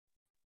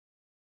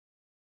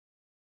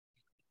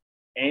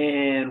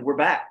And we're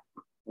back.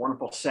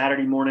 Wonderful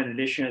Saturday morning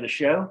edition of the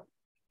show.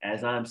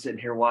 As I'm sitting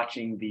here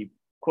watching the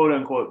quote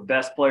unquote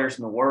best players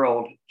in the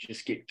world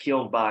just get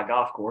killed by a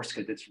golf course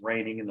because it's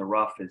raining and the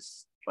rough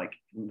is like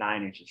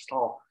 9 inches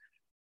tall.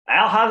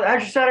 Al,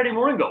 how's your Saturday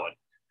morning going?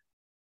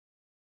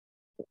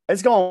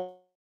 It's going.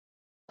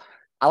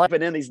 I like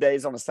it in these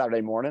days on a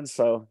Saturday morning,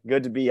 so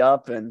good to be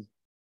up and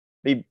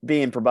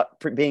being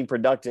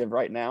productive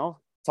right now.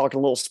 Talking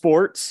a little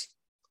sports.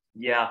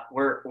 Yeah,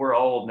 we're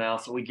old now,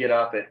 so we get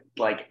up at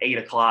like 8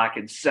 o'clock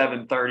and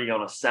 7:30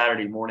 on a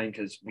Saturday morning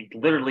because we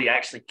literally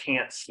actually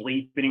can't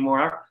sleep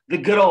anymore. The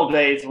good old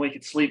days when we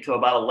could sleep till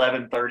about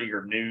 11:30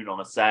 or noon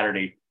on a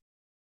Saturday.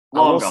 I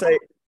will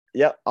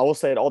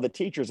say to all the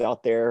teachers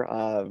out there,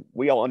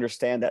 we all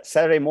understand that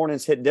Saturday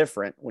mornings hit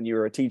different when you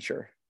were a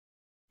teacher.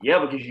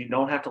 Yeah, because you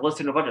don't have to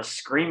listen to a bunch of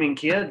screaming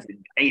kids at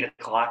 8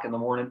 o'clock in the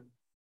morning.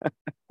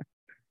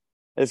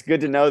 It's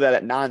good to know that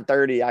at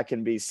 9:30 I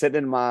can be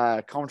sitting in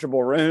my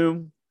comfortable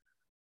room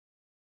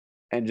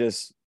and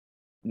just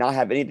not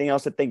have anything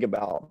else to think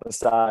about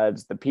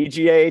besides the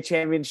PGA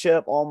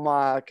Championship on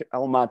my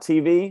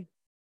TV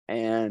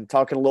and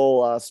talking a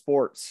little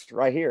sports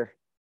right here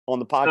on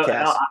the podcast. So,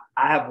 Al,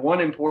 I have one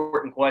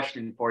important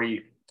question for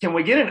you. Can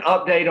we get an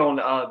update on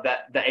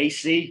the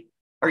AC?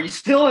 Are you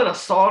still in a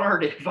sauna or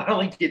did it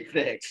finally get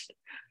fixed?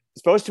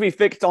 It's supposed to be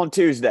fixed on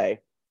Tuesday.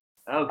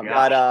 Oh,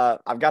 God.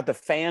 I've got the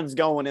fans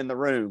going in the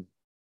room,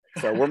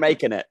 so we're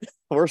making it.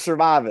 We're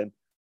surviving.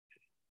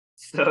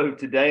 So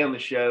today on the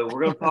show,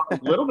 we're going to talk a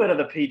little bit of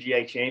the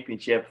PGA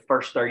Championship,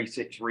 first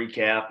 36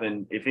 recap,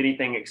 and if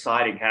anything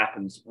exciting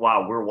happens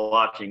while we're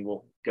watching,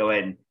 we'll go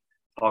ahead and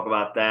talk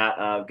about that.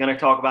 Going to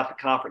talk about the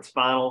conference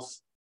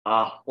finals,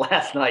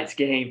 last night's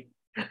game,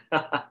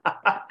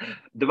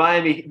 the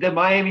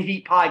Miami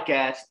Heat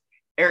podcast.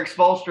 Eric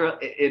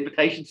Spoelstra,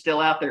 invitation still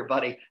out there,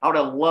 buddy. I would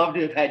have loved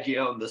to have had you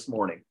on this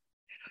morning.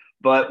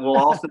 But we'll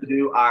also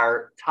do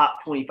our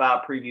top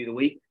 25 preview of the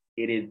week.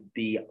 It is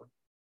the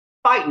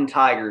Fightin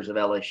Tigers of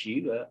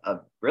LSU,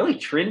 a really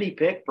trendy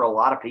pick for a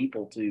lot of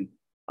people to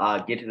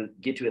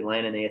get to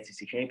Atlanta in the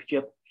SEC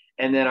Championship.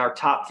 And then our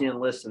top 10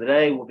 list of the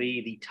day will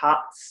be the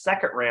top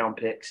second round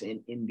picks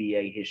in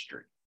NBA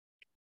history.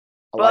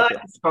 But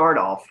to start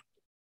off,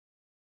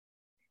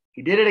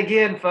 he did it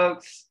again,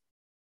 folks.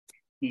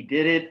 He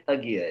did it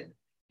again.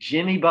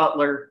 Jimmy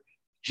Butler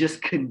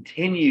just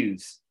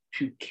continues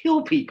to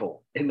kill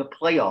people in the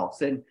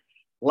playoffs. And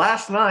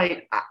last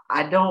night,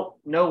 I don't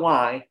know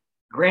why,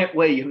 Grant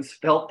Williams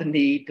felt the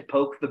need to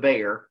poke the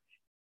bear,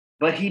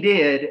 but he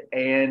did,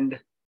 and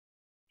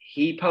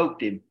he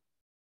poked him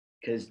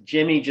because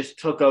Jimmy just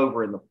took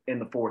over in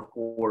the fourth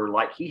quarter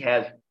like he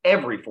has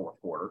every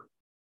fourth quarter.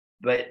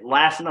 But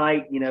last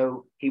night,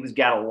 he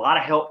got a lot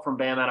of help from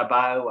Bam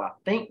Adebayo. I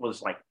think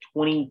was like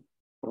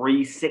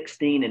 23,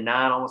 16, and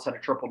 9, almost had a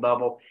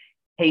triple-double.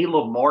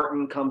 Caleb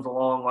Martin comes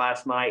along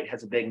last night,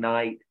 has a big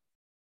night.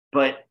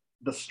 But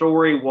the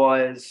story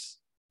was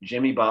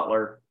Jimmy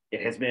Butler.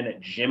 It has been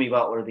Jimmy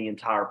Butler the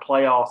entire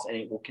playoffs, and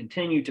it will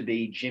continue to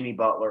be Jimmy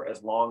Butler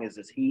as long as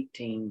this Heat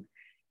team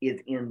is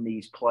in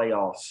these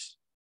playoffs.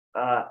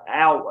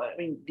 Al,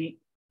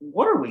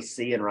 what are we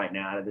seeing right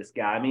now out of this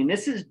guy? I mean,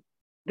 this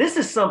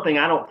is something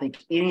I don't think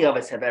any of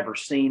us have ever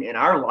seen in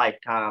our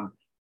lifetime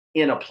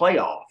in a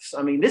playoffs.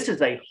 I mean, this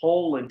is a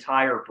whole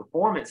entire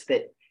performance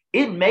that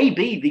it may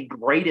be the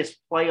greatest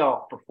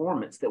playoff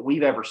performance that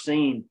we've ever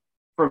seen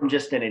from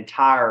just an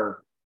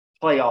entire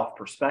playoff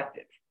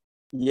perspective.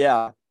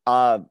 Yeah.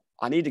 I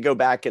need to go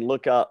back and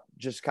look up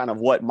just kind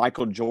of what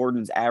Michael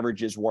Jordan's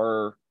averages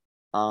were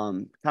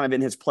kind of in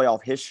his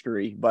playoff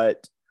history.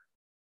 But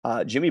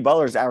Jimmy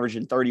Butler's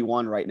averaging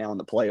 31 right now in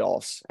the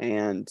playoffs.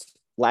 And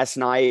last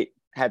night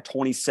had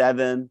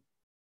 27.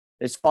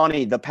 It's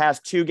funny, the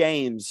past two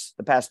games,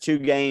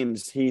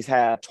 he's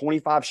had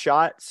 25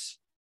 shots,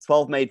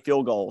 12 made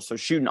field goals. So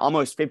shooting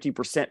almost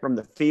 50% from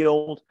the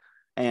field,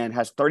 and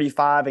has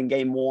 35 in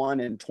game 1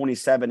 and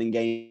 27 in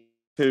game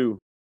 2.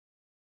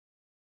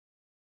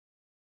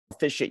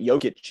 Efficient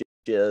Jokic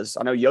is.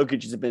 I know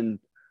Jokic has been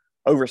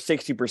over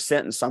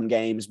 60% in some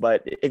games,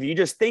 but if you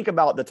just think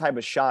about the type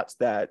of shots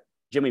that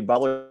Jimmy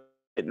Butler is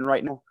hitting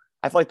right now,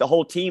 I feel like the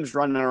whole team's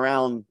running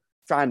around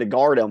trying to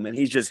guard him, and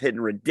he's just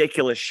hitting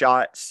ridiculous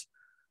shots,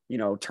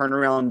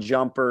 turnaround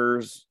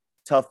jumpers,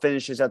 tough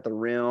finishes at the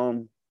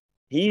rim.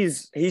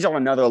 He's on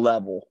another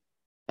level,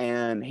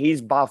 and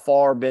he's by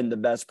far been the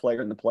best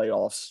player in the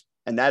playoffs.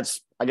 And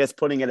that's, I guess,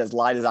 putting it as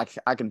light as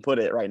I can put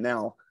it right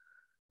now.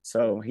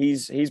 So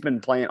he's been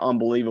playing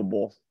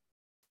unbelievable.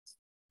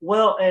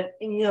 Well, and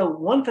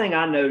one thing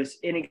I noticed,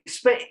 and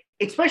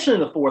especially in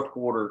the fourth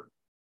quarter,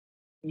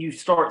 you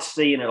start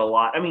seeing it a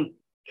lot. I mean,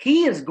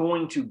 he is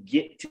going to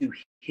get to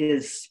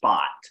his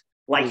spot.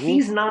 Like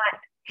he's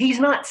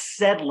not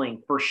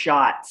settling for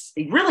shots.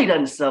 He really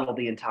doesn't settle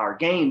the entire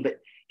game, but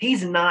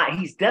he's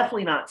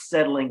definitely not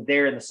settling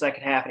there in the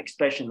second half, and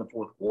especially in the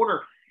fourth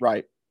quarter.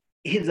 Right.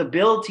 His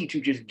ability to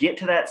just get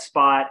to that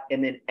spot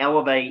and then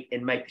elevate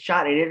and make the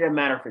shot. And it doesn't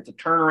matter if it's a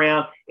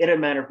turnaround. It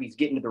doesn't matter if he's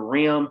getting to the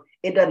rim.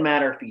 It doesn't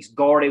matter if he's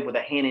guarded with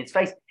a hand in his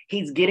face.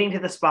 he's getting to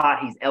the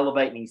spot, he's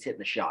elevating, he's hitting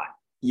the shot.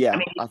 Yeah, I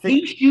mean, I if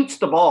think he shoots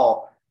the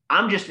ball,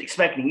 I'm just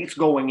expecting it's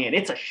going in.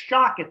 It's a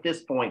shock at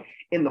this point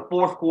in the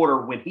fourth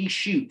quarter when he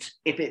shoots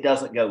if it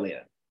doesn't go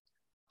in.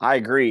 I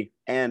agree.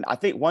 And I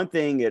think one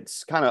thing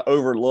it's kind of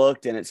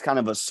overlooked and it's kind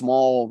of a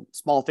small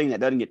thing that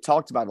doesn't get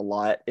talked about a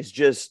lot is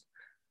just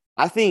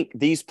I think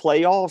these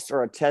playoffs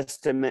are a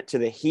testament to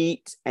the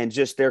Heat and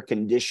just their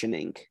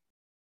conditioning.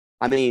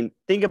 I mean,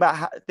 think about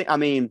how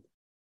I'm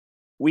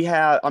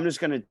just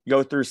going to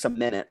go through some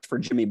minutes for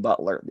Jimmy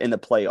Butler in the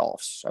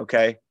playoffs,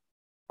 okay?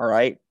 All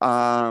right.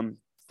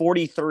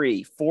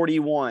 43,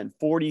 41,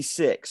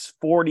 46,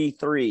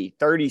 43,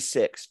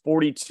 36,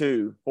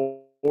 42,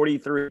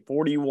 43,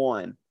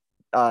 41.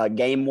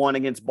 Game 1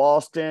 against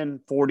Boston,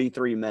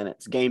 43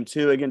 minutes. Game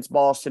 2 against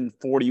Boston,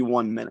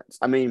 41 minutes.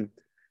 I mean,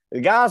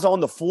 the guy's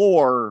on the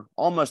floor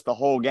almost the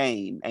whole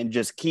game and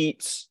just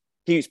keeps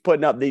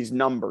putting up these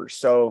numbers.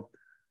 So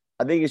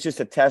I think it's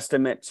just a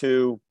testament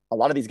to a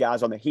lot of these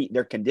guys on the Heat,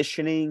 their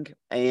conditioning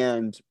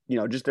and,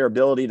 just their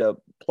ability to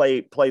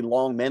play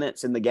long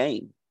minutes in the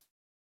game.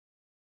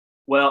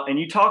 Well, and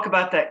you talk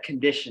about that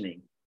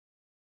conditioning.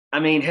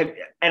 I mean,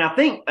 and I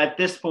think at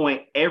this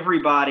point,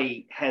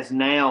 everybody has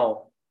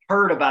now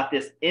heard about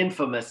this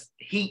infamous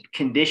heat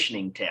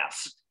conditioning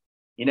test.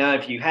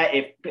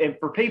 If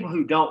for people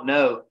who don't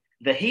know,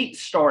 the Heat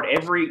start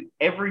every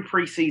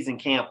preseason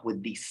camp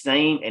with the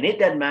same, and it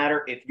doesn't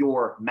matter if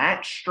you're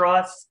Max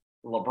Struss,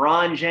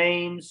 LeBron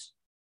James,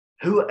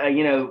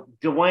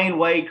 Dwayne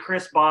Wade,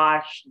 Chris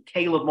Bosh,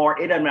 Caleb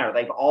Martin, it doesn't matter.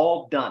 They've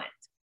all done it.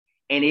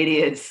 And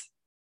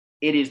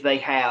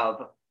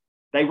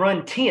they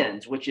run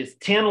 10s, which is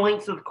 10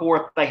 lengths of the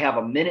court. They have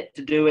a minute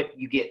to do it.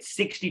 You get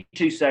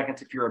 62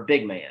 seconds if you're a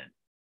big man.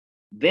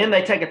 Then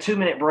they take a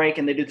 2-minute break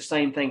and they do the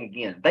same thing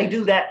again. They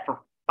do that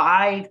for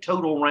 5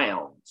 total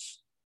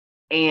rounds.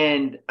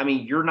 And I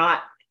mean,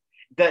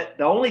 the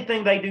only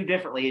thing they do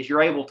differently is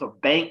you're able to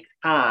bank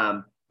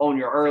time on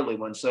your early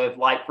one. So if,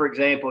 like, for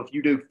example, if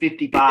you do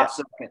 55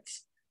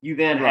 seconds, you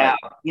then have,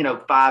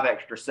 5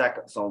 extra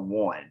seconds on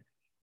one.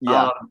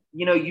 Yeah.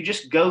 You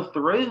just go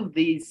through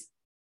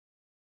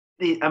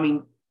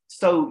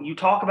so you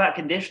talk about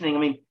conditioning. I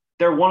mean,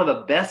 they're one of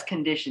the best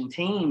conditioned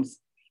teams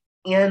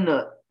in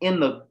the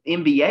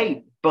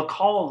NBA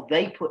because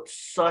they put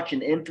such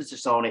an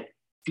emphasis on it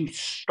to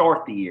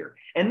start the year.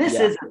 And this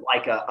isn't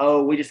like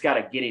we just got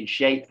to get in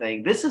shape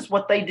thing. This is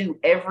what they do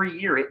every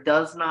year. It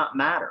does not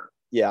matter.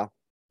 Yeah.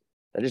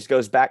 That just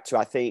goes back to,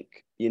 I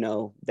think,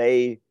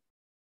 they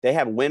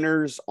have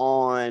winners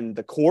on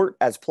the court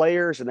as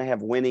players, and they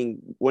have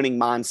winning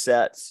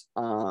mindsets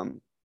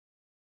on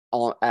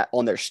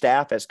their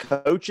staff as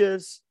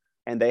coaches.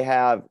 And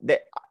I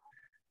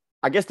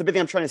guess the big thing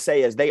I'm trying to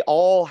say is they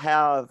all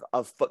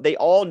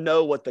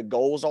know what the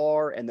goals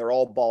are, and they're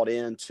all bought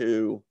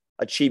into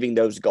achieving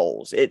those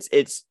goals.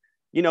 It's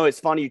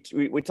funny.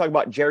 We talk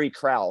about Jerry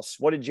Krause.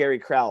 What did Jerry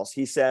Krause?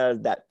 He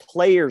said that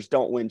players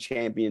don't win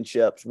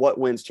championships. What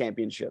wins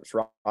championships,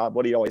 Rob?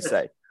 What do you always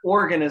say?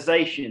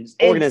 Organizations.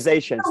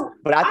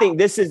 But I think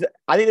this is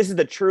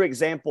the true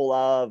example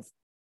of,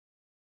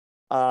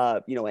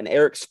 an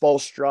Eric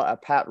Spoelstra, a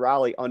Pat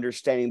Riley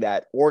understanding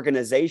that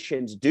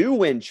organizations do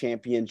win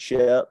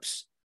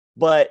championships,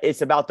 but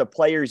it's about the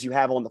players you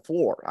have on the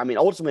floor. I mean,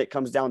 ultimately it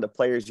comes down to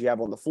players you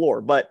have on the floor,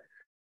 but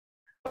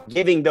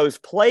giving those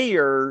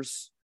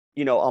players,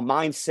 a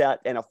mindset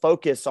and a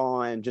focus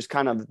on just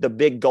kind of the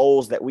big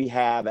goals that we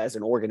have as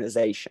an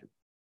organization.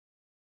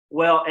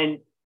 Well, and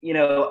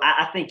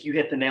I think you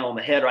hit the nail on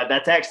the head, right?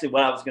 That's actually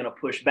what I was going to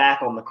push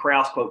back on the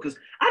Krause quote, because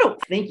I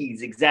don't think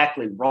he's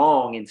exactly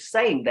wrong in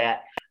saying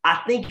that.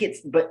 I think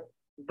but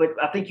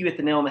I think you hit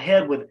the nail on the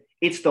head with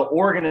it's the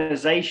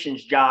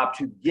organization's job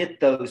to get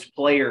those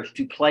players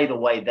to play the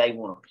way they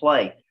want to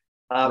play.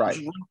 Right. Just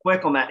real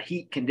quick on that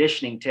heat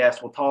conditioning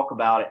test, we'll talk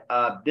about it.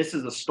 This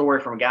is a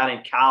story from a guy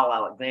named Kyle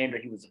Alexander.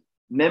 He was a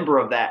member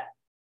of that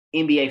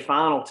NBA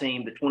final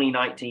team, the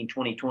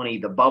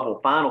 2019-2020, the bubble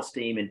finals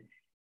team, and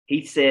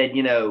he said,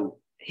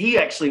 he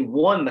actually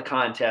won the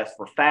contest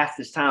for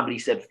fastest time, but he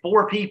said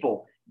 4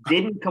 people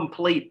didn't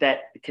complete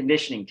that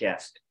conditioning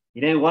test.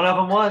 You know who one of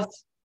them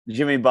was?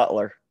 Jimmy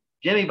Butler.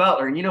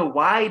 And you know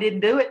why he didn't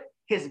do it?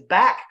 His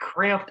back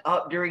cramped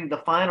up during the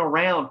final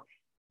round.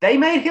 They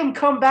made him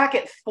come back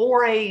at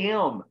 4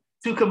 a.m.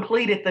 to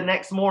complete it the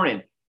next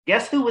morning.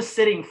 Guess who was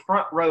sitting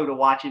front row to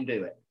watch him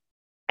do it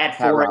at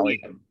 4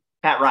 a.m.?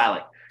 Pat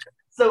Riley.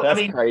 So,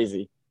 that's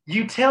crazy.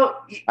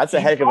 That's a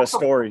heck of a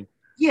story.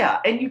 Yeah,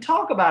 and you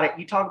talk about it.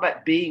 You talk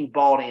about being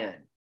bought in.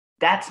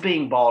 That's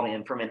being bought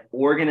in from an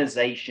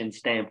organization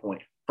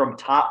standpoint, from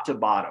top to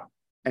bottom.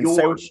 And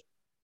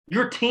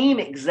your team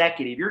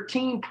executive, your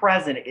team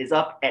president is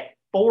up at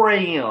 4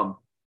 a.m.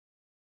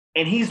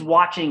 and he's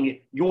watching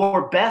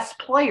your best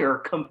player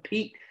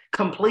complete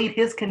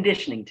his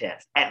conditioning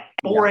test at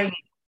 4 a.m.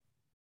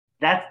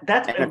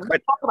 That's when we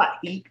talk about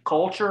heat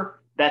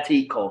culture. That's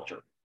heat culture.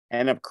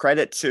 And a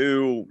credit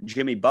to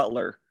Jimmy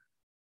Butler.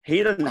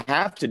 He doesn't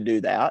have to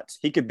do that.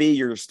 He could be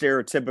your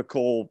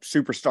stereotypical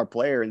superstar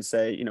player and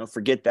say,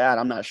 forget that.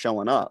 I'm not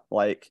showing up.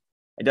 Like,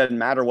 It doesn't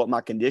matter what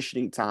my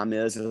conditioning time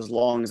is as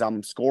long as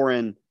I'm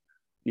scoring,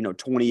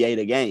 28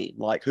 a game.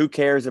 Like, who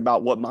cares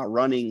about what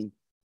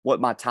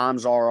my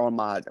times are on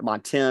my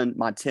 10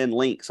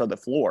 links of the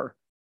floor.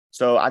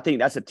 So I think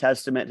that's a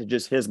testament to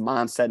just his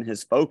mindset and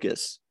his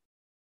focus.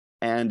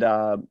 And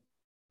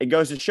it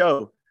goes to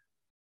show,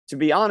 to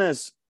be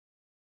honest,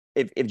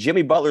 if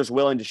Jimmy Butler's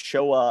willing to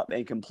show up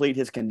and complete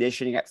his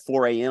conditioning at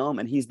 4 a.m.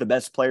 and he's the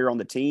best player on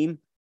the team,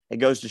 it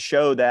goes to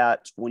show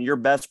that when your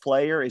best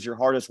player is your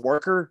hardest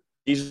worker,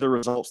 these are the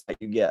results that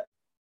you get.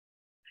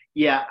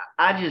 Yeah,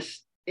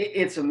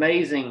 it's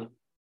amazing,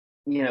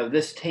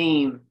 this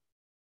team.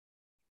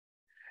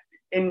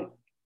 And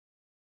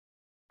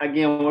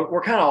again,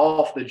 we're kind of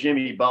off the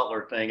Jimmy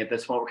Butler thing at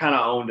this point. We're kind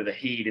of on to the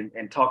Heat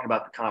and talking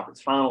about the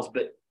conference finals.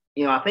 But,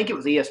 I think it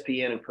was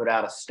ESPN who put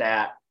out a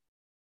stat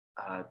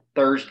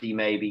Thursday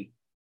maybe,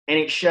 and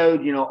it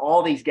showed,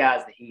 all these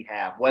guys the Heat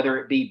have, whether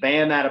it be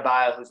Bam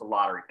Adebayo, who's a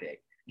lottery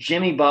pick,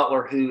 Jimmy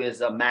Butler, who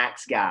is a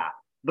max guy.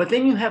 But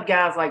then you have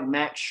guys like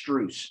Max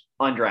Strus,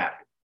 undrafted,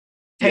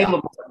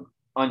 Taylor Martin,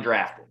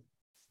 undrafted,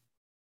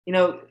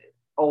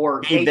 or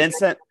Gabe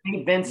Vincent.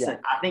 Yeah.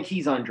 I think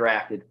he's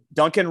undrafted.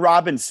 Duncan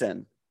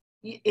Robinson.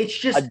 It's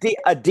just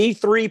a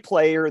D3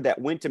 player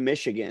that went to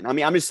Michigan. I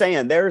mean, I'm just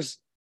saying, there's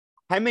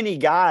how many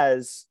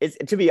guys.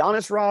 To be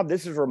honest, Rob,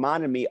 this is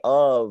reminding me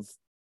of,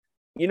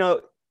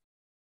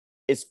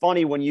 it's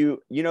funny when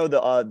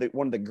the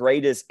one of the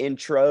greatest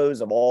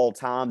intros of all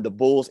time, the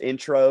Bulls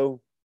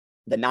intro,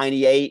 the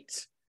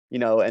 '98,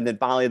 and then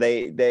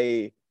finally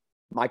they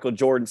Michael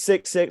Jordan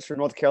 6'6" from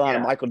North Carolina,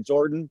 Michael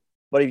Jordan.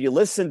 But if you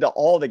listen to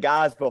all the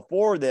guys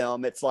before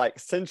them, it's like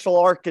Central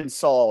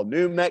Arkansas,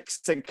 New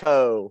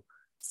Mexico,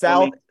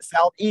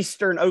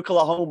 Southeastern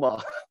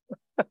Oklahoma.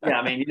 Yeah,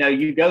 I mean,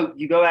 you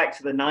go back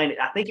to the 90s.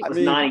 I think it was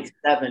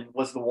 97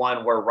 was the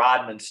one where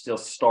Rodman's still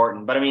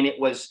starting. But I mean, it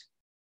was,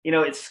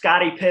 it's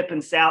Scottie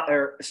Pippen,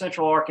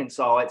 Central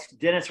Arkansas. It's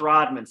Dennis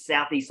Rodman,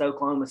 Southeast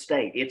Oklahoma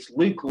State. It's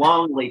Luke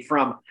Longley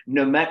from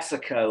New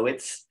Mexico.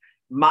 It's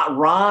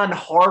Ron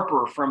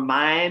Harper from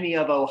Miami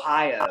of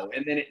Ohio.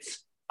 And then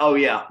it's,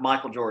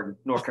 Michael Jordan,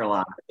 North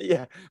Carolina.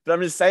 Yeah, but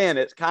I'm just saying,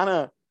 it's kind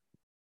of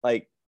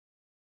like,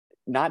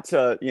 not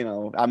to,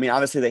 I mean,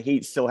 obviously the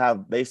Heat still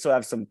have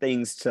some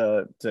things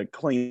to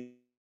clean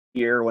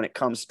here when it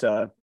comes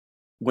to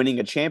winning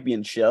a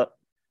championship.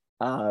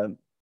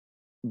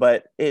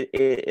 But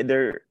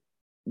they're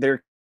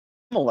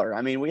similar.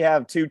 I mean, we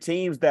have two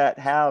teams that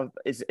have,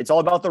 it's all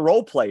about the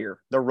role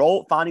player,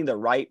 finding the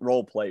right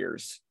role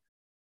players.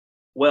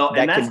 Well,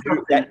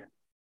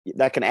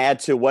 that can add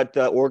to what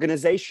the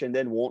organization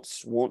then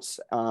wants,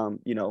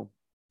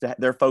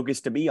 their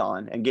focus to be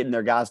on and getting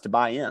their guys to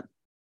buy in.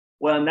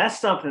 Well, and that's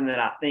something that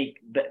I think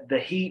that the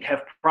Heat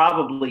have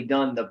probably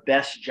done the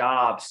best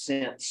job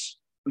since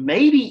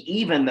maybe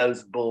even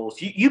those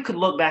Bulls. You could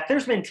look back.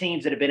 There's been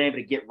teams that have been able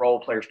to get role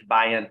players to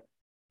buy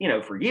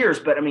in, for years.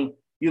 But, I mean,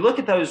 you look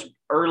at those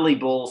early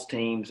Bulls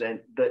teams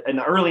and in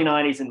the early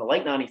 90s and the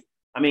late 90s,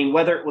 I mean,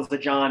 whether it was the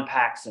John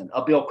Paxson,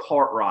 a Bill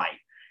Cartwright,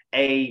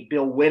 a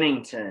Bill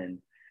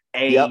Whittington,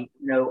 a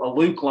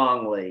Luke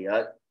Longley,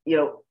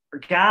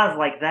 guys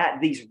like that,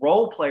 these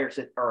role players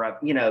that are,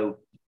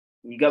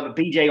 you go to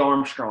BJ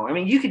Armstrong. I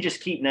mean, you could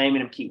just keep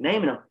naming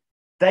them.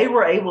 They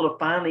were able to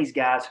find these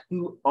guys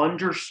who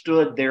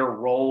understood their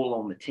role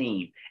on the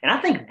team. And I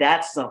think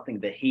that's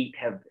something the Heat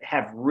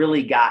have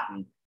really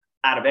gotten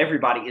out of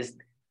everybody is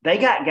they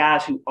got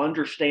guys who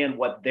understand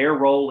what their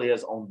role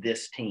is on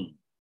this team.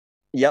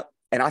 Yep.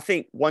 And I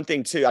think one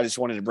thing, too, I just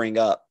wanted to bring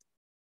up,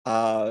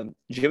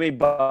 Jimmy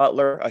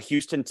Butler, a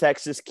Houston,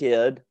 Texas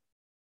kid,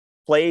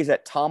 plays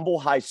at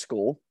Tomball High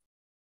School.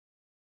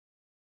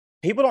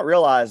 People don't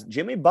realize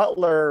Jimmy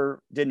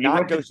Butler did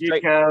not go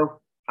straight.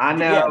 I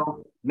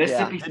know.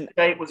 Mississippi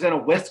State was in a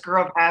whisker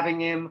of having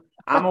him.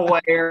 I'm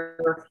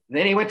aware.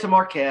 Then he went to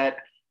Marquette.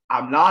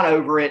 I'm not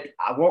over it.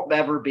 I won't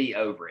ever be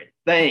over it.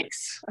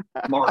 Thanks,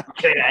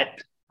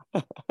 Marquette.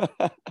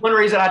 One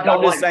reason I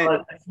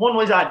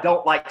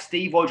don't like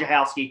Steve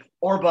Wojciechowski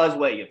or Buzz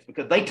Williams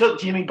because they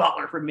took Jimmy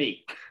Butler from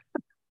me.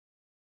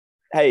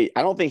 Hey,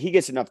 I don't think he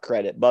gets enough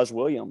credit, Buzz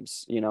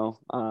Williams,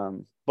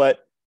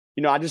 but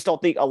I just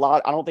don't think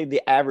I don't think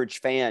the average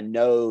fan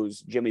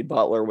knows Jimmy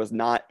Butler was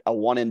not a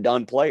one and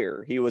done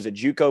player. He was a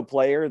JUCO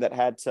player that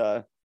had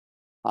to,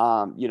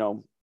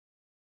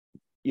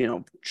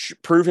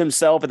 prove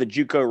himself at the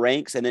JUCO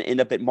ranks and then end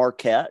up at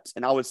Marquette.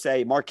 And I would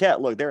say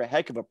Marquette, look, they're a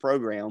heck of a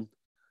program.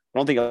 I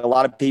don't think a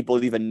lot of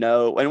people even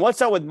know. And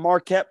what's up with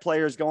Marquette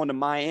players going to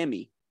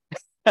Miami?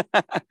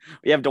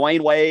 We have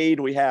Dwayne Wade.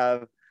 We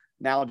have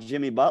now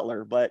Jimmy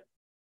Butler. But,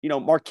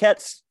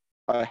 Marquette's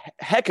a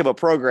heck of a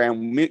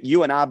program.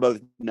 You and I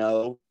both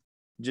know,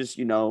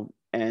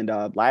 and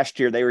last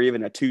year they were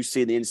even a 2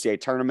 seed in the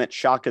NCAA tournament.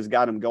 Shaka's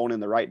got them going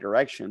in the right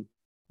direction,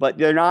 but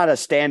they're not a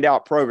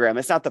standout program.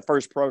 It's not the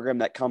first program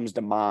that comes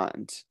to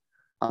mind.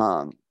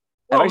 I've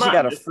actually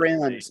got a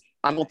friend.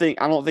 I don't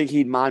think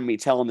he'd mind me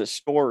telling this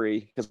story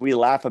because we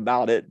laugh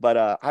about it, but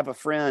I have a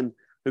friend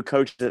who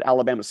coached at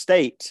Alabama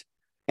State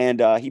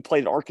and he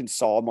played at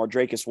Arkansas,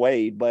 Mardrakus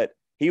Wade, but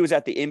he was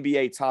at the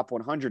NBA Top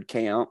 100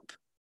 camp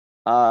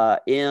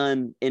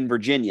in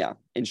Virginia,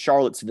 in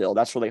Charlottesville.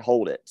 That's where they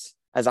hold it,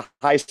 as a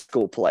high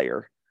school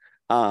player.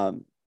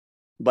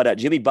 But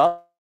Jimmy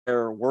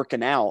Butler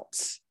working out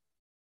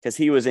because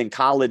he was in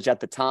college at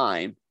the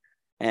time.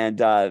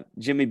 And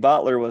Jimmy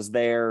Butler was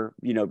there,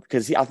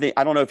 because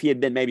I don't know if he had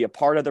been maybe a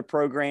part of the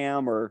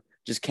program or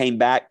just came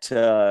back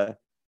to,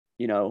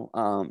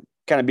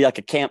 kind of be like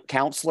a camp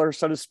counselor,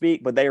 so to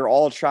speak. But they were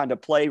all trying to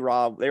play,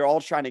 Rob. They were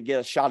all trying to get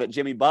a shot at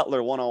Jimmy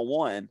Butler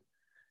one-on-one.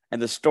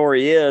 And the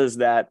story is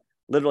that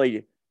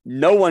literally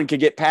no one could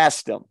get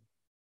past him.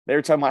 They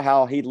were talking about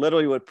how he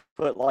literally would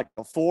put like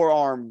a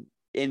forearm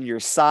in your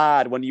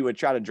side when you would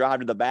try to drive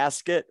to the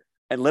basket.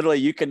 And literally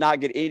you could not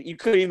get in. You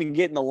couldn't even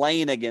get in the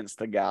lane against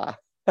the guy.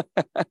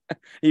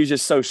 He was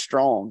just so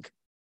strong.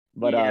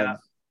 But I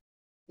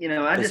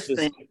just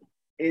think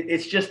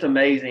it's just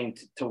amazing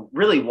to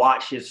really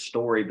watch his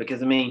story, because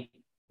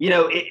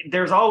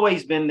there's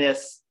always been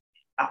this,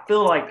 I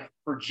feel like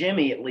for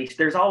Jimmy at least,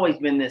 there's always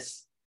been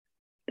this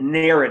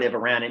narrative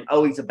around him.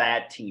 Oh, he's a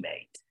bad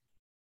teammate.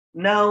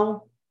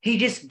 No, he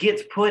just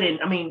gets put in.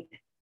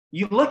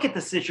 You look at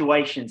the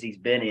situations he's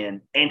been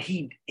in, and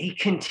he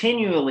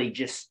continually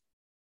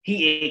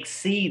he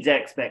exceeds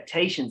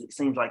expectations, it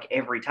seems like,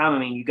 every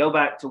time. You go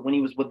back to when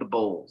he was with the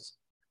Bulls.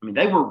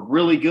 They were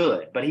really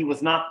good, but he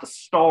was not the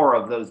star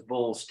of those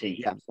Bulls teams.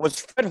 Yeah.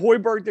 Was Fred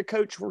Hoiberg the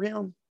coach for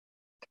him?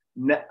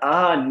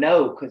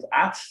 No, because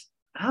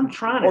I'm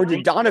trying to. Or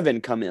did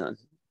Donovan come in?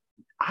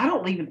 I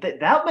don't even think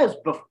that was.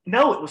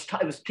 No, it was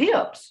Tibbs.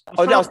 That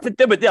was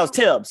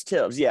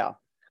Tibbs. Yeah.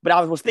 But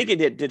I was thinking,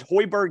 did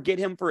Hoiberg get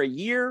him for a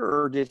year,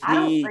 or did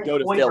he go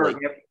to Philly?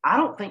 I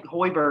don't think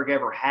Hoiberg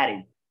ever had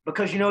him,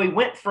 because he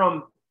went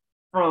from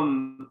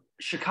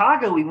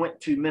Chicago. He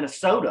went to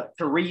Minnesota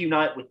to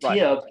reunite with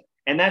Tibbs,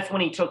 and that's when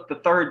he took the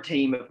third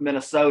team of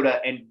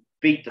Minnesota and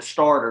beat the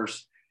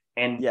starters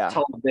and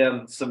told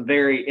them some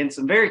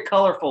very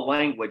colorful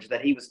language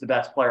that he was the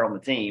best player on the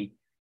team.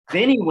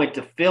 Then he went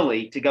to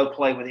Philly to go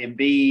play with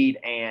Embiid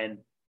and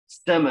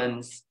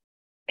Simmons,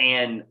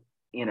 and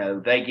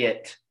they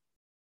get.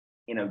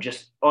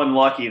 Just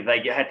unlucky if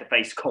they had to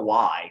face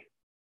Kawhi.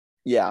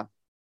 Yeah.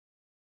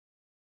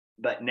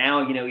 But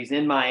now, he's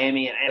in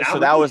Miami. And so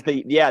that was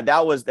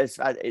this,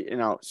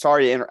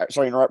 sorry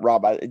to interrupt,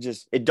 Rob.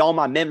 It dawned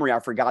my memory. I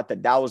forgot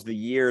that was the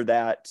year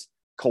that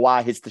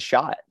Kawhi hits the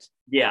shot.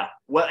 Yeah.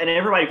 Well, and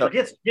everybody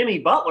forgets Jimmy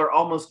Butler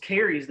almost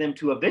carries them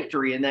to a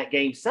victory in that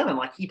Game 7.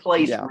 Like, he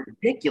plays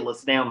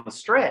ridiculous down the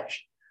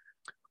stretch.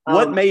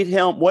 What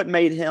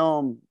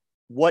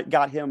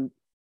got him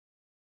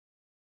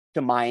to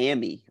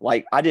Miami?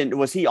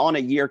 Was he on a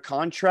year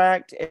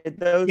contract at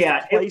those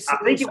places? I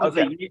think it was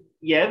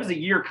it was a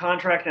year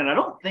contract, and I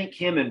don't think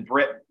him and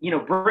Brett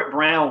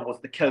Brown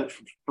was the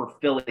coach for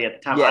Philly at the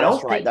time. Yeah, I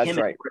don't think him and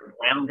Brett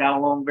Brown got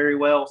along very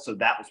well, so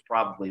that was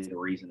probably the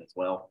reason as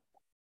well.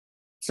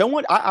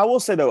 I will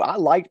say though, I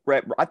liked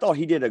Brett. I thought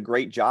he did a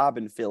great job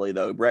in Philly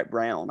though, Brett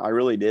Brown. I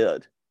really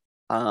did.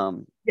 I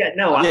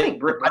think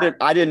Brett Brown,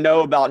 I didn't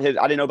know about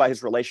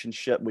his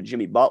relationship with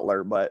Jimmy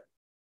Butler, but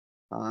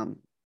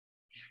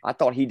I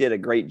thought he did a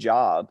great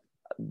job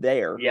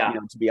there. Yeah.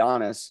 To be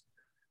honest.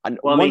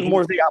 One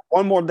more thing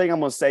I'm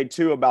going to say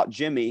too about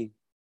Jimmy,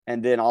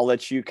 and then I'll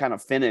let you kind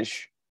of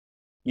finish.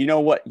 You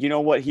know what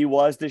he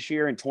was this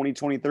year in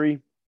 2023?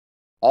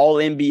 All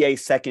NBA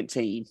second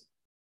team.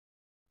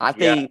 I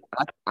think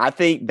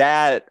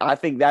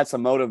that's a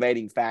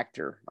motivating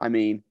factor.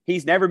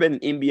 He's never been an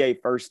NBA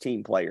first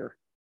team player.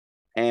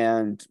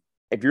 And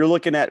if you're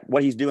looking at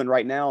what he's doing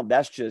right now,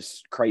 that's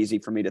just crazy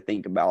for me to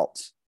think about.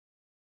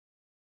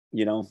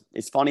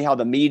 It's funny how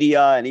the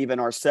media and even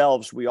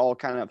ourselves, we all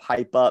kind of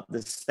hype up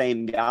the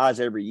same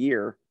guys every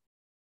year.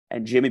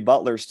 And Jimmy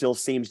Butler still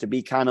seems to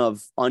be kind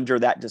of under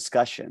that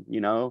discussion,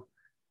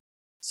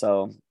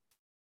 So.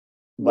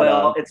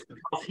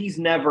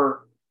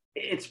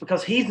 It's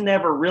because he's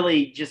never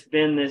really just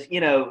been this,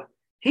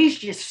 he's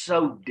just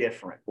so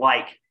different.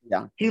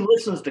 He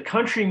listens to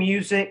country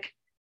music.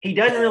 He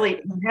doesn't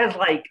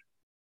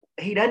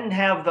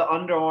have the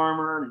Under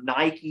Armour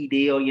Nike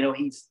deal.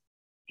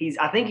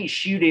 I think he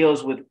shoe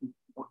deals with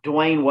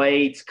Dwayne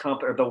Wade's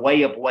company, or the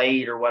Way of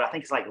Wade, or what I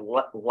think it's like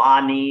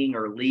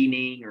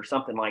Leaning or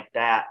something like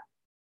that.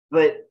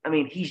 But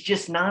he's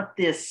just not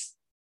this.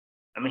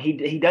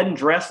 He doesn't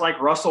dress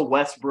like Russell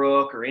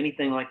Westbrook or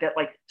anything like that.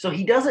 So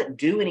he doesn't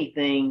do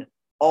anything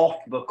off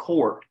the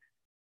court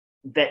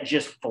that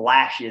just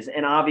flashes.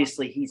 And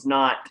obviously he's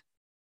not,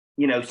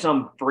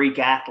 some freak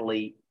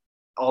athlete,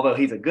 although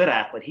he's a good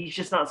athlete. He's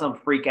just not some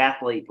freak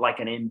athlete like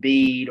an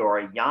Embiid or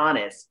a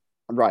Giannis.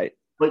 Right.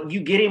 But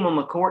you get him on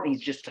the court and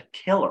he's just a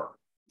killer.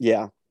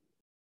 Yeah.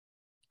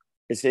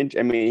 It's a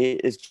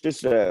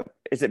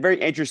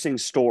very interesting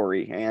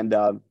story. And,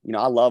 I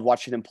love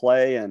watching him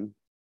play. And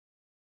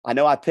I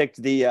know I picked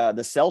the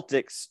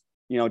Celtics,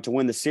 to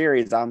win the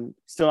series. I'm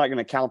still not going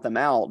to count them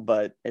out,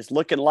 but it's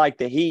looking like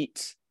the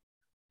Heat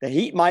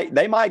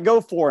might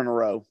go 4 in a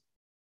row.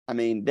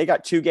 They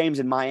got 2 games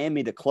in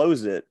Miami to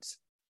close it.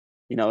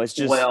 It's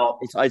just Well,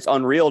 it's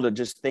unreal to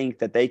just think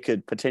that they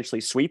could potentially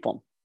sweep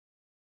them.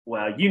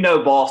 well,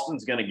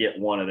 Boston's going to get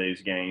one of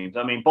those games.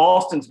 I mean,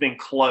 Boston's been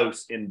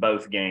close in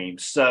both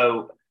games.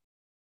 So,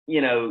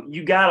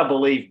 you got to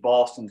believe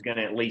Boston's going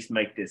to at least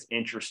make this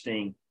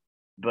interesting.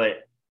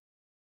 But,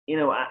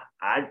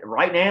 I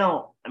right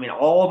now, I mean,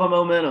 all the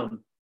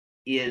momentum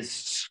is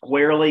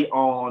squarely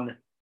on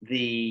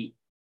the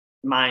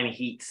Miami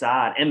Heat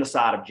side and the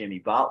side of Jimmy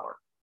Butler.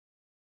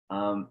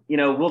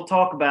 We'll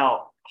talk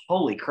about,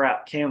 holy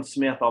crap, Cam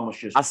Smith almost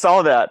just. I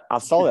saw that.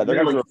 They're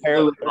going to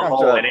repair it.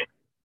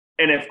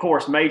 And of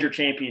course, major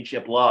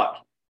championship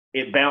luck,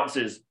 it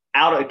bounces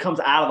out. It comes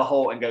out of the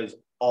hole and goes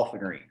off the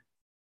green.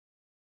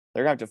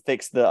 They're going to have to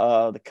fix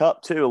the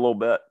cup too a little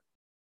bit.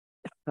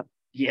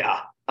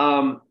 Yeah.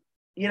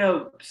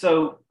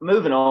 So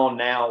moving on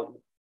now,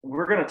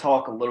 we're going to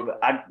talk a little bit.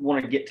 I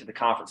want to get to the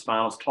conference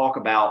finals, talk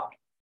about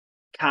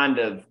kind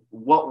of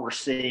what we're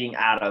seeing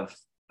out of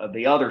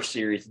the other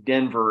series,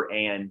 Denver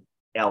and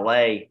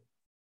LA.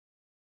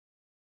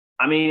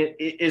 I mean,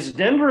 is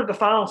Denver the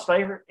finals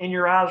favorite in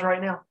your eyes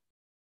right now?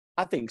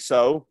 I think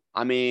so.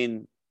 I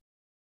mean,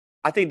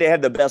 I think they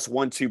have the best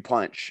 1-2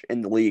 punch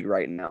in the league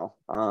right now.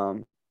 I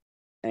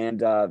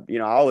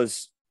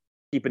was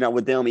keeping up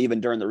with them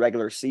even during the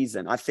regular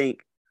season. I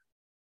think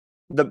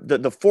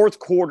the fourth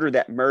quarter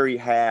that Murray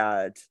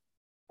had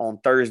on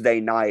Thursday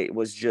night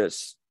was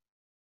just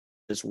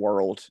this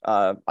world.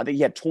 I think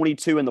he had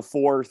 22 in the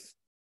fourth.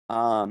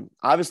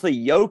 Obviously,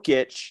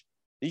 Jokic.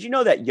 Did you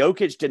know that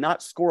Jokic did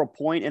not score a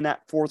point in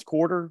that fourth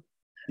quarter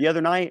the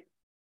other night?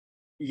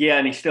 Yeah,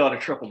 and he still had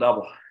a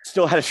triple-double.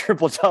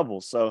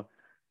 So,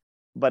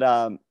 but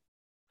I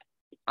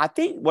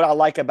think what I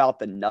like about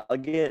the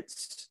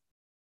Nuggets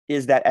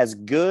is that as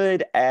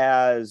good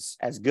as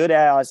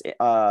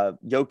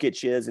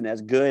Jokic is and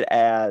as good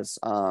as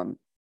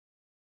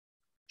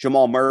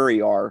Jamal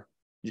Murray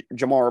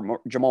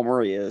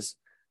is,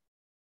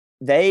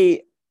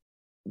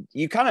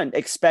 you kind of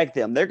expect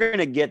them. They're going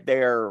to get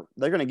their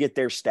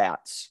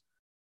stats.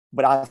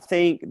 But I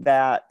think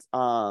that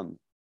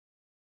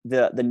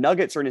the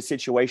Nuggets are in a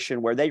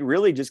situation where they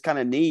really just kind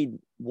of need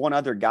one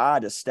other guy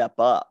to step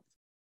up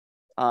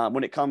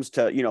when it comes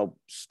to,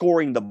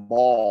 scoring the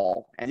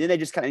ball. And then they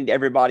just kind of need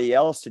everybody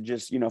else to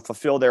just,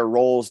 fulfill their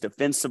roles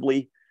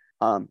defensively.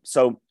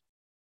 So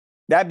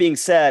that being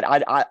said,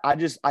 I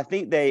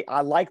think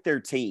I like their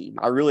team.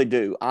 I really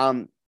do.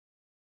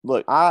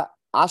 Look,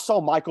 I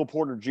saw Michael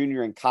Porter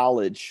Jr. in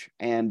college,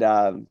 and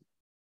I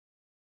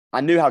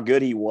knew how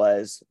good he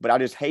was, but I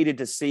just hated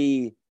to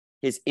see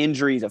his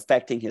injuries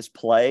affecting his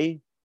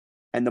play.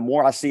 And the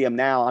more I see him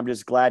now, I'm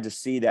just glad to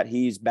see that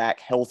he's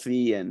back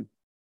healthy and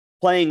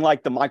playing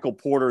like the Michael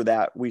Porter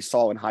that we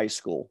saw in high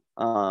school.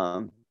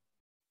 But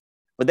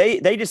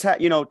they just had,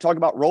 talk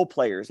about role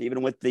players,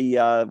 even with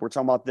we're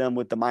talking about them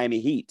with the Miami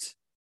Heat.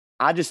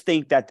 I just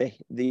think that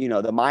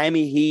the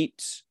Miami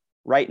Heat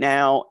right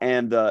now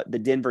and the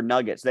Denver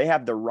Nuggets, they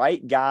have the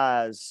right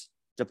guys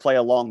to play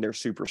along their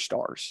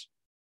superstars.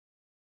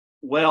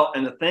 Well,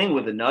 and the thing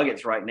with the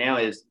Nuggets right now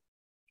is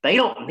they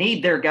don't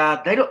need their guys.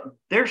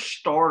 Their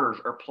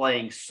starters are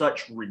playing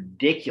such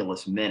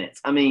ridiculous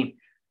minutes. I mean,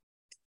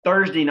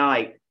 Thursday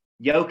night,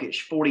 Jokic,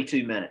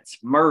 42 minutes.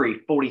 Murray,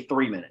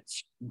 43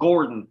 minutes.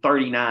 Gordon,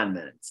 39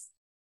 minutes.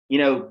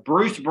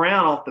 Bruce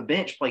Brown off the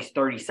bench plays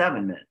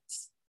 37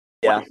 minutes.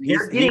 Yeah,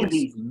 they're getting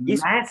these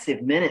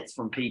massive minutes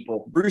from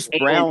people. Bruce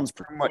Brown's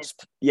pretty much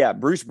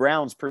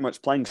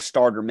playing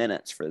starter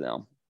minutes for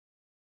them.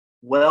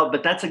 Well,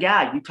 but that's a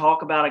guy. You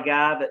talk about a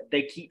guy that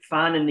they keep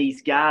finding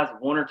these guys,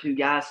 one or two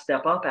guys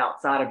step up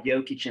outside of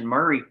Jokic and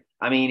Murray.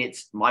 I mean,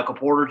 it's Michael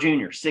Porter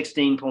Jr.,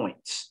 16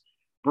 points.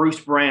 Bruce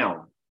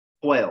Brown,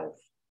 12.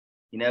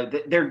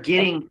 They're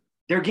getting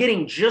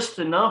just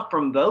enough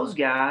from those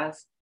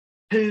guys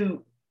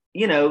to,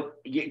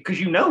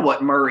 because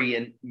what Murray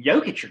and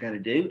Jokic are going to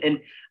do.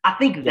 And I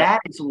think that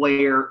is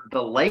where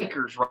the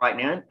Lakers right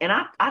now, and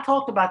I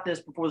talked about this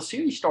before the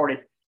series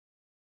started,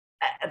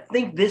 I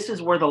think this is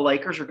where the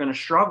Lakers are going to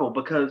struggle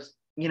because,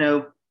 you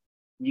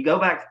go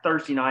back to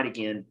Thursday night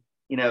again,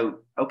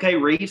 okay,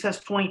 Reeves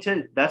has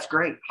 22. That's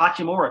great.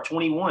 Hachimura,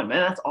 21. Man,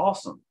 that's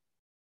awesome.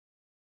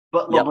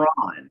 But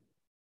LeBron,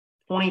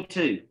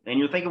 22. And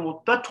you're thinking,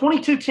 well, that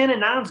 22, 10,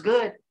 and 9 is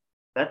good.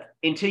 That's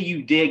until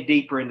you dig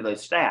deeper into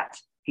those stats.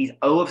 He's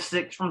 0 of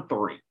 6 from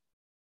 3.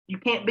 You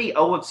can't be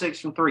 0 of 6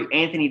 from 3.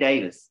 Anthony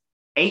Davis,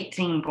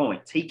 18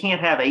 points. He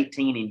can't have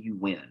 18 and you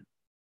win.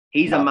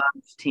 He's a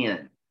minus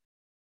 10.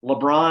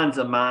 LeBron's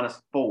a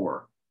minus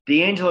 4.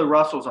 D'Angelo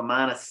Russell's a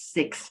minus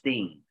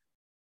 16.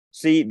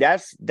 See,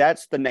 that's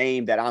the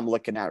name that I'm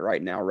looking at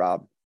right now,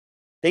 Rob.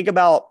 Think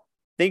about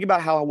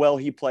how well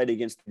he played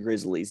against the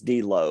Grizzlies,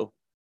 D'Lo.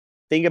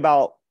 Think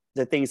about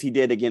the things he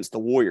did against the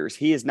Warriors.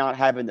 He is not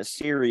having the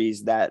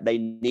series that they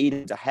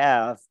needed to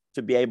have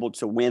to be able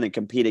to win and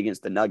compete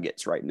against the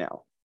Nuggets right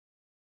now.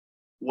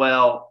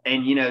 Well,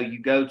 and, you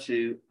go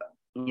to,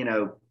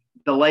 the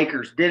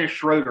Lakers, Dennis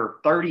Schroeder,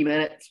 30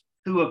 minutes,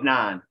 2 of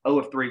 9, 0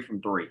 of 3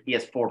 from 3. He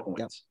has 4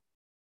 points.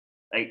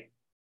 Yep.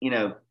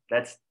 You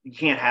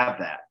can't have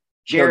that.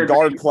 Their Jared,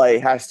 guard play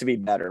has to be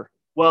better.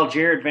 well,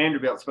 Jared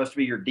Vanderbilt's supposed to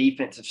be your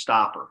defensive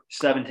stopper,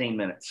 17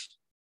 minutes.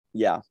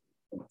 Yeah.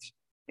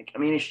 I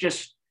mean, it's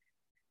just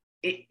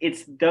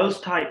it's those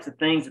types of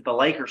things that the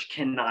Lakers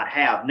cannot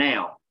have.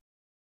 Now,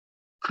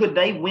 could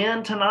they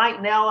win tonight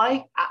in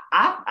LA?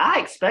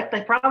 I expect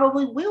they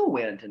probably will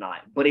win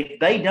tonight. But if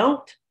they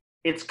don't,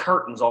 it's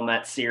curtains on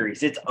that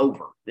series. It's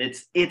over.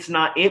 It's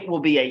not. It will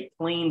be a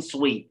clean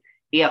sweep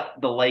if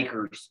the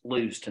Lakers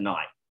lose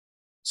tonight.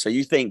 So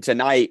you think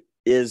tonight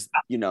is,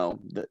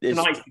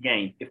 tonight's the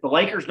game. If the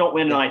Lakers don't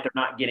win tonight, they're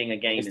not getting a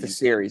game. It's the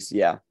series,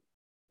 yeah.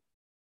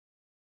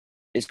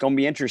 It's going to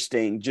be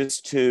interesting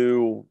just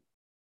to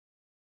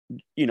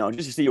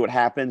see what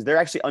happens. They're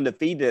actually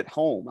undefeated at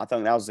home. I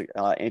think that was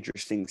an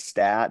interesting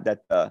stat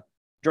that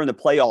during the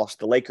playoffs,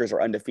 the Lakers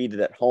are undefeated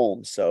at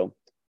home. So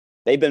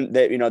they've been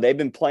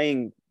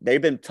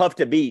tough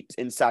to beat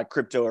inside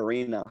Crypto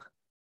Arena.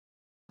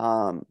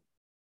 But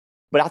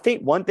I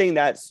think one thing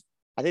that's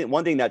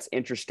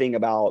interesting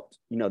about,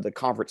 the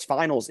conference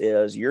finals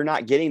is you're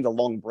not getting the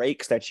long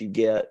breaks that you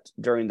get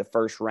during the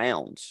first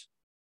rounds.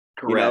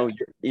 Correct.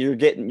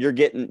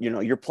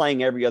 You're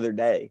playing every other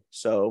day.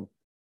 So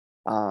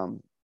I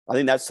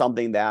think that's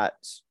something that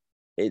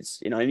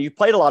it's, and you've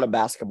played a lot of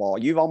basketball.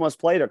 You've almost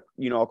played a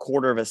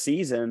quarter of a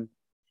season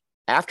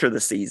after the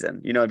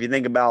season. If you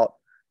think about,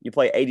 you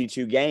play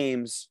 82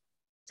 games,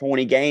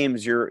 20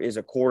 games is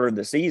a quarter of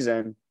the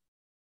season.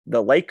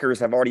 The Lakers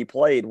have already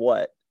played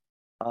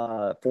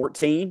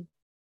 14.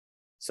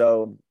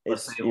 So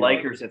the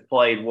Lakers have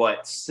played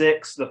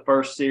 6 the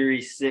first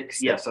series,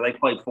 6. Yeah, so they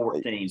played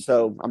 14.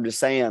 So I'm just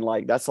saying,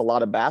 that's a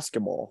lot of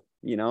basketball,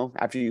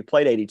 after you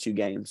played 82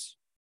 games.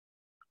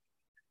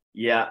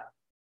 Yeah.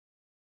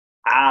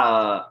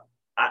 I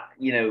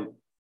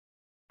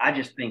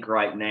just think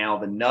right now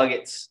the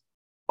Nuggets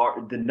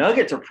are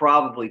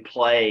probably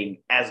playing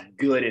as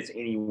good as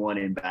anyone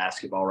in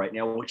basketball right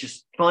now, which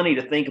is funny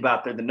to think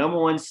about. They're the number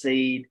 1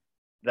 seed.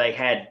 They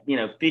had,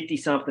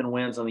 50-something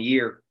wins on the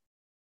year.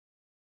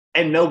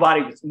 And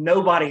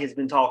nobody has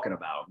been talking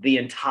about them the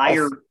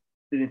entire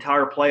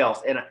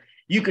playoffs. And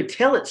you could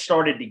tell it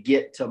started to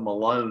get to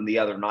Malone the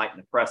other night in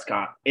the press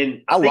conference.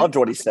 And I loved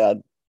what he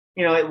said.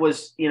 It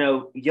was,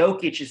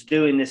 Jokic is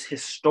doing this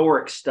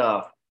historic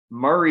stuff.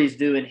 Murray's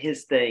doing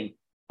his thing.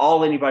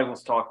 All anybody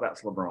wants to talk about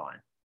is LeBron.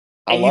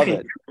 I love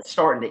it. It's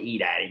starting to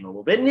eat at him a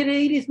little bit. And it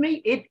eat his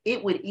meat.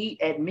 It would eat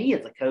at me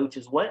as a coach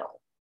as well.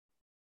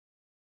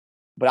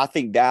 But I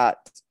think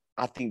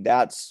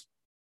that's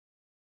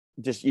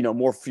just,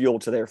 more fuel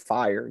to their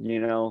fire,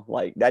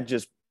 that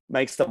just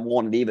makes them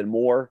want it even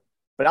more.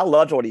 But I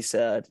loved what he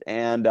said.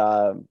 And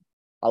I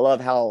love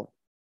how,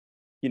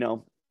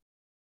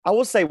 I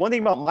will say one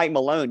thing about Mike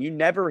Malone, you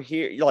never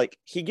hear,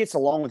 he gets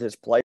along with his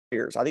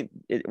players. I think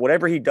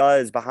whatever he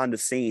does behind the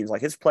scenes,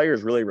 his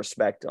players really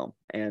respect him.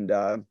 And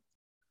I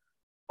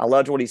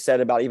loved what he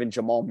said about even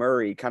Jamal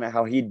Murray, kind of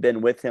how he'd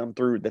been with him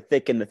through the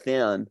thick and the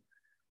thin.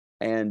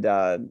 And,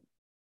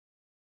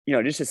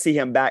 just to see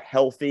him back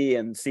healthy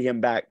and see him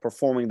back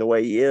performing the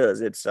way he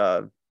is, it's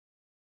a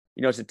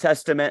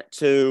testament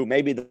to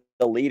maybe the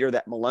leader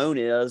that Malone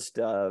is,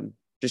 to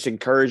just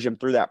encourage him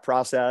through that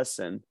process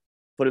and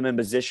put him in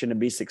position to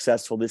be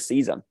successful this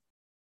season.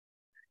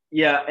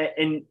 Yeah,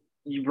 and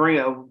you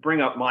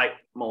bring up Mike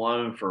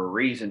Malone for a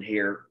reason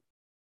here.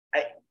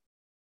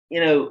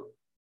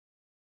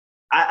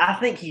 I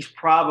think he's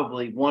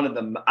probably one of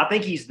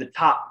the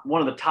top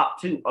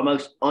 2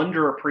 most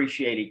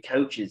underappreciated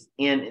coaches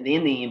in the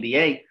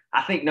NBA.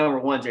 I think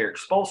number 1's Eric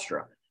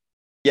Spoelstra.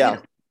 Yeah.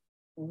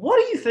 What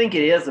do you think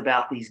it is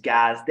about these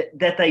guys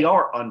that they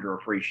are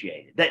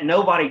underappreciated, that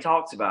nobody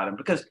talks about them?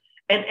 Because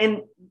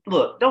and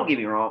look, don't get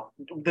me wrong,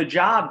 the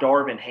job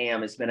Darvin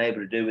Ham has been able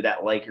to do with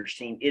that Lakers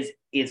team is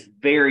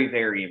very,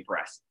 very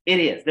impressive. It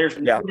is. There's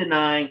no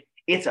denying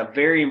it's a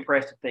very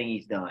impressive thing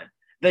he's done.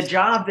 The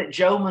job that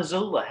Joe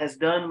Mazzulla has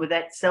done with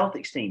that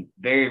Celtics team,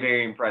 very,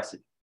 very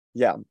impressive.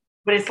 Yeah.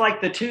 But it's like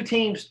the 2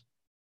 teams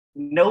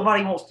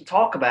nobody wants to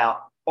talk about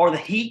are the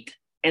Heat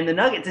and the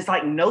Nuggets. It's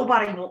like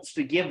nobody wants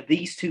to give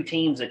these 2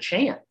 teams a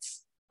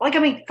chance.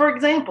 For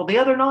example, the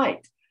other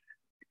night,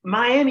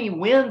 Miami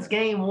wins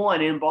game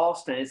 1 in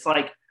Boston. It's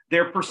like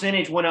their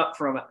percentage went up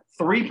from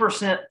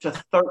 3%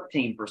 to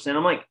 13%.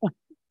 I'm like,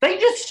 they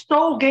just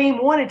stole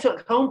game 1 and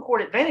took home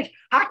court advantage.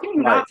 How can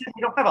you not say they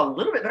don't have a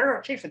little bit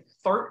better chance than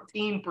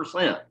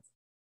 13%?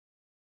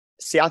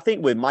 See, I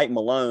think with Mike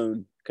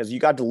Malone, because you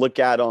got to look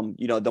at them,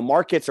 the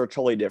markets are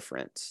totally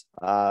different.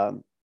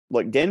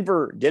 Look,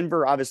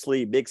 Denver,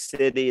 obviously big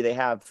city. They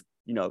have,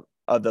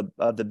 of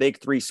the big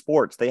 3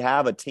 sports, they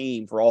have a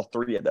team for all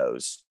 3 of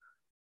those.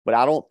 But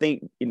I don't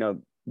think,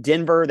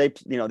 Denver,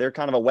 they're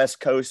kind of a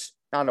West Coast,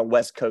 not a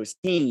West Coast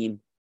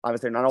team.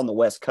 Obviously, they're not on the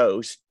West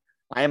Coast.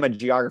 I am a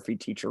geography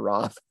teacher,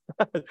 Rob.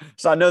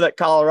 So I know that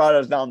Colorado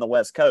is not on the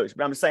West Coast,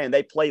 but I'm saying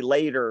they play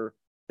later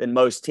than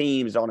most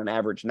teams on an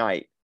average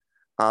night.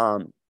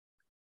 I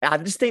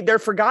just think they're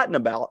forgotten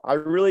about. I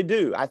really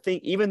do. I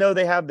think even though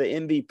they have the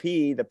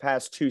MVP the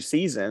past 2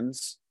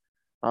 seasons,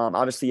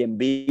 obviously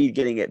Embiid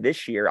getting it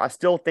this year, I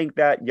still think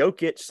that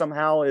Jokic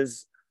somehow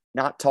is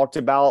not talked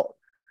about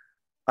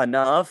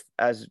enough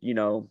as,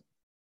 even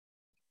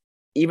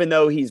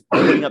though he's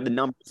putting up the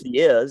numbers he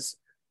is.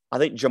 I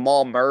think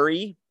Jamal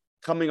Murray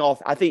coming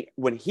off, I think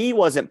when he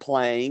wasn't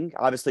playing,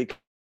 obviously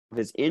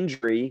his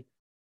injury,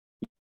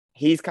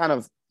 he's kind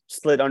of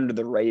slid under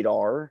the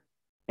radar.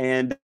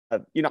 And,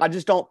 I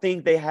just don't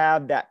think they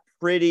have that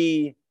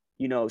pretty,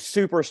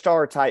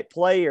 superstar type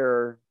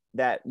player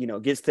that,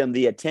 gets them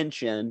the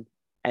attention.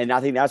 And I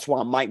think that's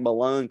why Mike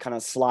Malone kind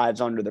of slides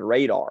under the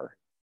radar.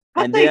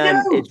 But and they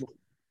then do.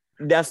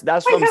 that's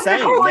what I'm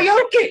saying.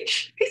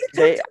 Jokic. He's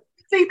a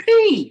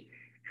MVP.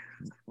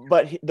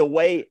 But the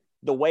way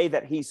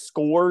that he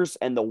scores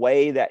and the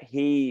way that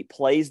he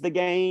plays the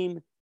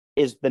game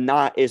is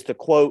the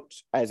quote,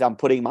 as I'm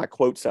putting my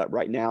quotes up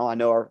right now. I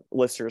know our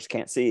listeners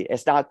can't see.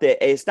 It's not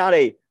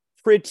a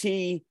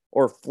pretty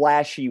or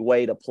flashy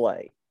way to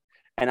play.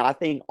 And I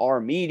think our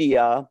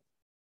media,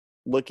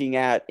 looking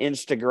at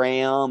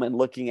Instagram and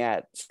looking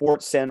at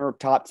Sports Center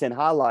top 10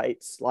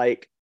 highlights,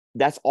 like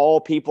that's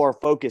all people are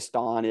focused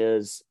on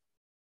is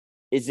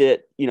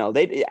it,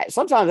 they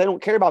sometimes they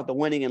don't care about the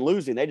winning and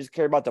losing. They just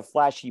care about the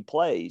flashy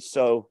plays.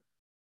 So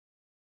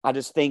I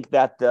just think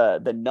that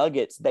the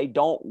Nuggets, they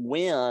don't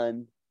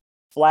win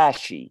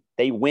flashy.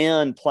 They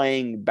win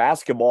playing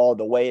basketball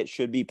the way it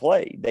should be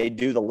played. They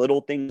do the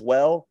little things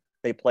well.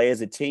 They play as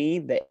a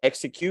team. They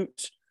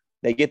execute.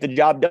 They get the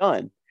job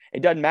done.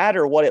 It doesn't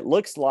matter what it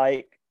looks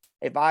like.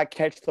 If I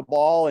catch the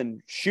ball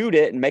and shoot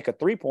it and make a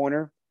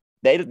three-pointer,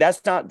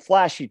 that's not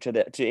flashy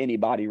to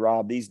anybody,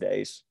 Rob, these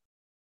days.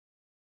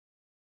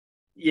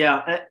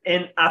 Yeah,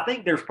 and I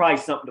think there's probably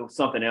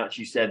something else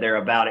you said there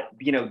about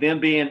it. Them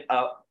being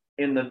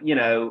in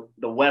the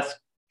the West,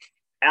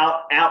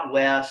 out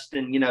west,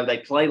 and they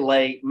play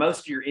late.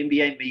 Most of your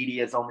NBA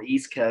media is on the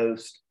East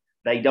Coast.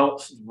 They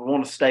don't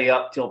want to stay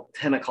up till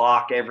 10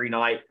 o'clock every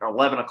night or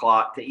 11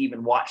 o'clock to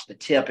even watch the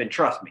tip. And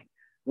trust me,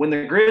 when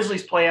the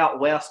Grizzlies play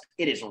out west,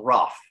 it is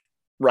rough.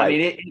 Right. I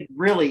mean, it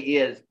really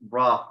is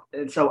rough.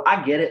 And so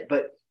I get it.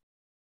 But,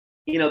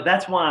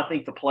 that's why I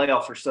think the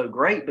playoffs are so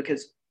great,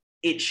 because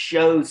it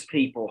shows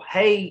people,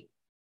 hey,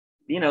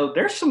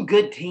 there's some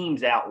good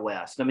teams out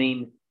west. I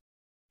mean,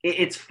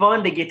 it's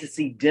fun to get to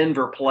see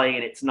Denver play,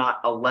 and it's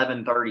not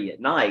 11:30 at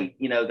night.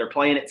 They're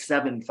playing at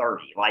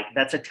 7:30. Like,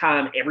 that's a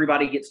time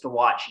everybody gets to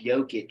watch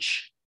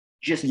Jokic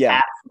just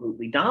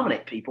absolutely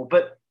dominate people.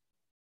 But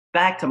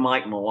back to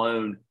Mike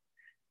Malone,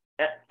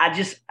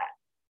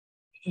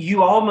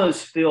 you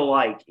almost feel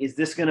like, is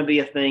this going to be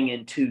a thing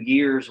in 2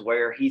 years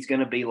where he's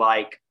going to be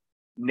like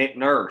Nick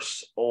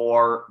Nurse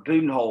or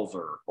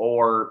Budenholzer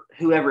or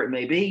whoever it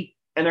may be,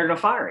 and they're going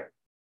to fire him?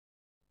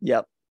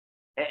 Yep.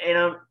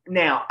 And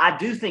now, I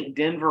do think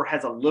Denver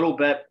has a little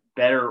bit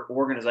better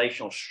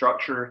organizational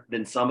structure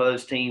than some of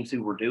those teams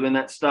who were doing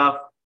that stuff.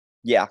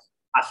 Yeah.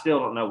 I still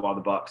don't know why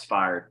the Bucks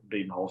fired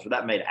Budenholzer.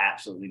 That made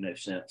absolutely no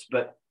sense.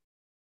 But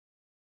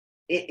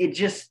it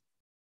just,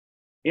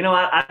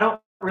 I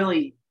don't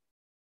really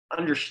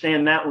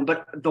understand that one.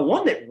 But the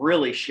one that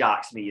really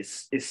shocks me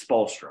is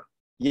Spoelstra.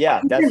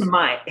 Yeah.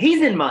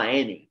 He's in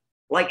Miami.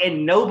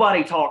 And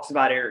nobody talks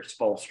about Eric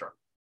Spoelstra.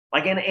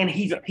 And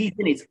he's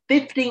in his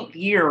 15th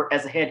year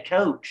as a head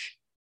coach.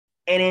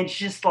 And it's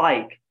just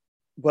like,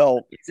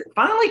 well, is it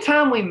finally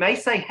time we may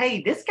say,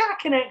 hey, this guy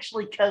can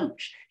actually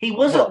coach? He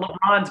wasn't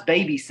LeBron's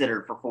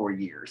babysitter for 4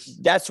 years.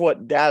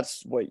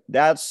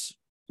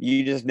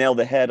 You just nailed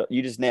the head.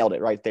 You just nailed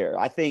it right there.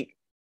 I think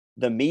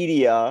the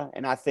media,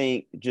 and I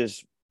think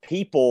just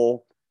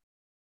people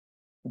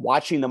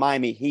watching the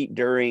Miami Heat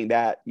during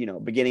that,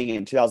 beginning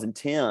in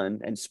 2010,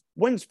 and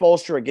when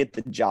Spoelstra get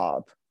the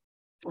job.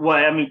 Well,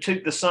 I mean,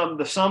 took the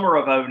summer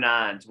of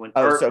 09's when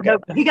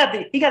he got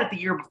it the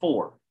year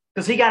before,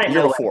 because he got it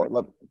year before.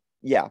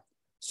 Yeah.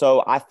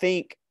 So I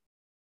think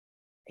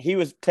he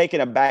was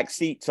taking a back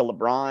seat to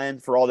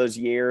LeBron for all those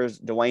years,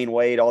 Dwayne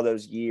Wade, all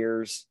those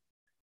years.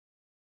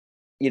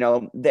 They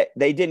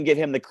didn't give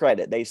him the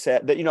credit. They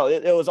said that,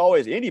 it was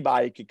always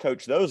anybody could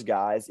coach those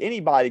guys.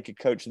 Anybody could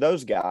coach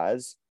those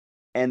guys.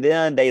 And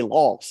then they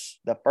lost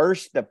the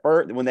first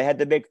when they had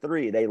the big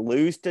three. They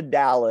lose to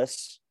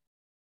Dallas.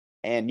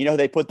 And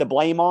they put the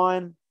blame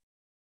on?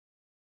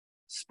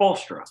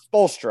 Spoelstra.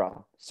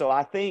 So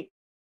I think,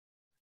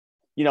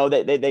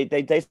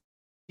 they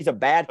he's a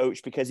bad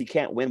coach because he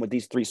can't win with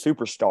these three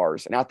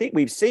superstars. And I think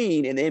we've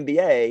seen in the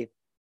NBA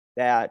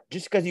that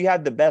just because you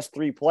have the best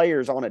three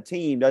players on a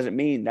team doesn't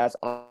mean that's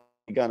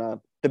the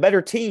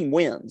better team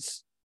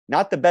wins.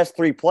 Not the best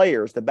three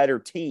players, the better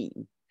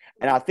team.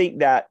 And I think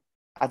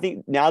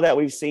now that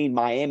we've seen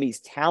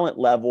Miami's talent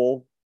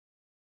level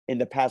in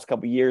the past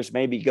couple of years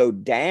maybe go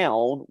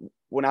down.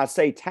 When I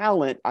say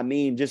talent, I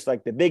mean just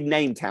like the big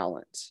name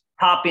talents.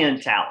 Top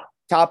end talent.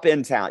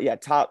 Yeah,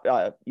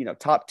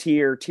 top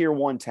tier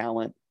one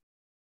talent.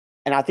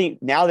 And I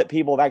think now that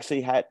people have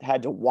actually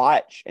had to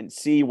watch and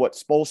see what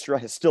Spoelstra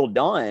has still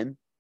done,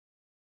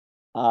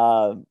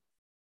 I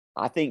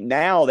think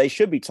now they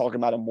should be talking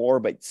about him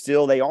more, but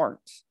still they aren't.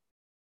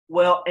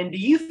 Well, and do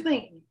you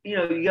think,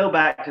 you go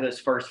back to those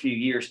first few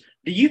years,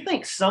 do you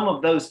think some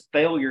of those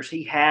failures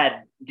he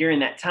had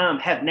during that time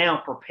have now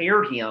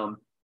prepared him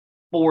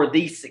for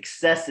these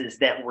successes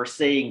that we're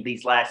seeing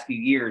these last few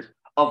years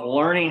of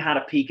learning how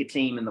to peak a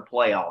team in the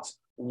playoffs,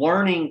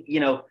 learning,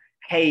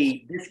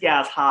 hey, this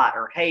guy's hot,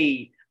 or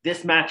hey,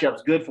 this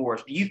matchup's good for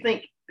us? Do you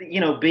think,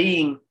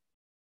 being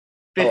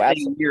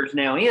 15 years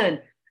now in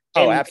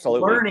and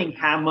absolutely, learning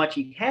how much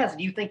he has,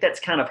 do you think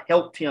that's kind of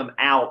helped him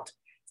out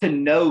to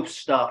know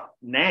stuff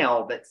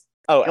now that's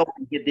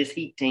helping get this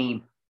Heat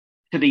team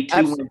to be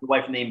 2 wins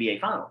away from the NBA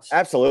Finals?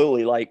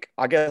 Absolutely. Like,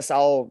 I guess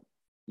I'll,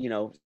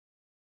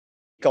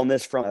 on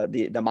this from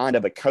the mind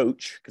of a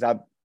coach, because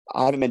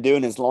I haven't been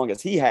doing it as long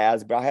as he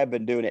has, but I have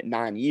been doing it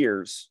 9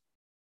 years.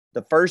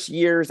 The first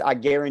years, I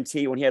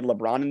guarantee, when he had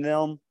LeBron in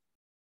them,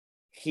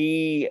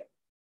 he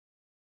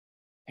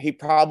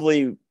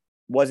probably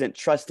wasn't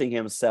trusting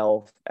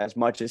himself as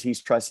much as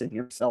he's trusting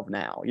himself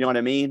now. You know what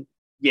I mean?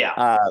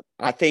 Yeah.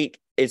 I think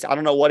I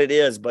don't know what it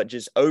is, but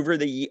just over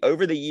the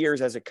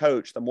years as a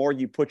coach, the more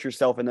you put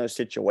yourself in those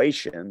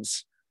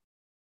situations,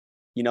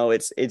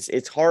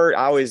 it's hard.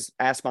 I always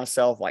ask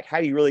myself, like, how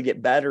do you really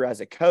get better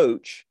as a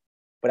coach?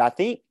 But I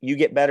think you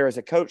get better as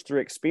a coach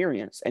through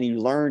experience, and you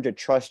learn to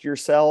trust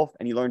yourself,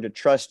 and you learn to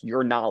trust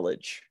your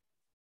knowledge,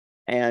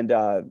 and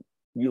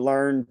you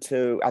learn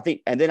to, I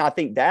think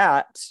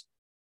that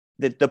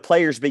the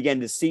players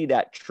begin to see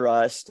that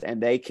trust, and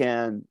they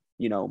can,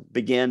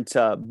 begin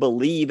to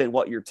believe in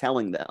what you're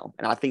telling them.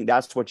 And I think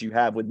that's what you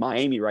have with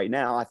Miami right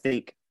now. I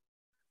think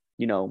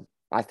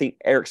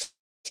Eric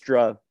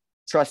Spoelstra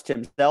trusts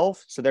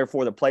himself, so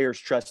therefore the players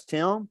trust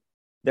him.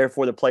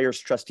 Therefore, the players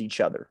trust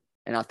each other.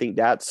 And I think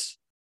that's,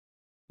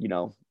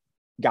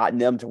 gotten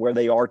them to where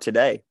they are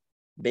today,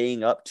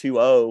 being up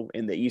 2-0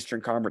 in the Eastern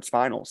Conference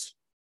Finals.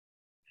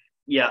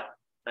 Yeah.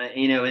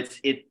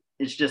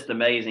 It's just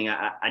amazing.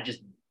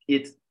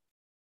 It's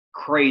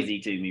crazy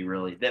to me,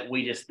 really, that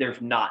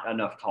there's not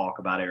enough talk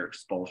about Eric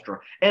Spoelstra.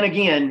 And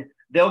again,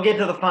 they'll get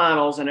to the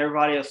finals and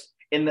everybody else,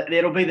 and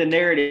it'll be the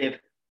narrative,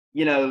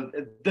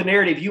 the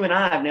narrative you and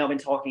I have now been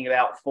talking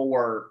about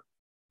for,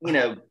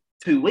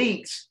 2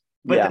 weeks.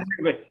 But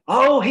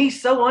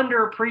he's so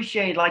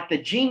underappreciated, like the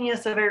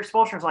genius of Eric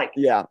Spoelstra is like,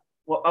 yeah.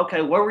 Well,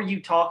 okay, where were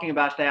you talking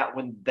about that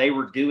when they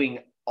were doing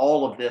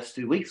all of this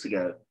 2 weeks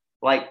ago?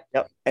 Like,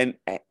 yep. And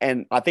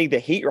I think the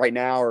Heat right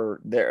now are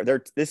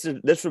this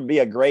would be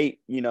a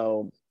great,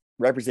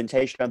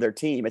 representation of their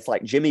team. It's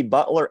like Jimmy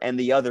Butler and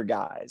the other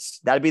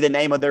guys. That'd be the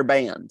name of their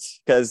bands,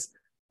 because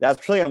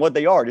that's really what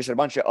they are, just a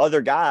bunch of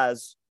other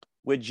guys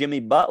with Jimmy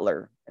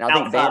Butler. And I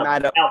think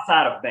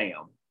outside of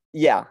Bam.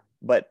 Yeah,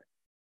 but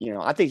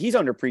I think he's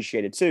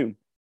underappreciated too.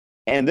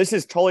 And this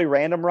is totally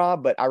random,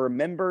 Rob, but I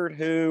remembered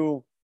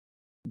who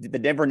the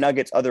Denver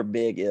Nuggets' other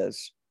big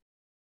is.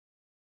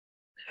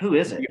 Who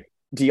is it?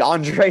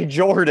 DeAndre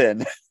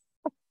Jordan.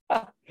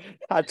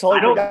 I totally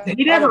forgot.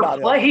 He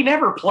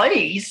never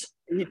plays.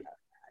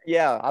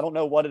 I don't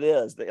know what it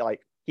is.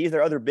 Like, he's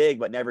their other big,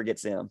 but never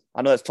gets in.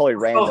 I know that's totally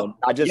random.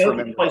 I just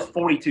remember he plays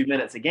 42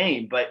 minutes a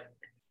game. But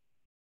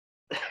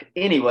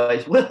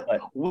anyways,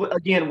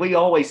 again, we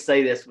always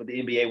say this with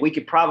the NBA. We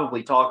could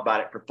probably talk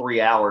about it for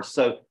 3 hours.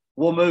 So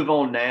we'll move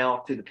on now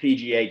to the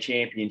PGA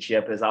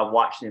Championship as I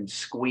watch them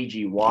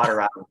squeegee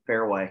water out of the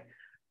fairway.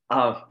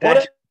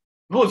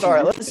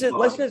 Sorry,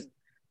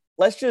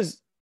 let's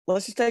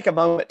just take a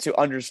moment to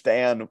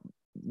understand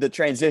the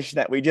transition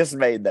that we just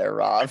made there,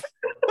 Rob.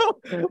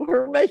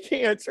 We're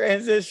making a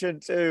transition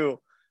to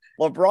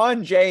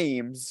LeBron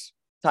James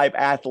type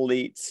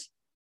athletes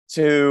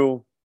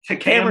to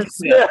Cameron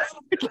Smith.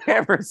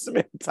 Cameron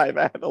Smith type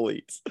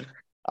athletes.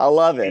 I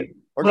love it.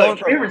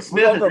 Cameron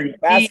Smith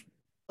is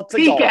a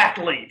peak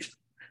athlete.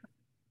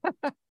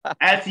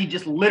 As he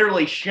just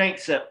literally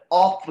shanks it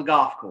off the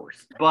golf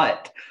course.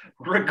 But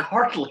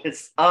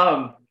regardless,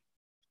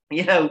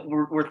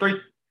 we're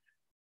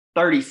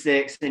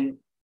 36 and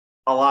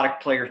a lot of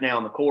players now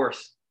on the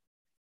course.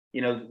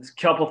 There's a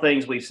couple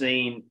things we've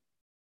seen.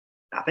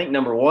 I think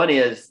number one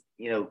is,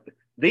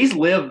 these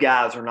live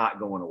guys are not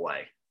going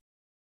away.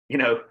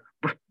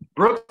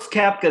 Brooks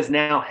Koepka's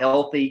now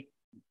healthy.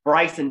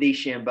 Bryson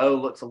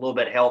DeChambeau looks a little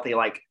bit healthy.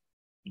 Like,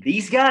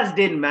 these guys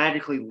didn't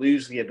magically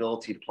lose the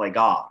ability to play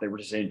golf. They were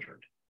just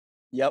injured.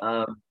 Yep.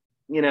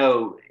 You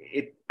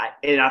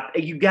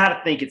got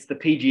to think it's the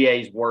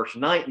PGA's worst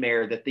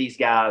nightmare that these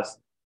guys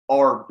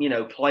are,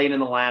 playing in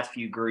the last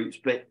few groups.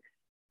 But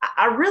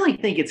I really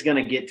think it's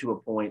going to get to a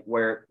point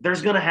where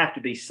there's going to have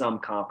to be some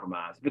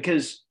compromise.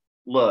 Because,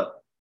 look,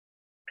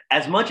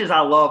 as much as I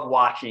love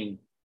watching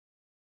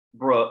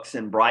Brooks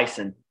and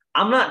Bryson,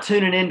 I'm not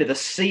tuning into the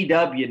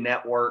CW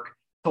network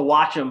to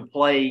watch them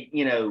play,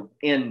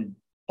 in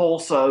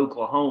Tulsa,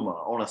 Oklahoma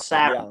on a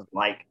Saturday.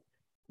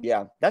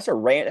 That's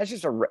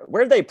just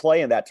where they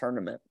play in that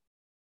tournament.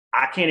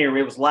 I can't even remember.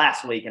 It was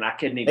last week, and I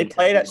couldn't even. They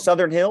played at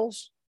Southern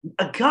Hills?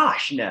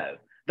 Gosh, no.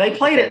 They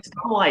played at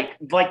some like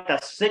the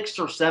 6th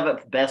or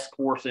 7th best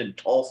course in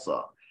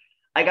Tulsa.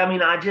 They've got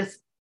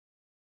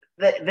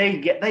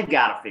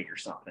to figure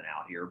something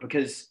out here,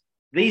 because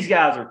these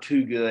guys are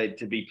too good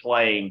to be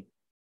playing.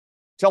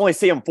 To only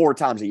see them 4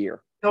 times a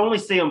year. To only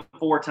see them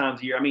 4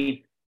 times a year. I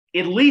mean,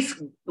 at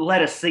least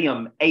let us see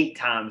them 8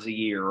 times a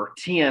year or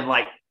 10.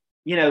 Like,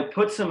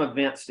 put some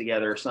events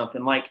together or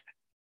something. Like,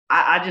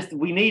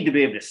 we need to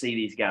be able to see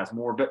these guys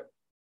more. But,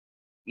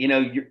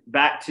 you're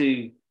back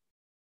to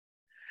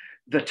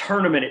the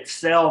tournament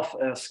itself.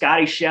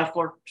 Scotty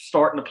Scheffler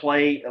starting to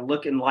play,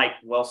 looking like,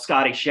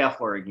 Scotty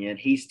Scheffler again.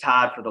 He's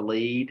tied for the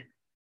lead.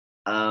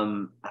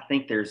 I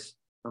think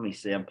let me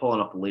see. I'm pulling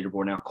up the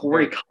leaderboard now.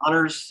 Corey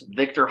Connors,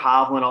 Victor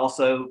Hovland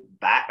also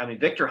back. I mean,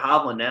 Victor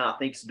Hovland now I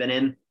think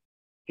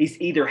he's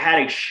either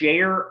had a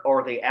share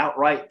or the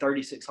outright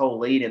 36-hole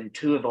lead in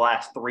 2 of the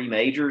last 3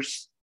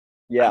 majors.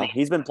 Yeah, I mean,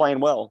 he's been playing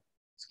well.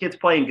 This kid's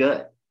playing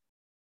good.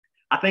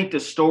 I think the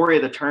story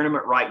of the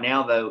tournament right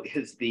now, though,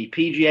 is the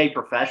PGA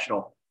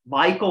professional,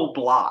 Michael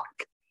Block,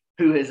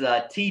 who is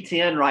a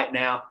T10 right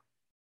now.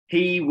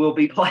 He will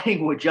be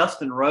playing with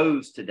Justin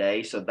Rose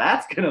today, so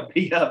that's going to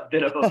be a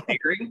bit of a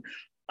pairing.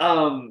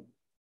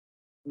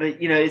 But,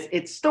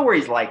 it's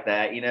stories like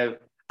that.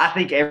 I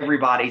think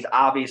everybody's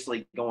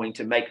obviously going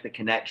to make the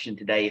connection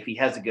today if he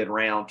has a good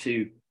round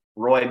to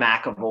Roy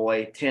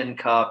McIlroy, Tin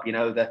Cup,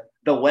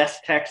 the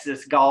West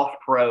Texas golf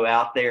pro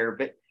out there.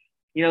 But,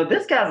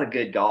 this guy's a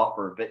good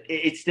golfer, but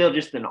it's still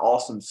just an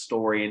awesome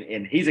story.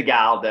 And he's a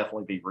guy I'll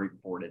definitely be rooting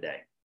for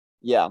today.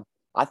 Yeah,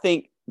 I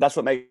think that's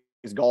what makes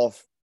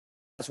golf.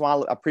 That's why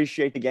I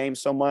appreciate the game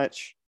so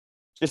much.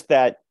 Just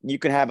that you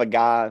can have a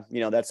guy,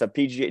 that's a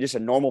PGA, just a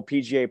normal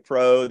PGA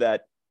pro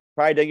that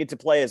probably doesn't get to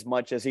play as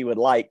much as he would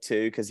like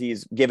to because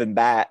he's giving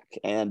back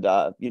and,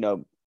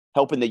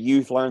 helping the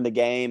youth learn the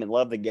game and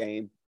love the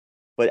game.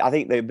 But I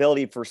think the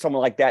ability for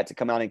someone like that to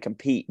come out and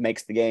compete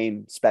makes the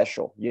game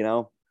special,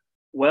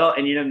 Well,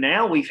 and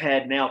now we've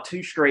had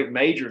 2 straight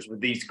majors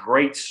with these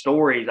great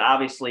stories.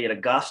 Obviously, at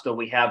Augusta,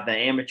 we have the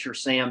amateur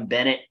Sam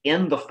Bennett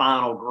in the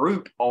final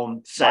group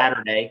on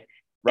Saturday.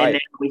 Right. And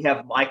now we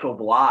have Michael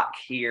Block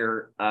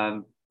here,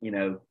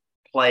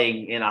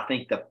 playing in, I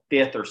think, the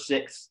 5th or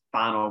 6th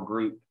final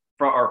group,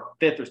 or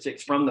 5th or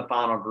 6th from the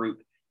final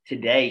group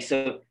today.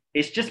 So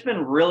it's just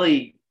been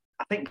really,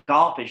 I think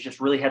golf has just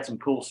really had some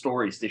cool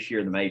stories this year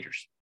in the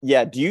majors.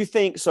 Yeah. Do you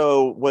think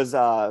so? Was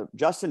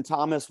Justin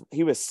Thomas,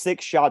 he was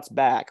 6 shots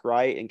back,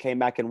 right? And came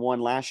back and won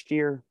last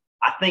year?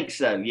 I think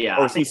so, yeah.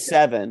 Or was he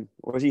 7?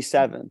 Or was he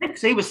 7?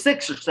 He was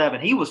 6 or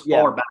 7. He was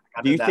far back.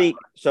 Do you think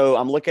 – so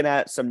I'm looking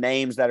at some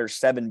names that are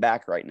 7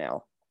 back right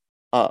now.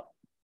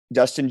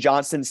 Dustin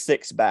Johnson,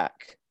 6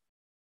 back.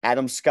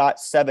 Adam Scott,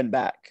 7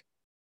 back.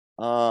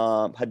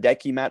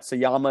 Hideki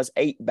Matsuyama's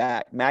 8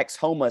 back. Max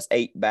Homa's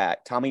 8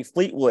 back. Tommy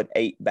Fleetwood,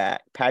 8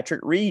 back. Patrick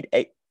Reed,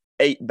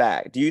 8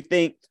 back. Do you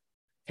think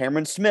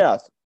Cameron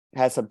Smith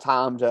has some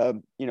time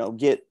to,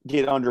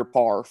 get under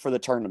par for the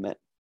tournament?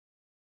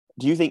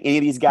 Do you think any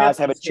of these guys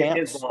have a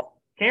chance?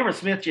 Cameron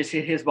Smith just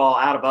hit his ball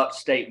out of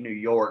upstate New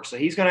York, so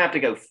he's going to have to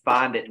go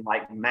find it in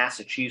like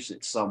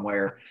Massachusetts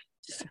somewhere.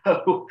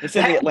 So it's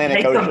in the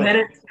Atlantic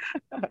Ocean.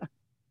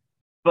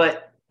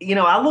 But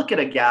I look at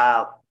a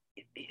guy.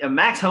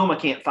 Max Homa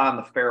can't find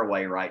the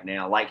fairway right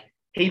now. Like,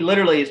 he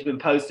literally has been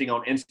posting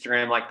on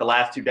Instagram like the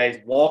last 2 days,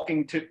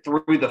 walking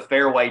through the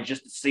fairway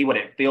just to see what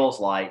it feels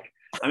like.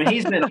 I mean,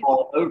 he's been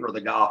all over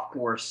the golf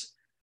course.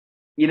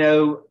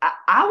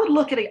 I would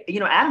look at it.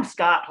 Adam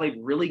Scott played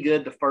really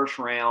good the first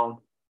round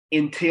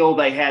until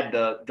they had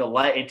the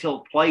delay, until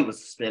play was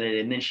suspended,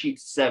 and then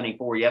shoots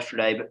 74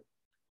 yesterday. But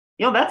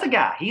that's a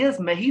guy.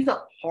 He's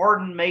a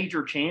hardened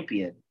major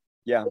champion.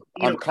 Yeah,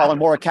 Colin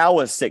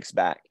Morikawa's 6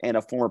 back and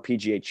a former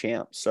PGA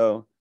champ.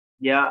 So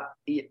yeah,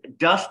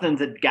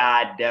 Dustin's a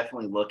guy I'd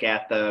definitely look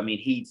at, though. I mean,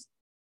 he's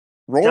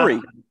Rory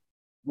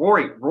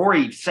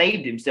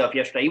saved himself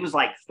yesterday. He was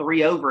like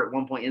 3 over at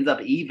one point, ends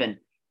up even.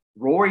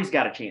 Rory's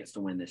got a chance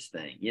to win this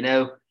thing.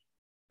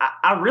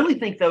 I really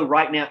think, though,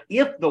 right now,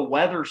 if the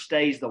weather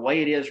stays the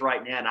way it is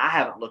right now, and I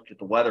haven't looked at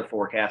the weather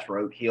forecast for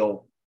Oak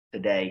Hill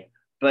today,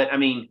 but I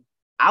mean,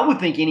 I would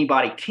think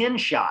anybody 10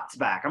 shots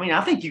back. I mean,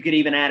 I think you could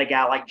even add a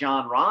guy like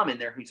John Rahm in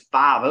there who's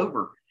 5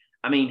 over.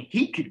 I mean,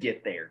 he could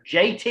get there.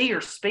 JT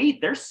or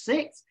Spieth, they're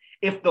 6.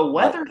 If the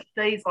weather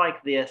stays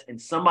like this and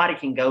somebody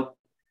can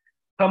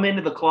come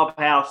into the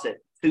clubhouse at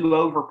 2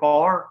 over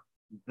par,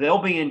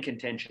 they'll be in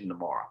contention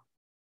tomorrow.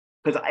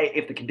 Because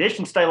if the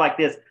conditions stay like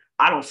this,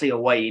 I don't see a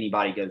way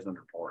anybody goes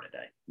under par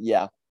today.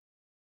 Yeah.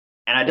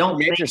 And I don't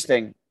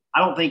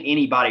think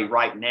anybody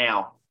right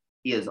now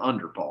is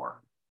under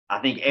par. I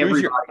think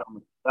everybody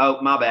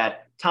my bad.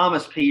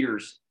 Thomas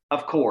Peters,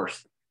 of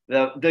course.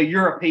 The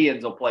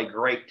Europeans will play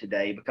great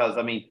today because,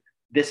 I mean,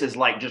 this is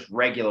like just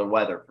regular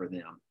weather for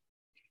them.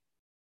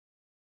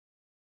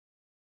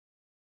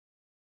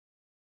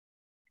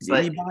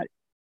 Anybody?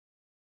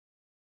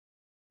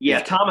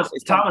 Yeah, Thomas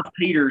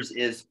Peters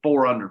is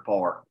 4 under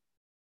par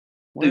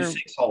through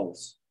 6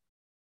 holes.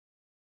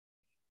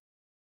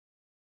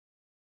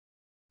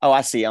 Oh,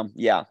 I see him.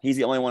 Yeah, he's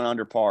the only one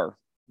under par.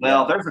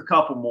 Well, there's a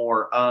couple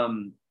more.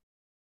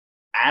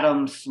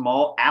 Alex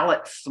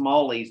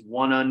Smalley's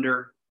 1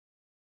 under.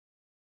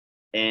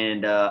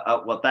 And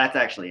well, that's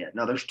actually it.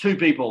 No, there's 2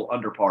 people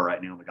under par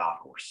right now on the golf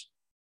course.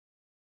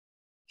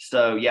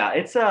 So yeah,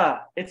 it's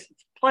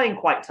playing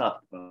quite tough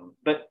at the moment.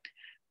 But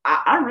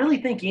I really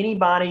think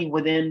anybody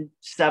within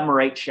 7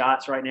 or 8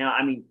 shots right now,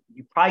 I mean,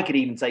 you probably could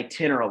even say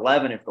 10 or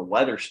 11 if the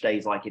weather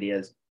stays like it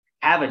is,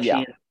 have a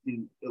chance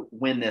to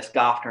win this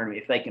golf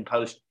tournament if they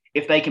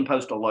can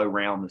post a low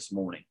round this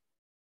morning.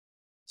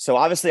 So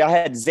obviously I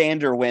had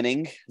Xander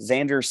winning.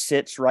 Xander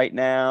sits right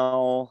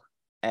now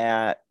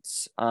at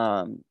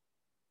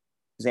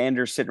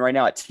Xander's sitting right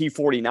now at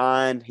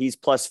T49. He's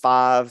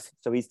 +5.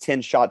 So he's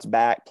 10 shots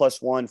back,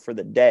 +1 for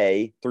the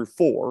day through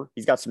 4.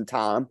 He's got some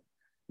time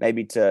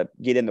maybe to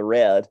get in the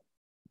red.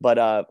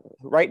 But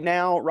right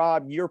now,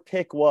 Rob, your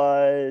pick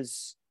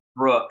was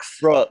Brooks.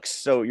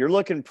 So you're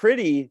looking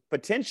pretty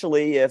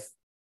potentially if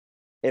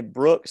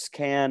Brooks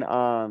can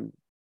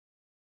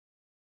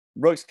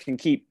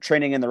keep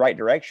trending in the right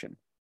direction.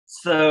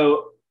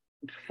 So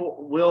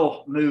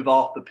we'll move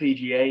off the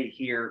PGA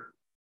here.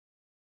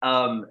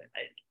 I'll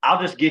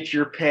just get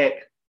your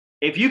pick.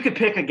 If you could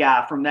pick a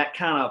guy from that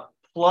kind of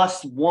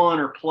 +1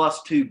 or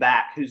 +2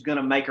 back who's going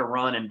to make a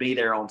run and be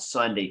there on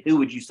Sunday, who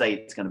would you say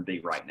it's going to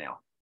be right now?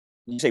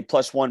 You say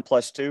 +1,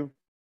 +2?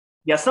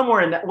 Yeah,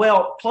 somewhere in that.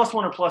 Well, +1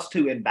 or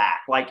 +2 in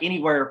back, like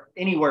anywhere,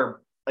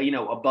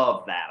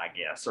 above that, I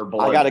guess, or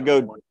below.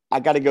 I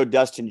gotta go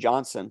Dustin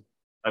Johnson.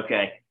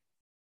 Okay.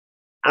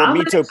 Or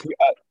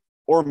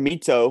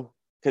Mito,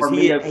 because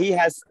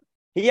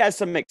he has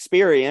some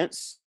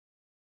experience.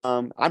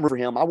 I'm for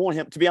him. I want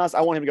him to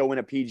go win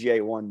a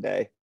PGA one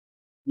day.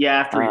 Yeah,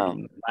 after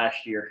he did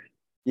last year.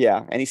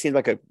 Yeah, and he seems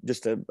like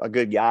just a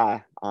good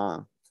guy,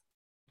 down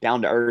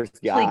to earth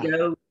guy.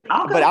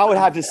 But I would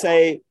have to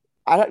say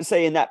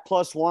in that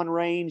 +1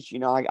 range,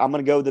 I'm going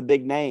to go the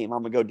big name.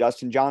 I'm going to go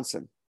Dustin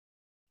Johnson.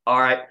 All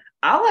right.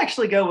 I'll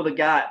actually go with a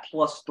guy at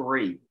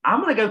 +3.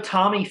 I'm going to go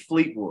Tommy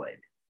Fleetwood.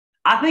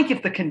 I think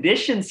if the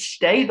conditions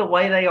stay the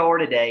way they are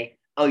today,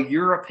 a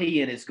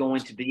European is going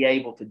to be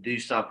able to do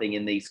something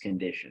in these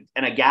conditions.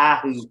 And a guy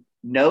who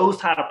knows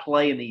how to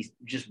play in these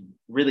just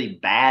really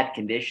bad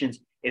conditions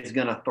is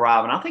going to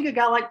thrive. And I think a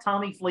guy like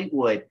Tommy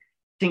Fleetwood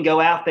can go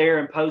out there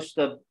and post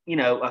a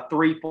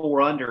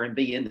 3-4 under and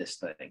be in this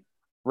thing.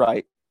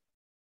 Right.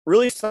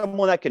 Really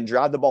someone that can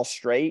drive the ball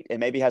straight and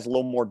maybe has a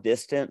little more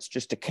distance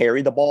just to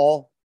carry the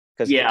ball.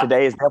 Because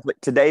today is definitely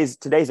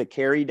today's a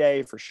carry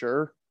day for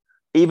sure.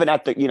 Even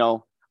at the,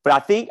 but I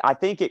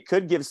think it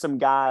could give some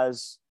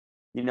guys,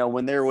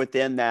 when they're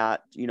within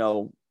that,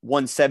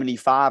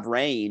 175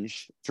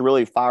 range to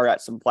really fire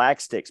at some flag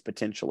sticks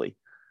potentially.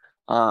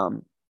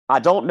 I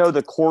don't know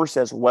the course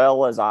as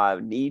well as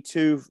I need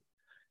to.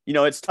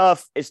 It's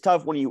tough. It's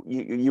tough when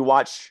you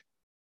watch,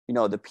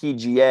 the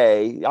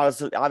PGA.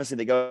 Obviously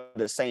they go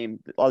the same,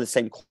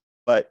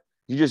 but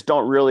you just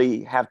don't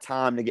really have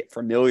time to get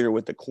familiar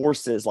with the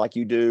courses like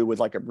you do with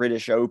like a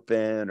British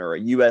Open or a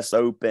US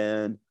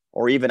Open,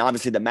 or even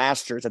obviously the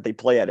Masters that they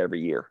play at every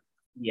year.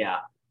 Yeah.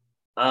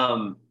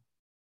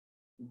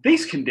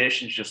 These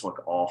conditions just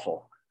look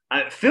awful.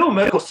 Phil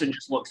Mickelson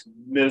just looks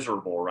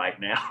miserable right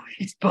now.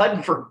 He's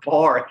putting for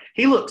par.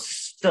 He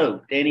looks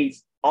soaked, and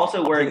he's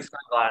also wearing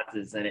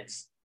sunglasses, and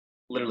it's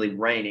literally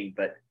raining.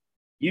 But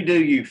you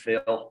do you,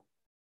 Phil.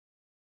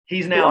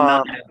 He's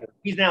now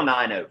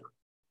 9 over.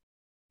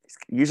 He's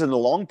using the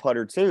long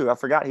putter too. I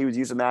forgot he was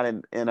using that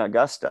in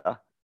Augusta.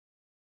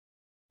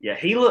 Yeah,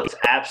 he looks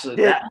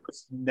absolutely. That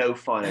was no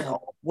fun at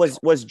all.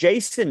 Was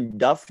Jason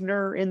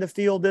Duffner in the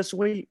field this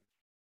week?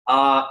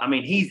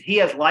 He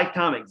has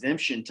lifetime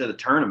exemption to the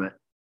tournament.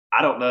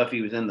 I don't know if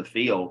he was in the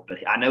field, but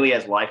I know he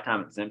has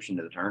lifetime exemption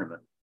to the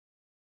tournament.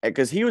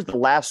 Because he was the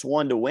last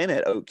one to win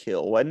at Oak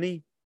Hill, wasn't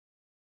he?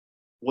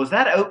 Was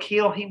that Oak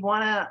Hill he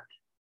won at?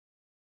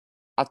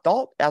 I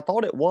thought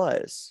it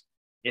was.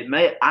 It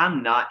may.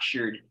 I'm not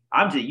sure.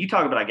 You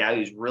talk about a guy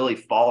who's really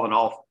fallen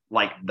off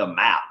like the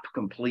map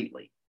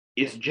completely.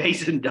 It's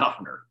Jason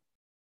Duffner.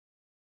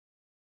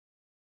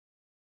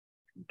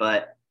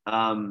 But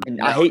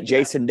I hate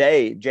Jason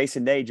Day.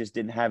 Jason Day just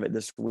didn't have it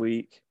this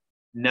week.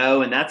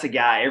 No, and that's a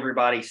guy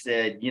everybody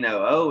said,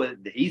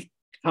 he's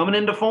coming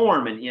into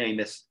form, and he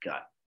missed the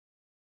cut.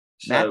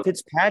 Matt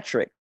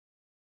Fitzpatrick,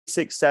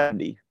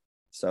 670.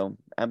 So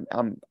a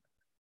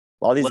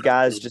lot of these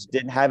guys just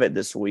didn't have it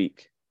this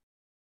week.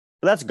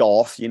 But that's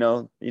golf,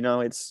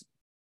 it's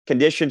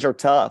conditions are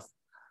tough.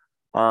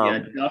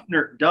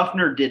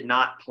 Duffner did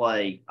not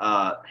play.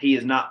 He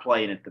is not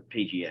playing at the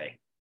PGA.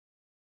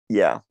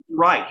 Yeah.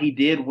 Right. He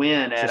did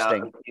win at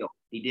Oak Hill.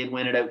 He did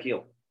win at Oak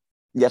Hill.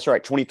 That's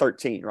right.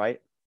 2013,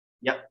 right?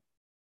 Yep.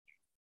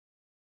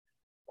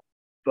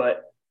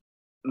 But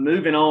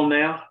moving on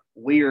now,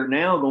 we are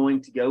now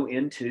going to go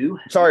into.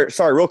 Sorry,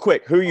 real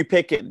quick. Who are you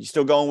picking? You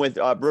still going with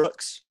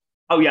Brooks?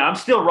 Oh, yeah. I'm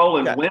still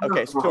rolling.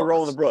 Okay, still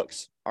rolling the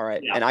Brooks. All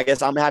right. Yeah. And I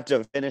guess I'm going to have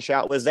to finish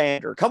out with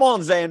Xander. Come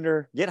on,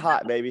 Xander. Get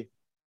hot, baby.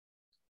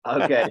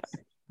 Okay.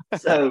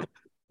 So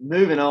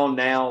moving on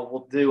now,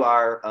 we'll do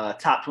our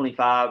top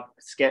 25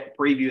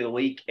 preview of the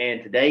week.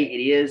 And today it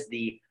is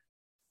the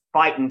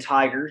Fightin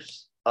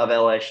Tigers of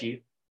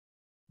LSU.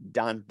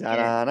 Dun, dun,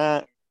 dun,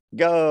 dun.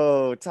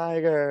 Go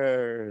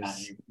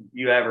Tigers.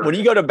 You ever? When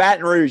you go to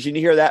Baton Rouge and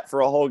you hear that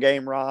for a whole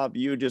game, Rob,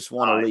 you just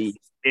want to leave.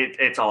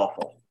 It's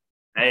awful.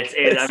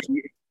 I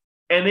mean,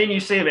 and then you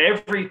see them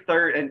every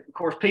third, and of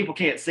course people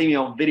can't see me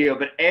on video,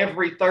 but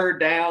every third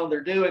down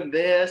they're doing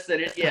this,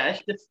 and it's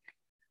just.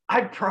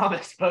 I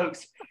promise,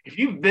 folks, if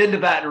you've been to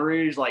Baton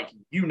Rouge, like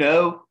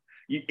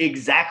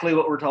exactly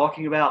what we're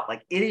talking about.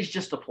 Like it is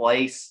just a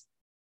place.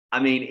 I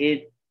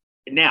mean,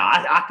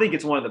 I think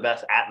it's one of the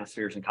best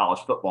atmospheres in college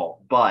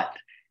football, but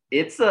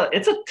it's a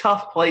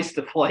tough place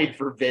to play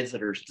for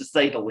visitors, to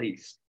say the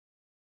least.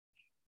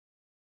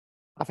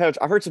 I've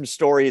heard some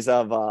stories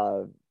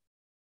of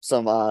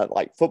some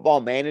like football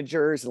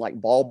managers and like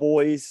ball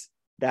boys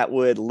that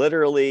would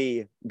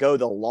literally go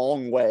the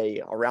long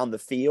way around the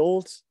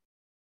field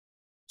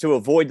to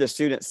avoid the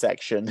student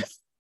section.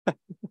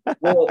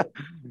 Well,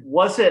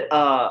 was it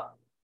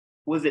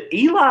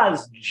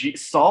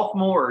Eli's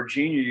sophomore or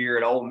junior year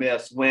at Ole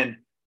Miss when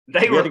we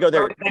had to go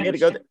there?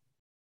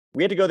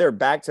 We had to go there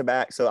back to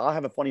back. So I'll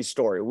have a funny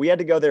story. We had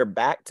to go there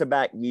back to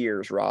back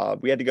years,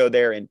 Rob. We had to go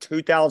there in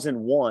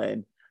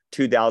 2001,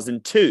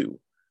 2002.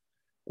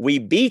 We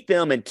beat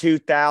them in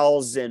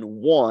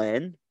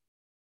 2001.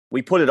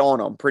 We put it on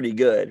them pretty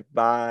good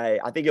by,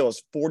 I think it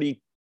was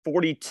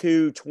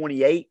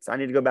 42-28. I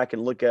need to go back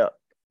and look up.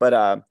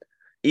 But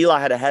Eli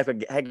had a heck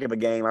of a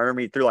game. I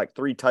remember he threw like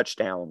 3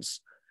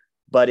 touchdowns.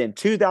 But in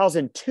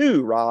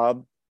 2002,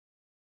 Rob,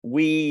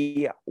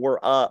 we were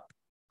up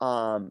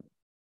 13-0.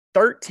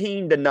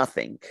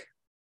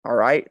 All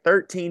right,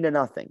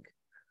 13-0.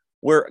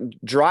 We're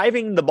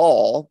driving the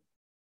ball,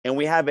 and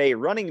we have a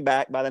running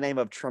back by the name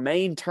of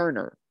Tremaine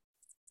Turner.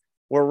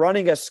 We're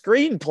running a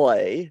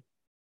screenplay.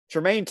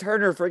 Tremaine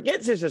Turner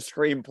forgets his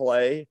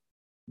screenplay.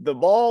 The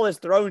ball is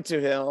thrown to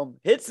him,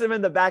 hits him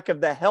in the back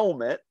of the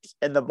helmet,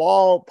 and the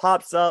ball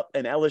pops up,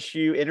 and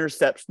LSU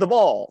intercepts the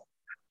ball.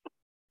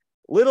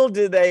 Little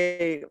do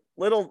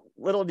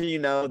you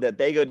know that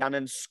they go down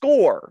and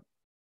score.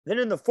 Then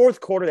in the fourth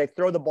quarter, they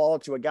throw the ball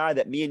to a guy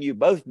that me and you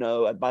both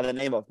know by the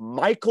name of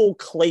Michael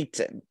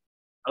Clayton.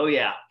 Oh,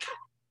 yeah.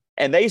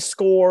 And they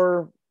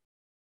score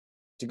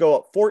to go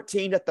up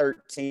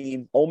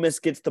 14-13. Ole Miss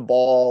gets the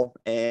ball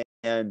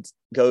and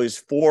goes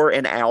 4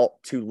 and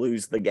out to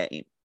lose the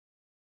game.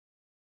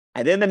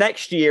 And then the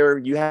next year,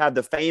 you have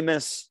the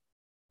famous.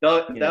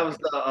 That was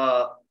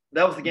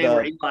the game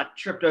where Eli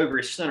tripped over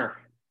his center.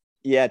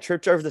 Yeah,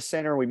 tripped over the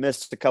center. We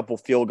missed a couple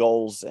field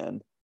goals,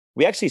 and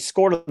we actually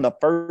scored on the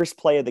first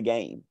play of the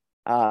game.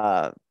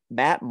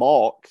 Matt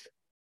Malk.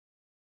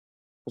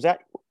 Is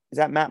that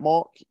Matt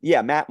Malk?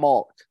 Yeah, Matt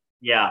Malk.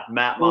 Yeah,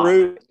 Matt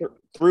Malk.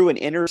 Threw an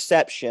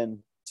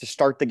interception to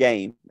start the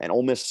game, and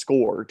Ole Miss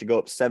scored to go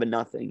up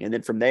 7-0. And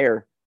then from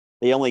there,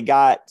 we only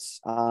got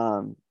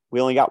one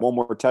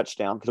more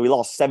touchdown because we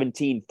lost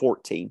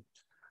 17-14.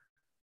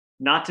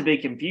 Not to be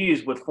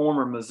confused with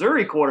former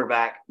Missouri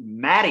quarterback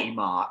Matty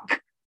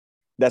Mock.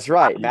 That's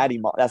right, Matty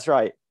Mock. That's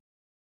right.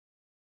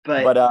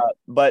 But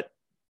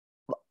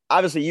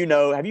obviously,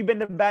 have you been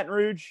to Baton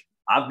Rouge?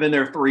 I've been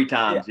there 3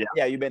 times.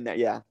 Yeah, you've been there.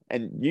 Yeah,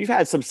 and you've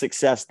had some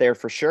success there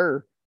for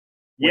sure.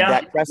 When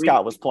Dak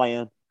Prescott was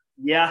playing.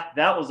 Yeah,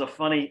 that was a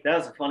funny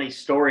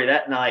story.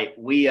 That night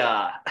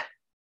we're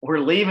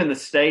leaving the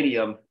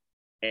stadium,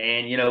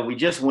 and we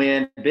just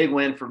big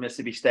win for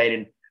Mississippi State,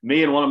 and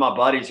me and one of my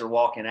buddies are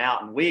walking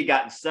out, and we had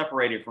gotten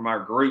separated from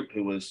our group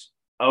who was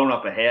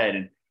up ahead,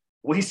 and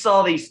we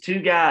saw these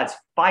 2 guys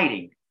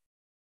fighting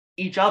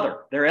each other.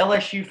 They're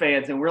LSU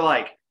fans, and we're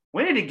like,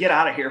 we need to get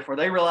out of here before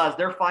they realize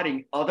they're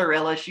fighting other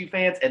LSU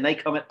fans and they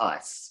come at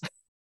us.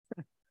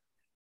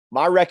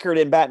 My record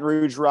in Baton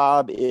Rouge,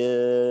 Rob,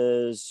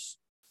 is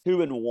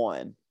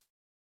 2-1.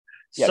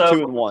 Yeah, so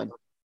 2-1.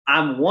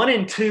 I'm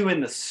 1-2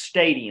 in the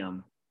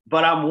stadium,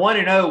 but I'm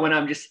 1-0 when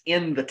I'm just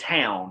in the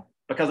town,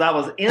 because I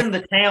was in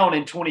the town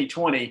in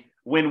 2020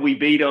 when we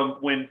beat them,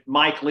 when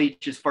Mike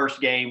Leach's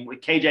first game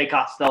with KJ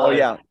Costello. Oh,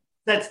 yeah.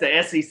 That's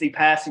the SEC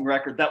passing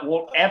record that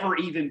won't ever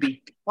even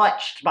be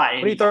touched by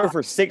anybody. What did he throw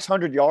for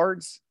 600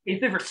 yards? He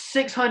threw for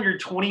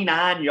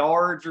 629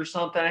 yards or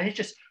something. It's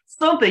just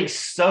something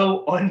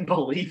so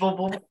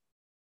unbelievable.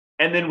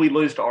 And then we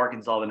lose to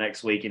Arkansas the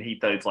next week, and he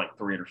throws like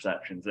 3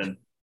 interceptions, and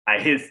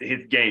his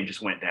game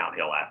just went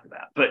downhill after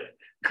that. But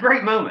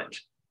great moment.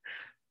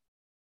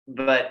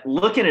 But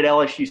looking at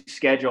LSU's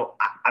schedule,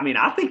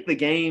 I think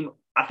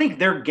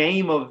their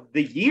game of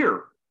the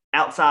year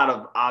outside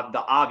of the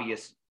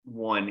obvious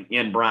one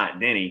in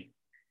Bryant-Denny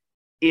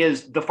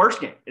is the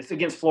first game. It's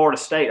against Florida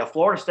State, a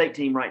Florida State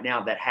team right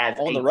now that has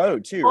on the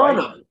road too,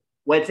 right?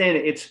 Well,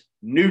 it's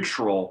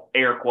neutral,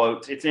 air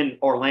quotes. It's in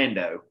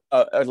Orlando.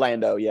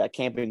 Orlando, yeah,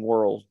 Camping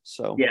World.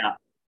 So yeah.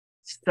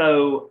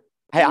 So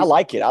hey, I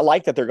like it. I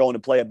like that they're going to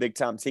play a big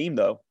time team,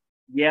 though.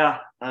 Yeah,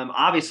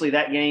 obviously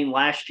that game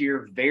last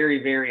year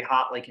very, very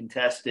hotly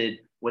contested,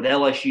 with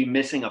LSU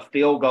missing a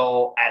field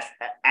goal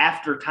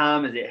after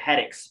time as it had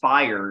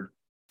expired.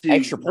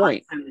 Extra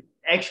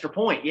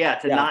point,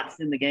 not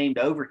send the game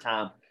to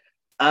overtime.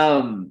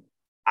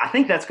 I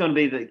think that's going to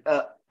be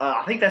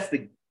I think that's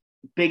the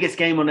biggest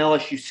game on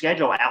LSU's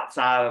schedule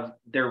outside of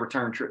their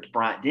return trip to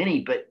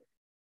Bryant-Denny. But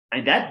I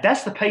mean,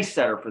 that's the pace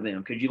setter for them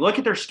because you look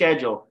at their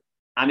schedule.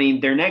 I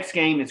mean, their next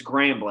game is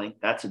Grambling.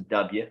 That's a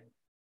W.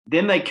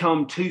 Then they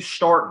come to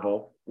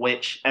Starkville,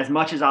 which, as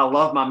much as I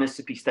love my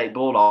Mississippi State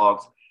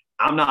Bulldogs,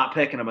 I'm not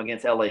picking them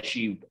against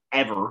LSU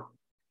ever.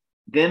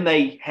 Then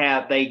they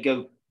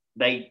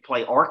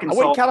play Arkansas. I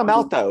wouldn't count them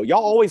out, though.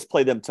 Y'all always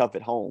play them tough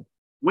at home.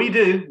 We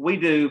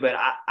do, but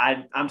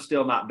I'm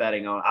still not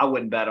betting on. I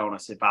wouldn't bet on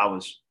us if I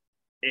was,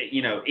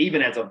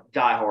 even as a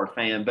diehard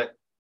fan. But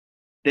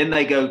then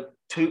they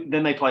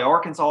play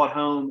Arkansas at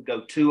home,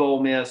 go to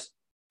Ole Miss,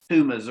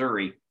 to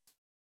Missouri.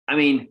 I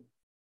mean,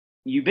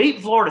 you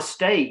beat Florida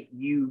State,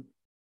 you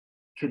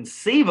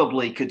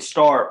conceivably could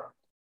start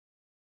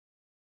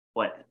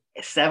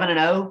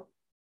 7-0.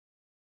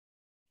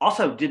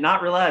 Also, did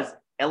not realize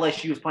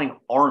LSU was playing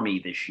Army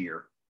this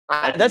year.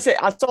 That's it.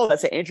 I saw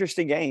that's an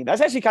interesting game. That's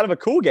actually kind of a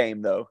cool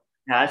game, though.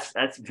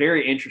 That's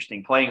very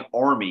interesting. Playing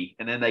Army,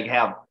 and then they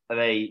have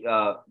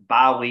a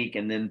bye week,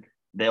 and then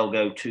they'll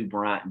go to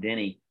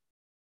Bryant-Denny.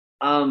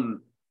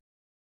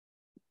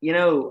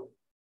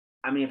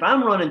 I mean, if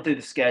I'm running through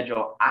the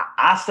schedule,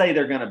 I say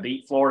they're going to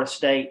beat Florida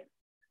State.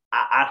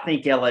 I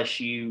think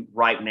LSU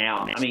right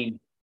now. I mean,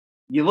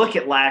 you look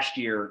at last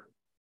year,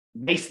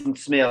 Mason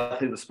Smith,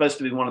 who was supposed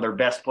to be one of their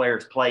best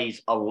players,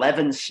 plays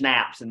 11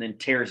 snaps and then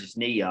tears his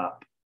knee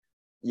up.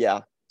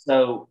 Yeah.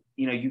 So,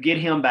 you get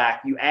him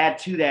back. You add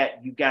to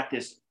that, you've got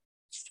this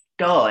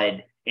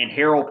stud in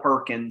Harold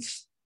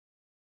Perkins,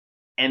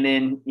 and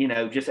then,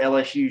 just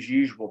LSU's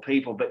usual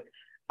people. But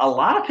a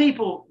lot of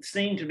people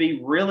seem to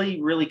be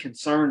really, really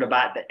concerned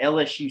about the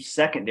LSU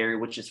secondary,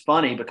 which is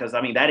funny because,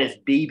 I mean, that is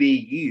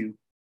BBU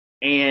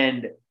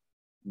and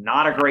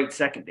not a great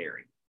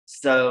secondary.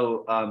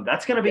 So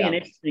that's going to be an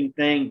interesting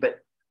thing.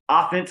 But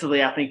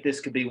offensively, I think this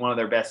could be one of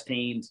their best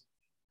teams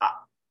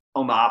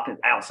on the offense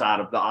outside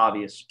of the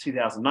obvious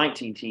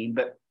 2019 team.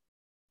 But,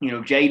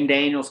 Jaden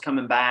Daniels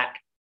coming back.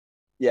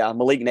 Yeah,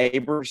 Malik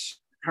Neighbors.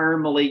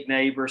 Malik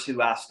Neighbors,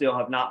 who I still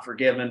have not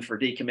forgiven for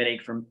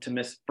decommitting from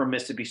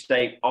Mississippi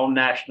State on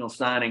National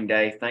Signing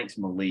Day. Thanks,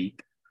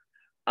 Malik.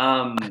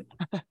 But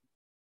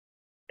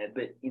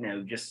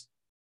just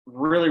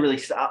really, really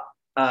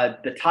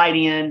the tight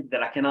end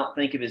that I cannot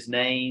think of his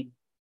name,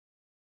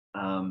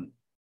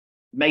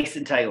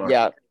 Mason Taylor.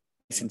 Yeah,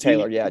 Mason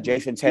Taylor. Yeah,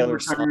 Jason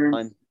Taylor's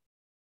son.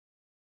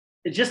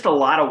 It's just a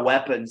lot of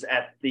weapons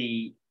at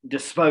the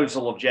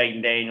disposal of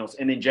Jaden Daniels,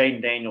 and then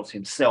Jaden Daniels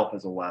himself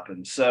as a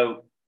weapon.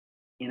 So,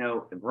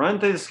 run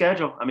through the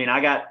schedule. I mean, I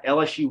got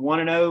LSU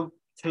 1-0,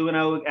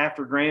 2-0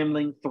 after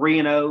Grambling,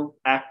 3-0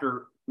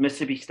 after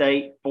Mississippi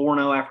State,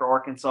 4-0 after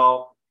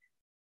Arkansas.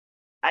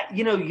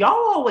 Y'all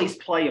always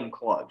play them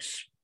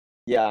close.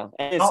 Yeah,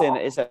 and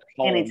it's at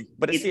home,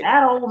 but it's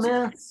at Ole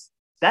Miss.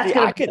 That's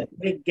going to be a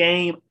big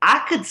game.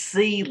 I could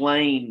see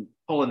Lane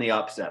pulling the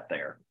upset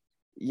there.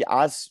 Yeah,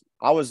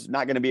 I was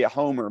not going to be a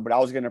homer, but I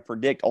was going to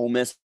predict Ole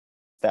Miss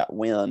that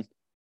win.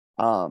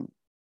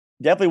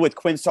 Definitely with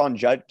Quinson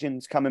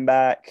Judkins coming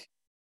back.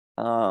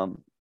 I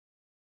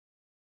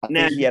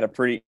think he had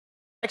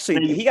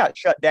he got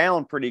shut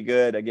down pretty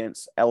good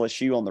against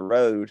LSU on the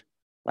road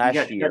last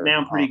year. He got shut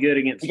down pretty good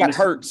against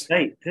Mississippi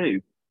State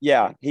too.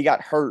 Yeah, he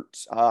got hurt.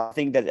 I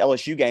think that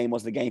LSU game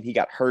was the game he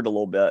got hurt a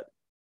little bit.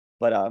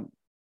 But it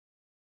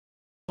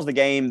was the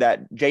game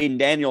that Jaden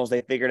Daniels,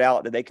 they figured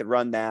out that they could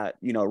run that,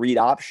 read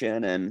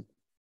option and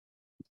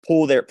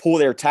pull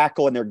their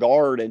tackle and their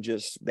guard, and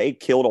they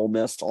killed Ole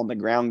Miss on the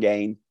ground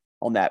game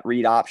on that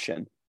read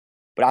option.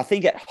 But I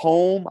think at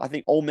home,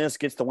 Ole Miss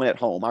gets the win at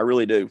home. I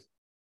really do.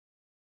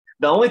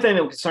 The only thing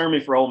that would concern me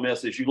for Ole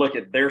Miss is you look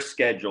at their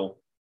schedule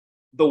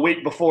the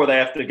week before they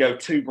have to go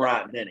to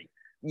Bryant-Denny.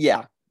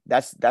 Yeah,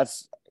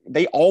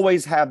 they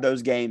always have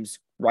those games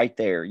right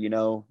there.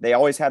 They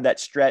always have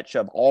that stretch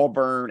of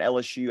Auburn,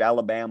 LSU,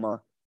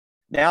 Alabama.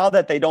 Now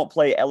that they don't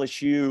play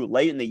LSU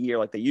late in the year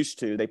like they used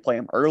to, they play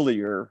them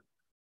earlier.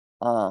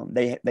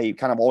 They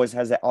kind of always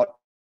have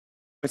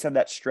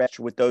that stretch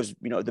with those,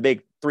 the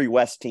big 3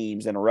 West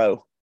teams in a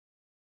row.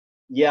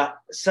 Yeah,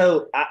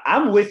 so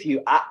I'm with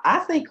you.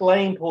 I think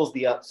Lane pulls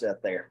the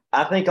upset there.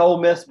 I think Ole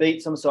Miss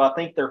beats them, so I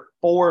think they're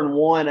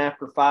 4-1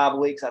 after 5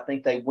 weeks. I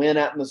think they win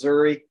at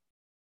Missouri.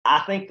 I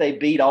think they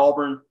beat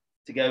Auburn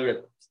to go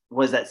to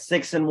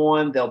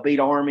 6-1. They'll beat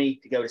Army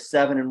to go to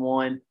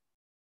 7-1.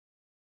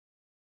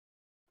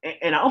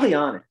 And I'll be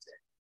honest,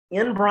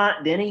 in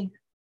Bryant-Denny,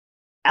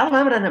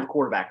 Alabama doesn't have a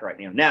quarterback right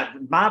now. Now,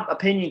 my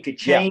opinion could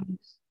change.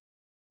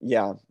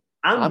 Yeah.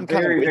 I'm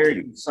very,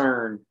 very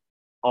concerned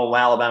on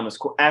Alabama's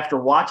 – after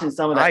watching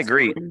some of that. I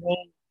agree.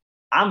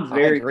 I'm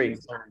very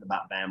concerned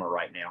about Bama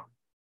right now.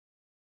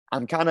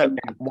 I'm kind of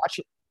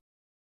watching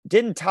 –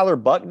 didn't Tyler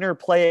Buckner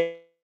play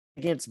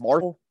against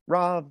Marshall,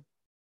 Rob,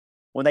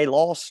 when they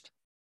lost?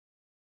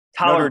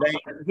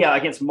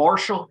 Against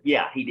Marshall?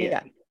 Yeah, he did.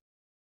 Yeah.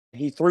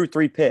 He threw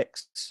 3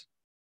 picks,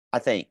 I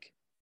think.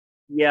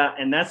 Yeah,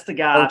 and that's the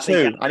guy.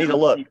 I need to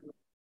look.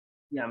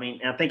 Yeah, I mean,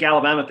 I think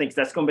Alabama thinks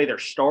that's going to be their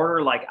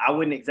starter. Like, I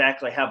wouldn't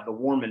exactly have the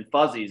warm and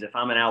fuzzies if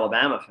I'm an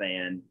Alabama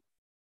fan.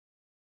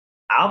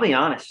 I'll be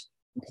honest.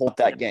 Pull up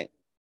that game.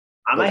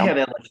 I may have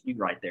LSU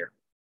right there.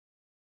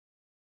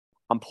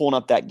 I'm pulling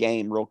up that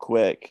game real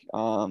quick.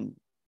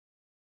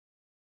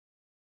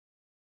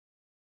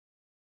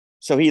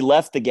 So he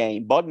left the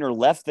game. Buckner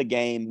left the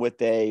game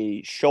with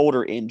a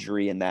shoulder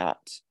injury in that.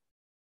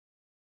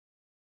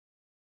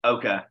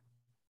 Okay.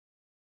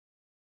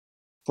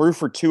 Threw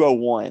for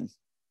 201.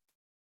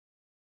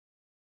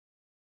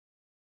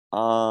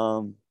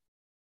 I'm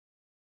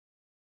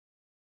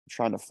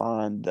trying to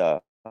find I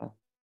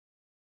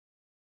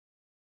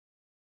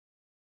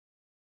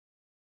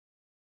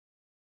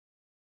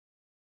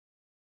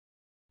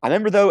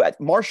remember though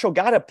Marshall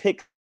got a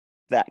pick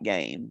that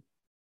game.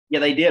 Yeah,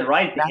 they did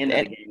right at the end of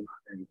the game.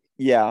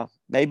 Yeah,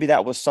 maybe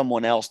that was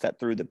someone else that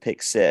threw the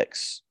pick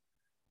six.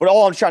 But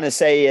all I'm trying to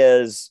say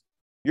is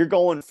you're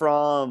going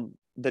from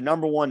the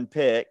number one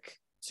pick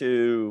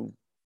to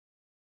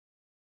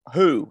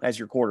who as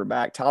your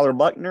quarterback? Tyler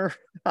Buckner?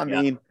 I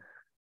mean,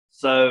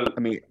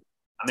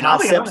 Ty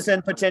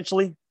Simpson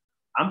potentially.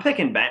 I'm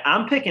picking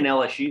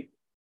LSU.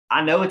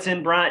 I know it's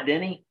in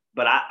Bryant-Denny,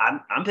 but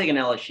I'm picking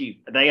LSU.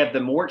 They have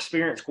the more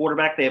experienced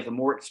quarterback. They have the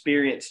more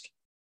experienced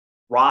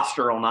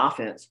roster on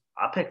offense.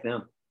 I pick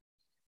them.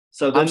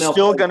 So then I'll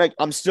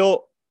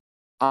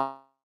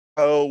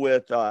go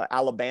with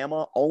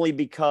Alabama only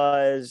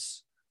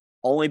because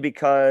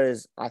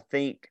I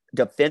think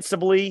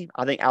defensively,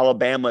 I think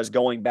Alabama is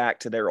going back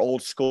to their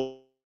old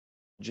school,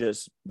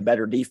 just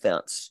better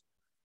defense.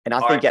 And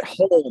I think at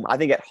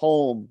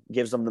home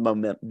gives them the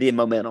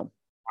momentum.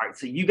 All right,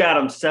 so you got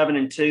them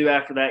 7-2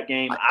 after that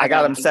game. I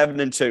got them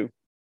 7-2.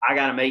 I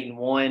got them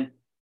 8-1.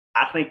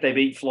 I think they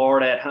beat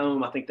Florida at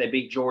home. I think they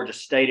beat Georgia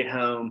State at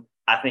home.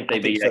 I think they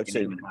beat A&M at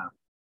home.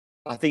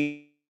 I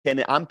think,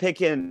 and I'm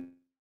picking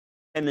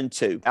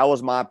 10-2. That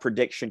was my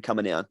prediction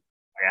coming in.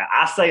 Yeah,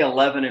 I say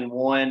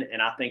 11-1,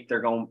 and I think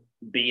they're going to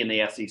be in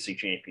the SEC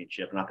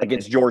championship. And I think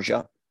against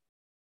Georgia.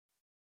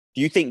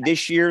 Do you think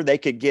this year they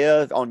could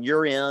give, on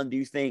your end, do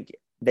you think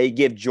they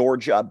give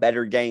Georgia a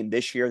better game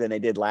this year than they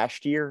did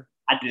last year?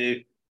 I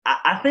do.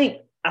 I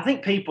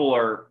think people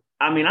are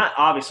 –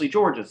 obviously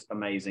Georgia's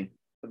amazing.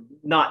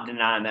 Not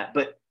denying that.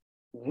 But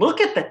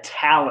look at the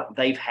talent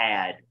they've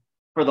had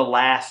for the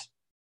last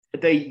 –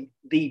 the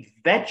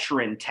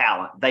veteran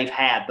talent they've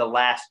had the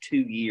last 2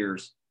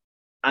 years.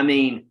 I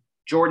mean,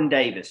 Jordan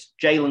Davis,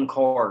 Jalen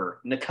Carter,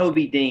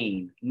 Nakobe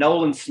Dean,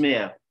 Nolan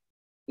Smith.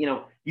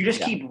 You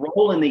just keep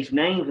rolling these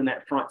names in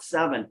that front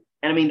seven.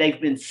 And, they've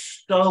been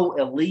so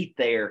elite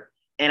there.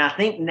 And I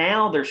think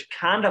now there's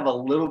kind of a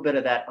little bit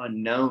of that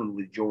unknown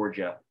with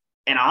Georgia.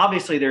 And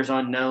obviously there's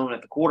unknown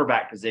at the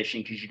quarterback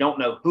position because you don't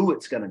know who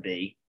it's going to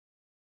be.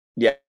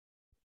 Yeah.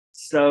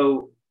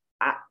 So,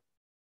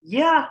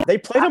 they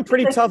played them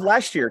pretty tough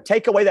last year.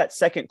 Take away that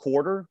second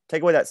quarter.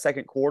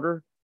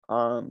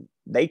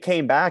 They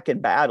came back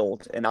and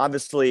battled. And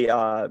obviously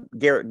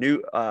Garrett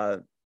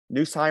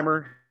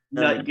Nussmeier.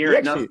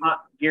 Garrett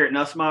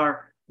Nussmeier.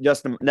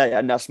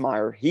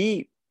 Nussmeier.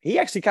 He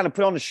actually kind of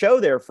put on a show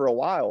there for a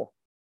while.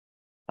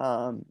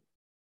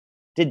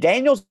 Did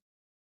Daniels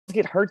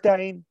get hurt that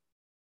game?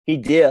 He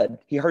did.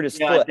 He hurt his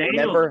foot.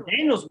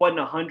 Daniels wasn't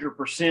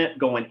 100%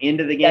 going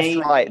into the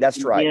game.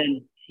 That's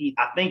right.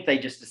 I think they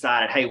just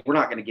decided, hey, we're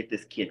not going to get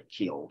this kid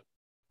killed.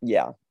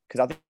 Yeah, because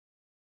I think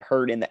he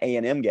hurt in the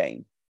A&M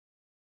game.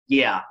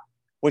 Yeah.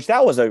 Which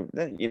that was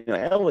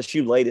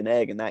LSU laid an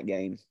egg in that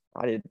game.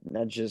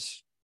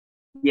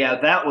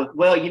 Yeah, that was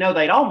 –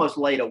 they'd almost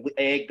laid an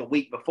egg the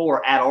week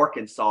before at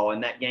Arkansas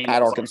in that game.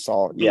 At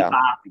Arkansas, yeah. 5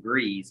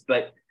 degrees.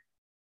 But,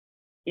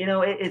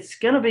 it's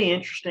going to be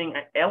interesting.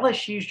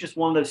 LSU's just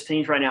one of those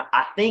teams right now.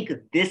 I think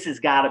this has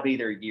got to be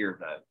their year,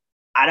 though.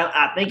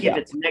 I think if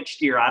it's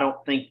next year, I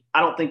don't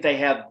think they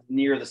have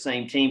near the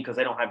same team because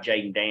they don't have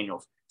Jaden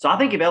Daniels. So I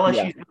think if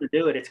LSU's going to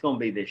do it, it's going to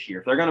be this year.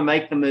 If they're going to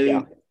make the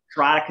move,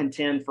 try to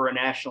contend for a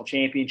national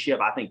championship,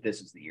 I think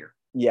this is the year.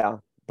 Yeah.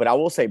 But I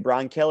will say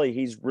Brian Kelly,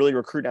 he's really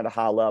recruiting at a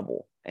high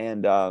level.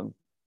 And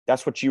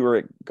that's what you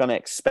were going to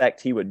expect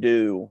he would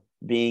do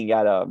being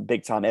at a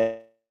big-time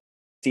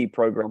SEC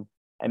program.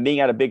 And being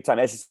at a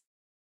big-time SEC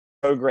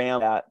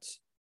program that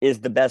is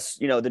the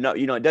best, it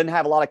doesn't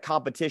have a lot of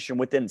competition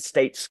within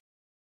states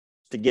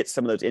to get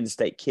some of those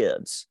in-state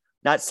kids.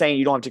 Not saying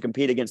you don't have to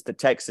compete against the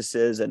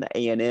Texases and the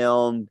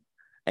A&M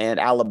and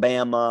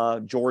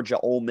Alabama, Georgia,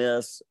 Ole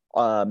Miss,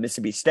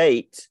 Mississippi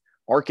State,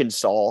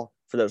 Arkansas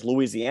for those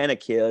Louisiana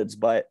kids,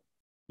 but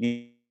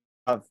you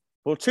have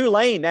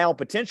Tulane now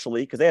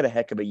potentially because they had a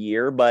heck of a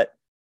year, but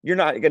you're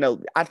not going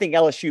to – I think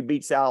LSU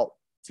beats out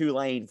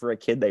Tulane for a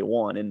kid they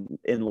won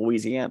in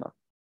Louisiana.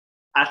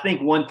 I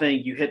think one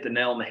thing you hit the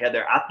nail on the head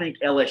there. I think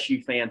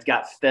LSU fans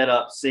got fed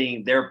up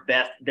seeing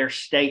their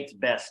state's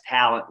best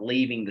talent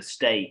leaving the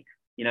state.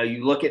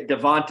 You look at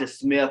Devonta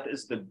Smith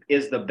is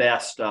the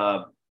best,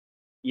 the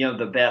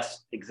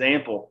best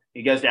example.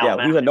 He goes to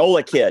Alabama. Yeah, he's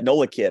a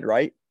NOLA kid,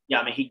 right?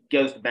 Yeah, he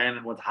goes to Bama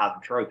and wins a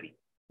Heisman Trophy.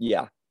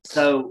 Yeah.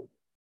 So,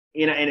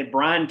 and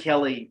Brian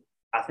Kelly,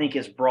 I think,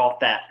 has brought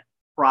that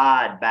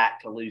pride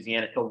back to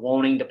Louisiana to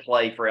wanting to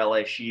play for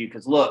LSU.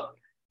 Because, look,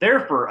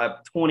 there for a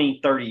 20,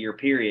 30-year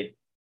period,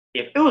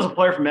 if it was a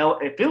player from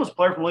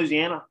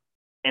Louisiana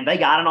and they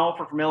got an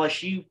offer from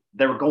LSU,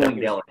 they were going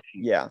to LSU.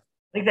 Yeah. I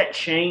think that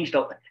changed.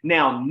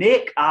 Now,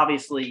 Nick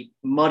obviously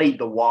muddied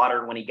the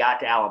water when he got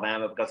to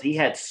Alabama because he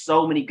had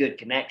so many good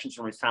connections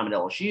from his time at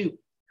LSU.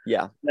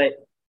 Yeah.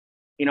 But,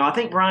 I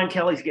think Brian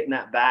Kelly's getting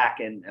that back.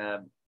 And,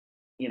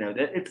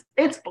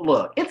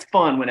 it's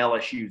fun when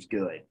LSU's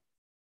good.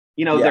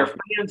 Their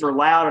fans are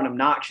loud and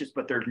obnoxious,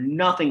 but there's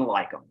nothing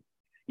like them.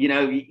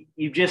 They're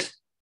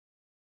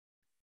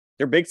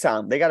big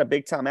time. They got a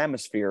big time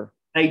atmosphere.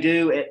 They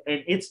do, and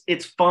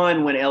it's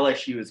fun when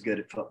LSU is good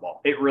at football.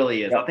 It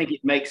really is. Yep. I think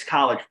it makes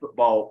college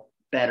football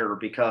better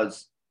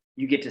because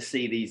you get to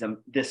see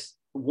this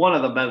one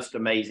of the most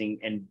amazing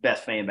and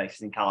best fan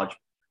bases in college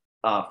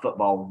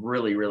football.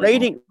 Really,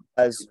 really.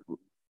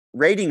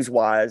 Ratings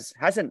wise,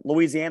 hasn't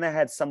Louisiana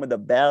had some of the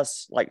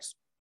best,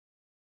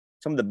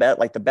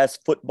 the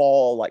best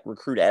football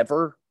recruit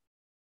ever?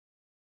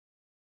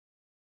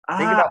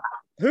 Think about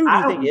who do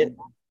you think it?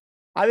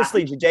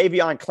 Obviously,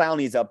 Jadeveon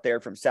Clowney's up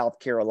there from South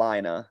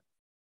Carolina.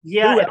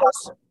 Yeah,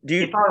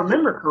 if I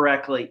remember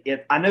correctly,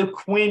 I know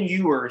Quinn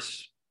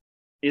Ewers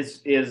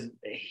is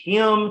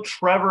him,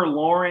 Trevor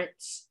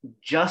Lawrence,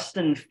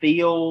 Justin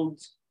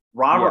Fields,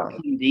 Robert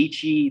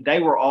Pindici. They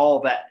were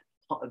all that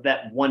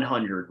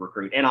 100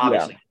 recruit, and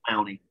obviously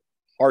Clowney.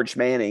 Arch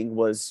Manning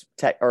was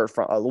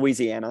from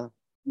Louisiana.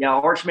 Yeah,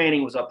 Arch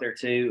Manning was up there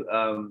too.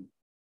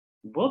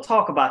 We'll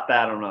talk about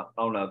that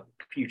on a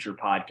future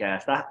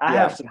podcast. I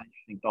have some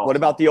interesting thoughts. What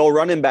about the old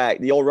running back?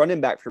 The old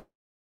running back for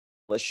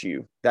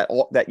LSU that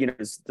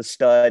is the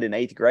stud in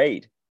 8th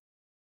grade.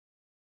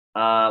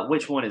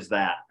 Which one is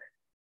that?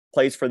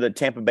 Plays for the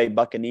Tampa Bay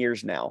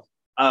Buccaneers now.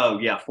 Oh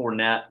yeah,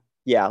 Fournette.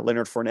 Yeah,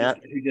 Leonard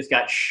Fournette, who just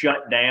got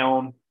shut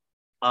down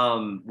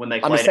when they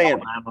played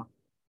Alabama.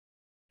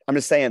 I'm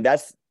just saying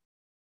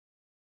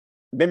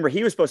remember,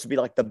 he was supposed to be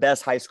the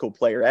best high school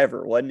player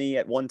ever, wasn't he?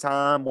 At one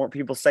time, weren't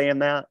people saying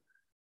that?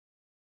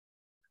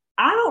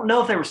 I don't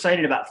know if they were saying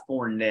it about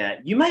Fournette.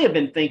 You may have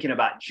been thinking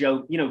about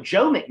Joe.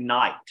 Joe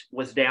McKnight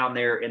was down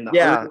there in the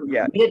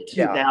mid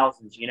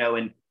 2000s.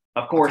 And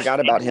of course, I forgot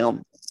about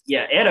him.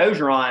 Yeah, Ed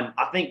Ogeron,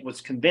 I think,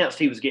 was convinced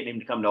he was getting him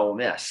to come to Ole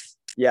Miss.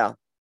 Yeah,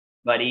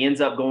 but he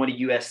ends up going to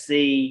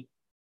USC.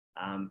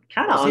 Kind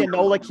of. Was he a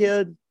NOLA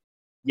kid?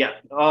 Yeah.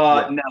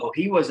 No,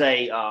 he was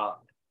a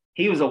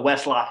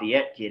West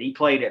Lafayette kid. He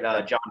played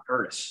at John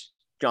Curtis.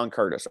 In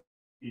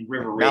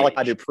River Ridge.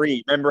 Malachi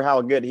Dupree. Remember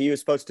how good he was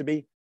supposed to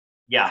be?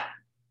 Yeah.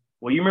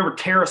 Well, you remember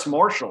Terrace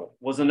Marshall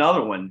was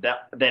another one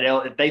that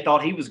they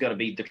thought he was going to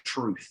be the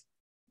truth.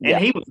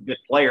 And he was a good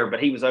player, but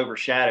he was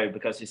overshadowed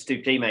because his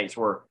two teammates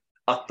were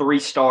a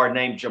 3-star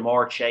named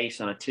Jamar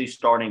Chase and a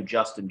 2-star named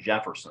Justin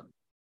Jefferson.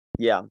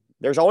 Yeah.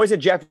 There's always a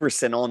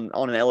Jefferson on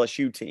an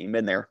LSU team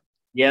in there.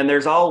 Yeah, and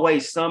there's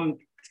always some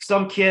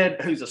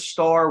kid who's a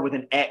star with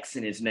an X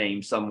in his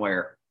name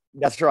somewhere.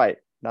 That's right.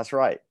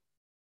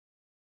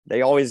 They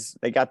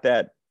got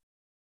that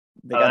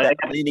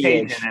lineage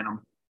in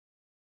them.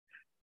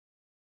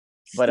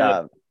 But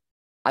I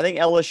think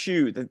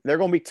LSU, they're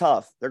going to be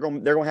tough. They're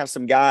going to have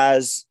some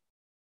guys,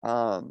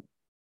 but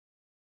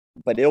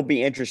it'll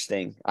be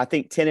interesting. I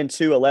think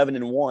 10-2,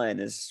 11-1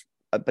 is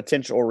a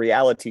potential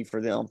reality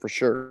for them for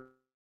sure.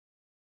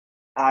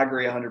 I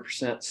agree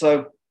 100%.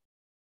 So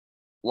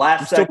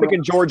I'm still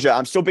picking Georgia.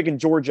 I'm still picking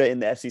Georgia in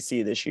the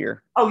SEC this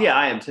year. Oh yeah,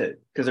 I am too,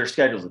 because their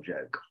schedule's a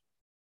joke.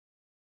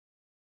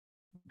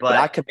 But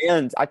I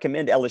commend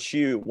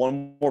LSU.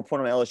 One more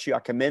point on LSU. I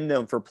commend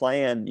them for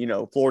playing,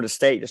 Florida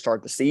State to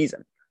start the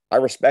season. I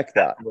respect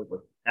that.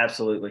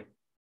 Absolutely.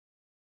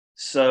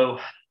 So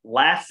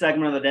last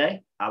segment of the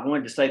day, I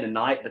wanted to say the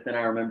night, but then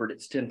I remembered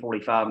it's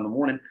 10:45 in the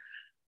morning.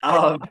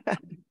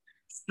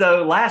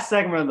 So last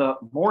segment of the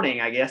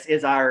morning, I guess,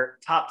 is our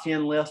top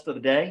 10 list of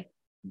the day.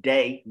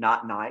 Day,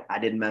 not night. I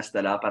didn't mess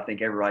that up. I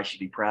think everybody should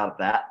be proud of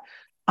that.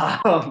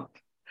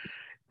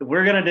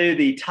 We're going to do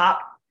the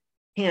top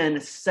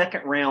 10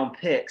 second-round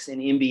picks in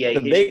NBA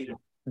history.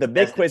 The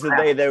big quiz of the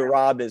day, though,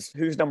 Rob, is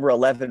who's number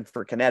 11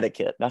 for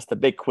Connecticut? That's the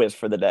big quiz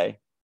for the day.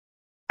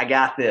 I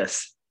got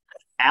this.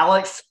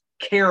 Alex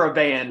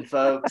Caravan,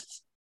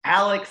 folks.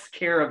 Alex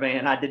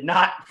Caravan. I did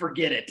not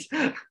forget it.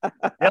 It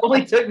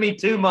only took me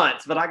 2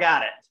 months, but I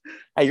got it.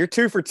 Hey, you're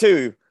 2 for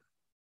 2.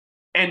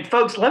 And,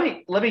 folks, let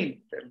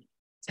me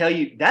tell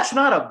you, that's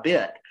not a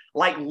bit.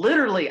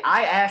 Literally,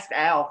 I asked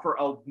Al for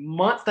a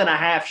month and a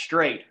half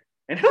straight,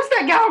 and who's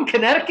that guy in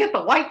Connecticut,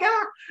 the white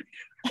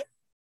guy?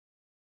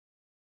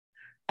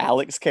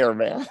 Alex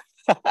Caravan.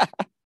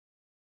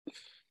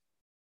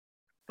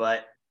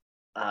 But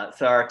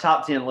so our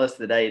top 10 list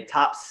today,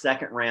 top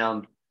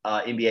second-round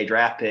NBA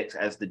draft picks,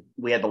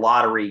 we had the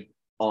lottery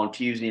on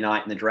Tuesday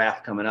night and the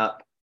draft coming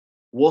up.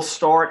 We'll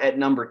start at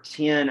number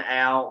 10,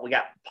 Al. We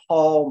got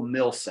Paul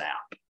Millsap.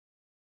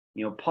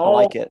 Paul.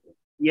 I like it.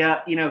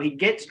 Yeah, he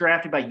gets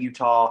drafted by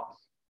Utah,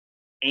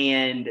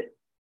 and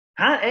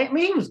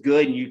he was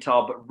good in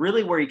Utah, but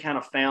really where he kind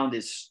of found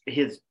his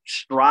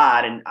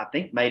stride, and I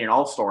think made an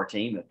all-star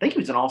team. I think he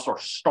was an all-star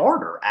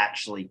starter,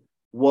 actually,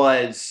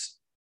 was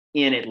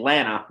in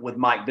Atlanta with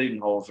Mike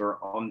Budenholzer.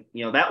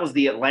 That was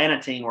the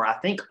Atlanta team where I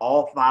think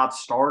all 5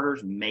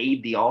 starters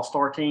made the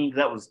All-Star team.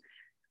 That was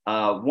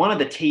one of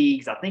the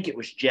Teagues. I think it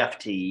was Jeff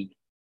Teague.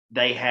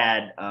 They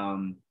had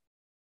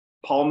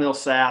Paul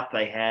Millsap.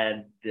 They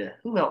had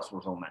who else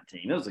was on that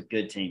team? It was a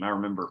good team. I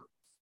remember.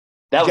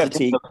 That was Jeff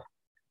Teague.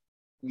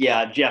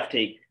 Yeah, Jeff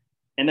Teague.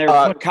 And they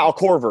were Kyle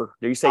Korver.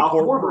 Did you say Kyle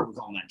Korver? Korver was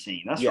on that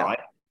team. That's right.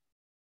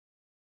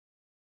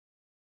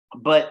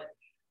 But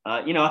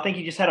I think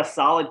he just had a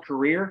solid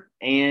career,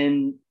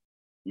 and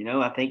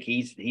I think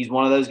he's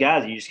one of those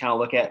guys you just kind of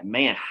look at.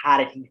 Man, how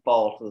did he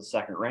fall to the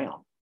second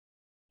round?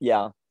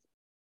 Yeah,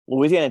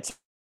 Louisiana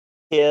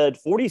kid,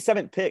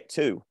 47th pick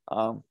too.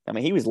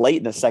 He was late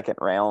in the second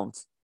round,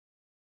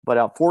 but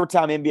a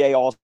 4-time NBA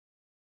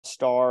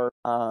All-Star.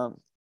 I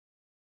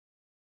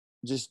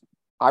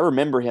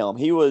remember him.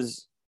 He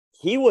was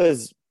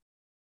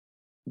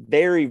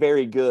very,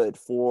 very good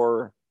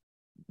for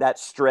that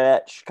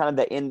stretch, kind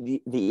of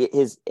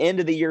his end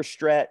of the year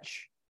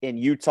stretch in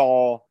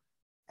Utah,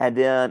 and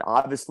then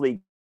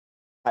obviously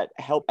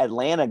helped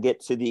Atlanta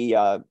get to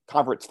the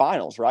conference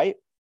finals, right?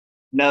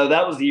 No,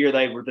 that was the year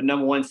they were the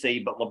number 1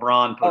 seed, but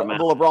LeBron put them out.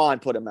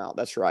 LeBron put them out.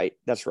 That's right.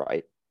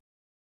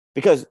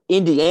 Because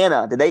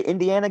Indiana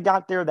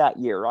got there that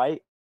year,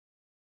 right?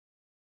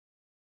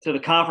 To the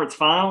conference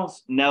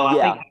finals? No, I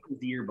think that was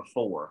the year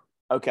before.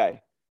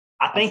 Okay.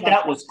 I think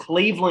that was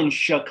Cleveland,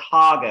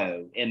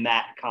 Chicago in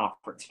that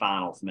conference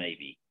finals,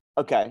 maybe.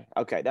 Okay,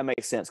 that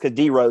makes sense because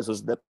D Rose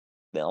was them.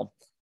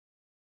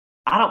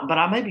 But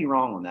I may be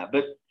wrong on that.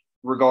 But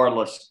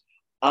regardless,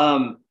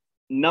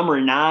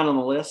 number 9 on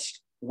the list,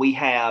 we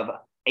have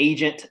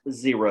Agent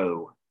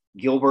Zero,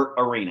 Gilbert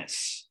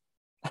Arenas,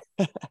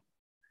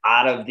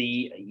 out of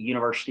the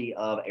University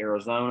of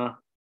Arizona.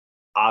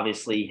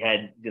 Obviously,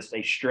 had just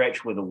a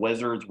stretch with the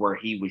Wizards where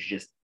he was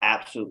just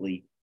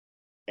absolutely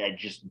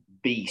just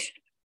beast.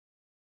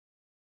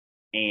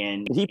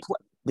 And did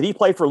he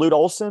play for Lute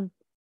Olson?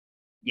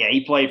 Yeah,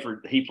 he played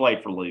for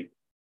Lute.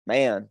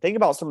 Man, think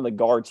about some of the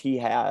guards he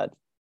had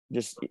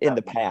just in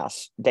the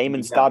past.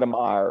 Damon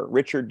Stoudemire,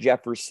 Richard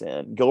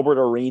Jefferson, Gilbert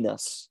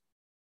Arenas.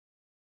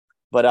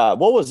 But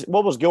what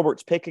was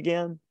Gilbert's pick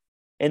again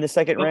in the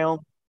second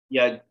round?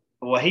 Yeah,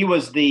 well, he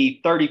was the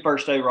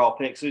 31st overall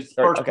pick, so he's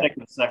the first pick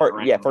in the second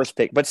round. Yeah, first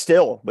pick. But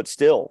still,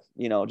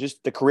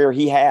 just the career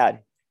he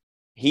had.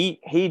 He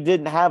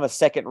didn't have a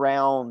second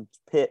round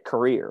pick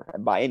career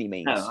by any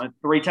means. No, a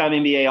 3-time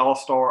NBA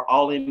All-Star,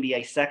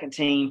 All-NBA second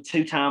team,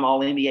 2-time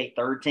All-NBA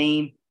third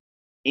team,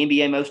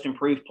 NBA Most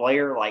Improved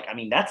Player.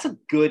 That's a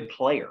good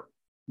player.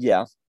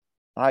 Yeah,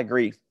 I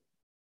agree.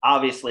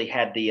 Obviously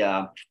had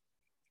the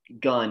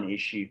gun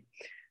issue.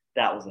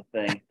 That was a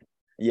thing.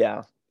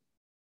 Yeah.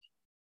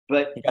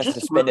 But he got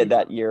suspended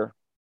that year.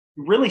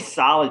 Really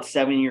solid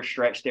 7-year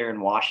stretch there in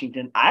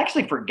Washington. I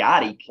actually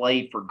forgot he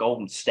played for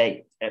Golden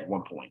State at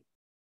one point.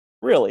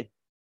 Really?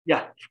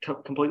 Yeah,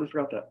 completely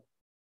forgot that.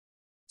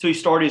 So he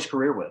started his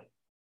career with.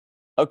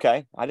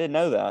 Okay, I didn't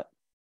know that.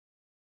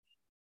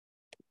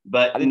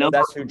 But I didn't know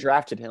that's who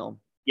drafted him.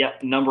 Yeah,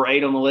 number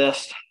 8 on the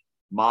list,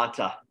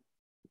 Monta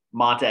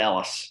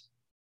Ellis,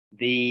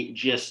 the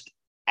just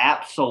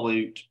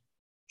absolute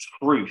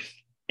truth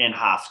in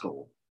high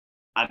school.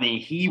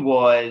 He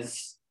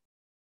was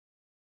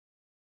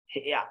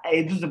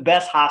the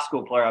best high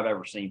school player I've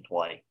ever seen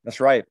play. That's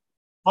right.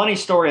 Funny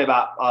story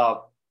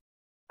about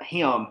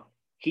him.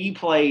 He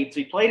played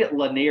at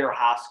Lanier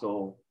High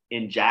School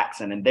in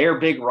Jackson, and their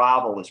big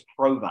rival is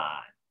Provine.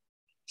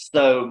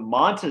 So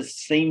Monta's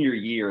senior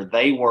year,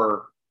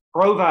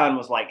 Provine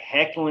was like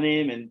heckling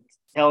him and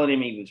telling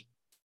him he was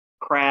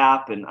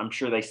crap, and I'm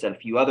sure they said a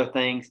few other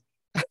things.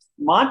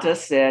 Monta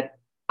said,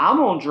 "I'm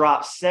going to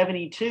drop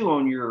 72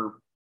 on your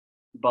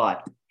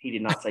butt." He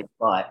did not say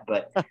butt,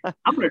 but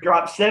I'm going to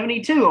drop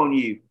 72 on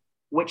you,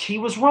 which he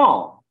was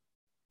wrong.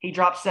 He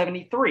dropped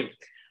 73.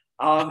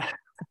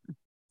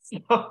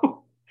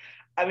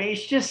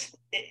 It's just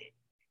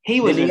he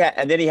was.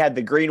 And then he had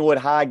the Greenwood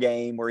High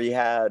game where he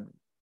had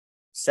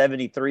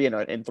 73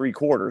 in 3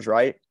 quarters,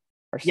 right?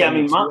 Yeah,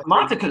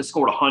 Monta could have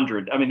scored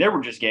 100. There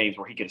were just games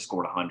where he could have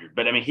scored 100,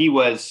 but he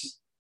was.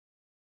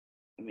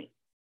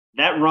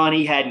 That run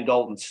he had in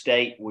Golden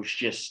State was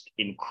just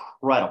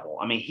incredible.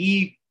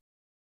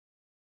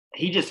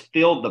 He just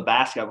filled the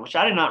basket, which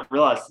I did not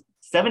realize.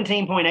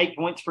 17.8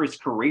 points for his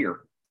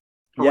career.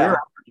 Career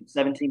average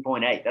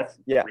 17.8. That's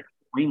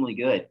extremely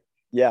good.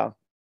 Yeah.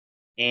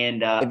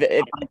 And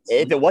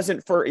if it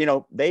wasn't for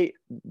the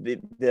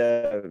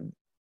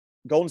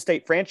Golden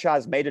State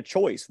franchise made a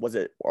choice.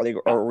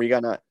 Are we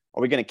gonna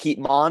keep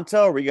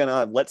Monta? Or are we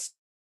gonna let's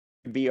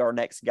be our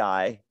next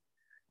guy?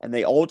 And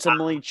they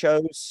ultimately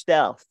chose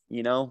Steph.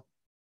 Yeah,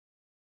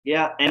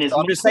 and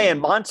I'm just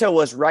saying Monta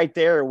was right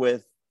there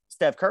with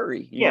Steph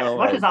Curry. As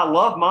much as I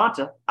love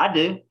Monta, I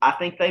do. I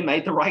think they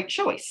made the right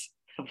choice.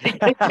 I think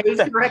they chose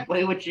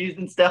correctly with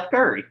choosing Steph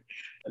Curry.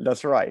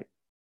 That's right.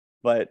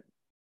 But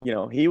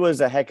he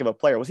was a heck of a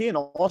player. Was he an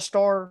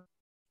All-Star?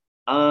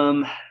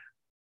 I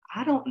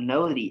don't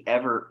know that he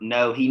ever.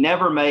 No, he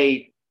never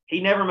made.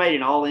 he never made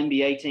an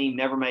All-NBA team,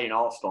 never made an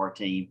All-Star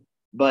team.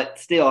 But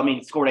still, I mean,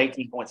 he scored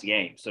 18 points a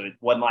game. So it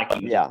wasn't like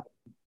he was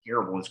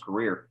terrible in his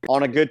career.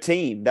 On a good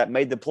team that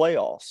made the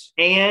playoffs.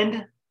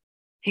 And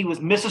he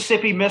was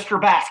Mississippi Mr.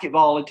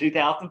 Basketball in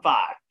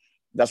 2005.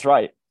 That's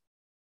right.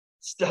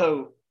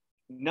 So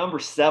number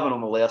 7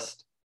 on the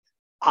list,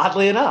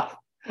 oddly enough,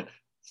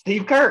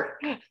 Steve Kerr,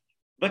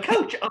 the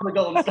coach of the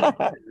Golden State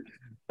Warriors.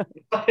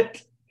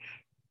 But,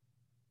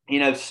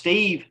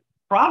 Steve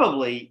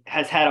probably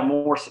has had a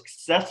more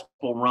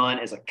successful run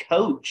as a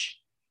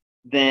coach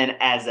than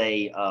as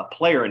a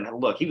player. And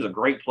look, he was a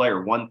great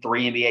player, won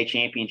 3 NBA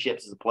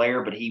championships as a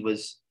player, but he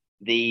was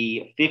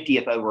the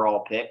 50th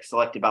overall pick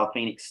selected by the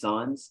Phoenix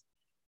Suns.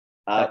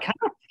 Kind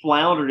of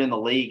floundered in the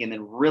league and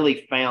then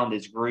really found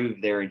his groove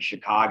there in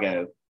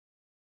Chicago.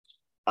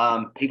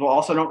 People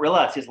also don't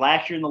realize his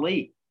last year in the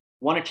league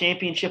won a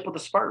championship with the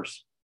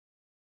Spurs.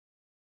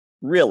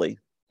 Really?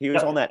 He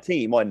was on that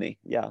team, wasn't he?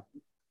 Yeah.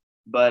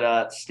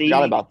 But Steve,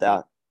 forgot about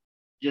that.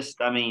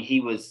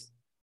 He was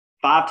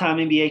 5-time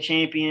NBA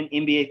champion,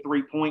 NBA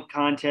three-point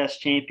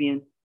contest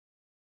champion,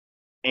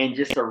 and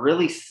just a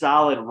really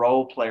solid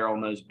role player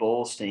on those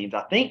Bulls teams.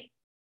 I think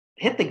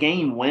hit the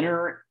game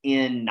winner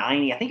in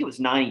 90. I think it was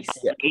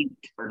 98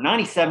 or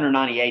 97 or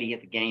 98. He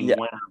hit the game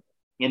winner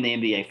in the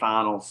NBA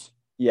Finals.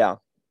 Yeah.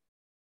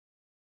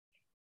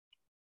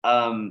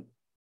 But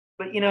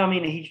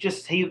he's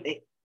just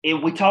we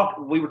were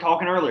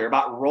talking earlier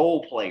about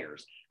role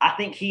players. I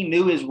think he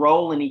knew his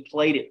role and he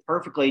played it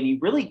perfectly. And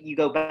you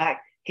go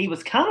back, he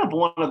was kind of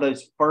one of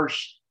those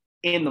first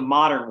in the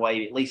modern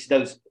way, at least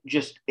those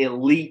just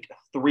elite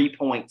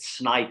 3-point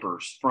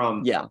snipers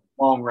from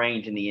long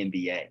range in the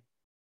NBA.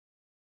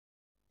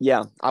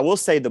 Yeah, I will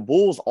say the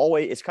Bulls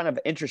always, it's kind of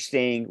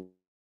interesting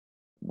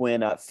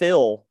when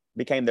Phil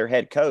became their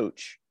head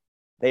coach.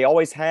 They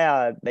always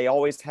had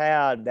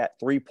that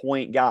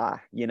 3-point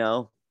guy,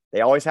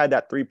 They always had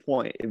that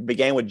 3-point. It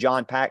began with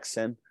John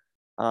Paxson,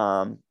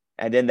 and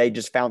then they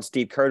just found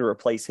Steve Kerr to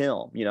replace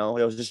him. It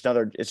was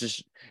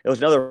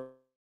another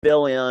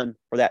fill in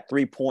for that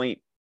 3-point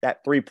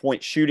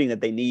shooting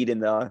that they need in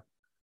the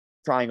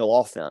triangle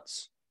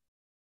offense.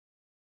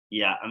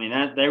 Yeah,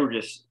 they were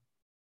just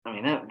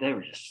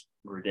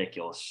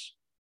ridiculous.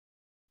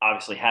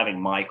 Obviously having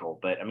Michael,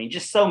 but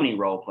just so many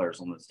role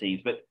players on those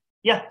teams. But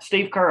yeah,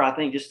 Steve Kerr, I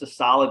think just a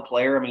solid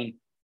player.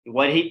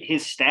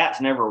 His stats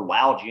never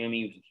wowed you.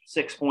 He was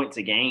 6 points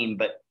a game,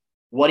 but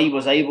what he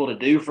was able to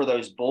do for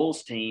those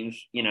Bulls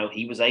teams,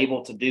 he was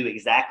able to do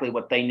exactly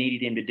what they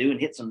needed him to do and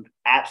hit some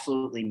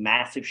absolutely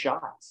massive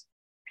shots.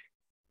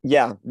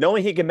 Yeah,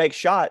 knowing he can make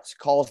shots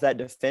calls that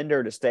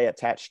defender to stay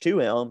attached to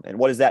him. And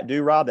what does that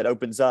do, Rob? That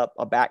opens up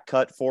a back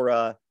cut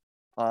for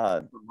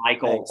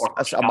Michael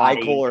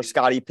or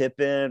Scottie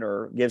Pippen,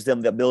 or gives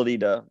them the ability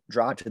to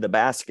drive to the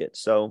basket.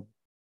 So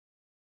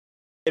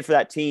it for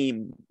that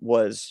team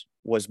was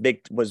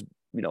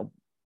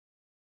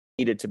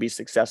needed to be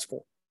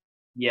successful.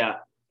 Yeah.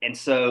 And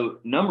so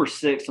number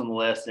 6 on the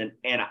list, and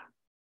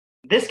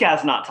this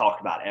guy's not talked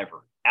about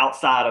ever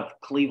outside of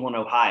Cleveland,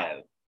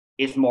 Ohio,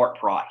 is Mark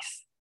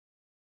Price.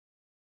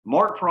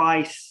 Mark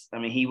Price,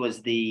 he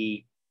was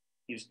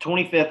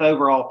 25th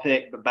overall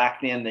pick, but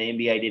back then the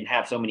NBA didn't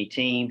have so many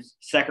teams.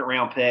 2nd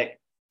round pick,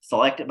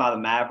 selected by the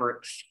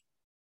Mavericks.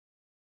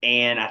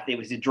 And it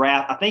was a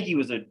draft. I think he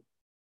was a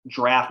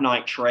draft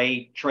night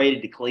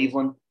traded to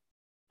Cleveland.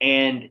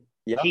 And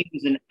he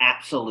was an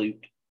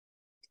absolute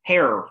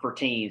terror for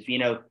teams.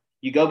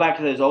 You go back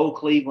to those old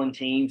Cleveland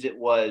teams, it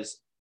was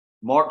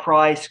Mark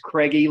Price,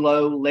 Craig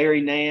Elo, Larry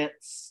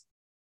Nance,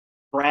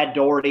 Brad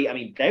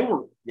Daugherty. They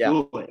were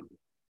good.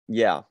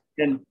 Yeah.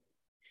 And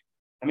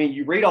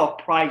you read off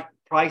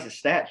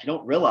Price's stats, you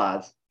don't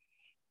realize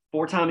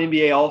 4-time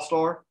NBA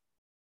All-Star,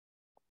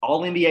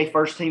 All-NBA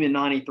first team in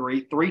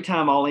 93,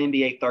 3-time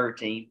All-NBA third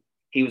team.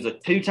 He was a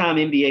 2-time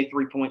NBA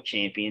three-point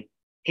champion.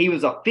 He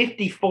was a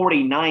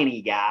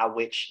 50-40-90 guy,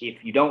 which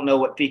if you don't know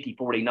what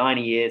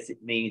 50-40-90 is,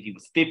 it means he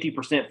was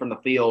 50% from the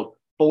field,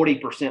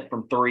 40%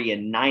 from three,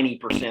 and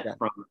 90%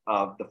 from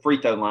the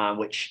free throw line,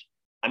 which,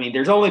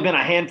 there's only been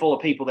a handful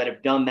of people that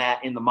have done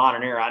that in the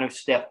modern era. I know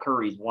Steph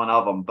Curry's one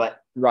of them,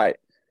 but right.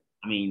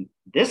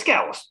 This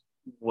guy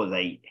was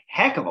a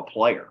heck of a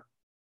player.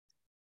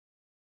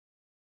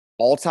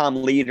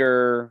 All-time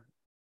leader.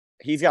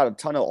 He's got a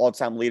ton of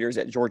all-time leaders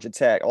at Georgia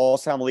Tech.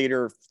 All-time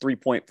leader,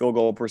 3-point field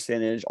goal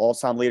percentage.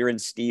 All-time leader in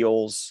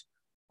steals.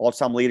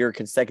 All-time leader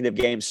consecutive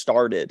games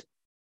started.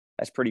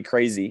 That's pretty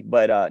crazy,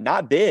 but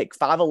not big.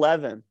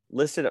 5'11",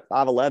 listed at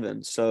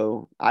 5'11".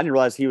 So I didn't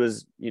realize he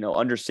was,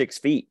 under 6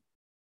 feet.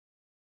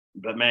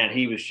 But man,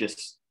 he was so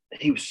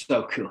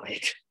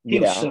good. He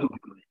was so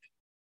good.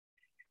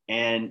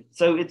 And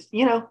so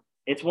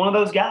it's one of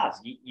those guys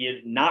you're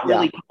not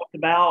really talked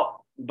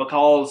about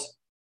because,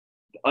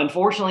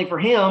 unfortunately for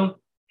him,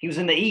 he was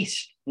in the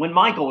East when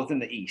Michael was in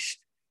the East.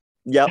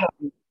 Yeah. So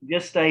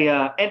just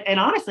and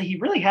honestly, he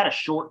really had a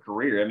short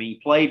career. He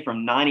played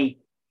from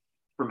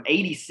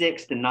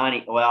 86 to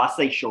 90. Well, I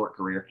say short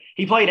career.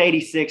 He played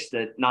 86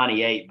 to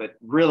 98, but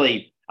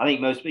really, I think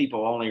most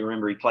people only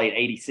remember he played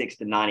 86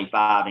 to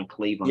 95 in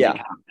Cleveland. Yeah.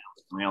 Kind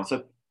of around.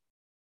 So,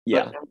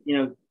 Yeah. but,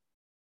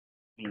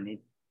 I mean,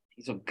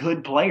 he's a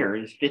good player.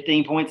 He's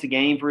 15 points a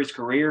game for his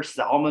career,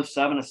 almost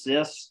 7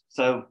 assists.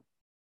 So,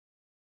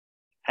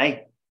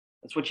 hey,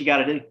 that's what you got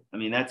to do. I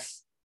mean,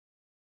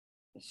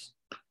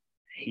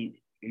 he's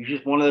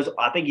just one of those.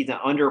 I think he's an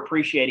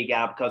underappreciated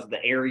guy because of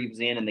the area he was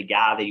in and the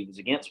guy that he was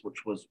against,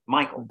 which was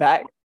Michael.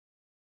 I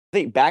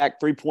think back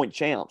 3-point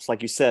champs,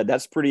 like you said,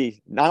 that's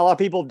pretty. Not a lot of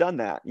people have done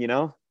that,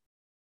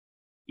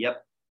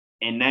 Yep.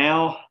 And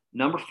now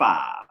number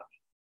 5.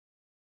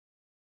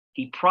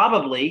 He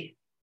probably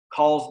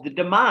caused the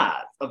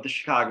demise of the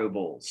Chicago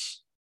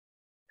Bulls.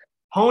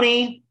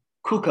 Tony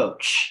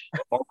Kukoc,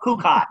 or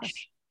Kukoc,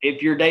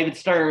 if you're David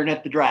Stern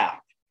at the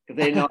draft, because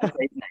they didn't know how to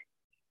say his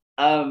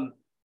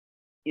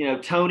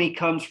name. Tony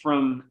comes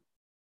from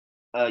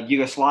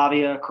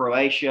Yugoslavia,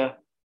 Croatia,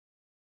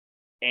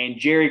 and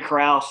Jerry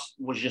Krause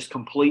was just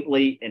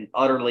completely and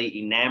utterly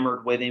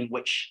enamored with him,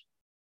 which,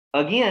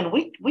 again,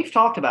 we've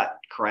talked about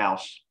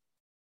Krause.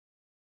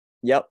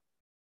 Yep.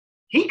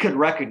 He could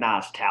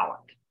recognize talent.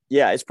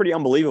 Yeah, it's pretty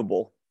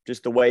unbelievable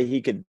just the way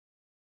he could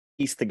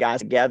piece the guys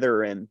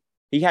together. And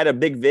he had a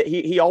big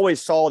he always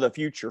saw the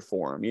future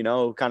for him,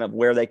 kind of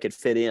where they could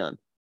fit in.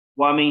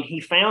 Well, I mean, he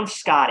found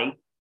Scotty.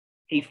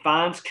 He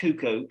finds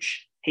Kukoc.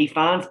 He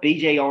finds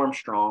B.J.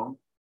 Armstrong.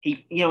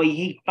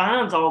 He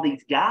finds all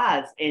these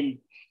guys. And,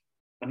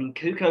 I mean,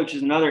 Kukoc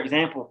is another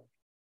example.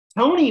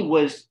 Tony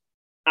was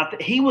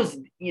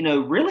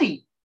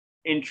really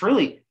and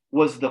truly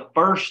was the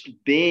first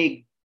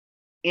big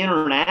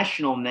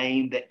international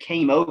name that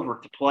came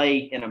over to play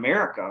in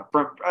America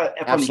from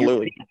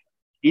Absolutely.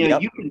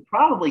 You can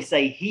probably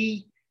say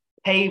he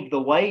paved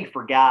the way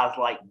for guys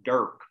like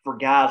Dirk, for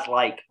guys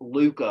like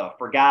Luka,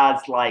 for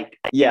guys like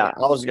I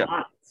was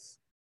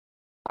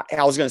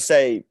gonna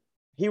say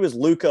he was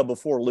Luka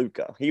before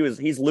Luka.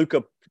 He's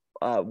Luka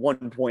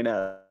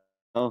 1.0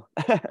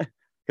 because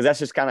that's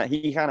just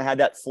he kind of had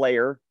that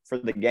flair for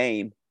the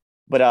game,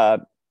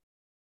 but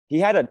he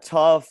had a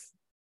tough.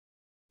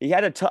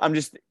 I'm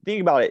just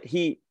thinking about it.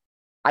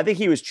 I think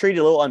he was treated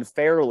a little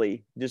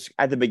unfairly just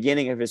at the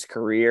beginning of his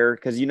career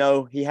because,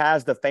 he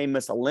has the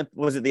famous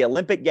was it the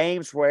Olympic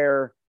Games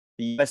where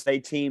the USA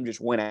team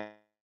just went out?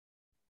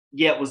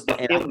 Yeah, it was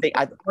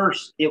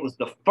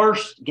the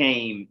first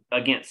game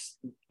against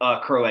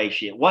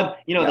Croatia.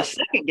 The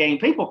second game,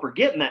 people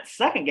forgetting that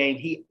second game,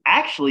 he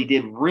actually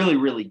did really,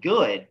 really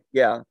good.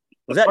 Yeah.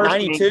 Was that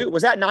 92?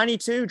 Was that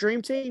 92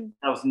 Dream Team?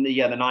 That was the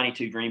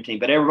 92 Dream Team.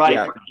 But everybody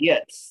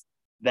forgets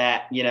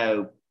that,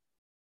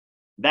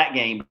 that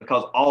game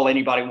because all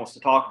anybody wants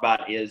to talk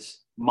about is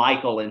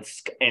Michael and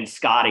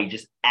Scotty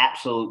just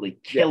absolutely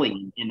killing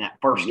him in that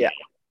first game.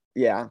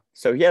 Yeah.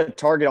 So he had a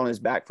target on his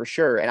back for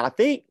sure. And I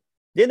think,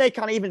 didn't they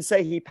kind of even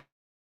say he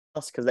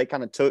passed because they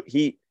kind of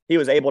he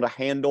was able to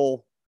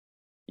handle,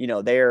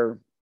 their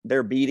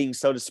beating,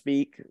 so to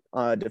speak,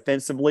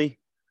 defensively?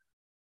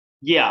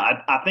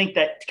 Yeah, I think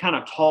that kind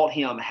of taught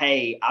him,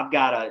 hey, I've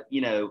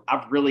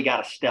really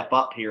got to step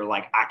up here.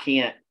 Like, I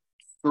can't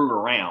screw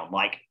around.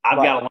 Like, I've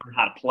got to learn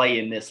how to play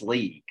in this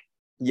league.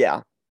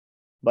 Yeah.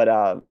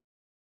 But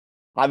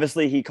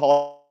obviously he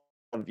called,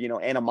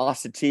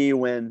 animosity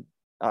when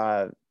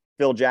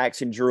Phil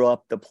Jackson drew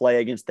up the play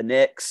against the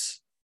Knicks.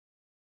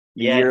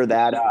 The year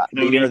that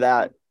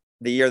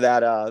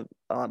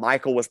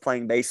Michael was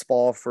playing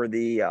baseball for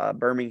the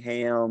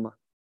Birmingham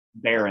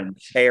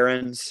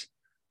Barons.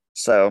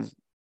 So,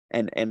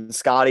 and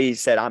Scotty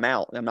said, I'm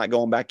out. I'm not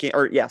going back in.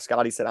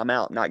 Scotty said, I'm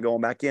out. I'm not going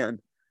back in.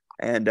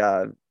 And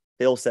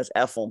Phil says,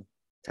 F them.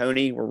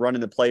 Tony, we're running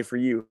the play for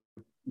you.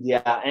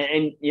 Yeah.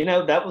 And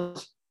that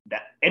was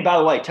that. And by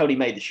the way, Tony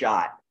made the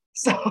shot.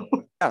 So,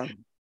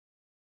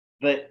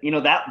 but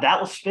that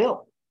was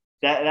Phil.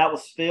 That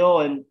was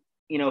Phil. And,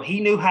 he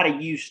knew how to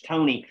use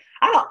Tony.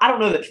 I don't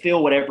know that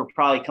Phil would ever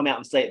probably come out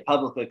and say it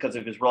publicly because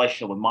of his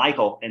relationship with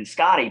Michael and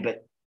Scotty,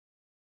 but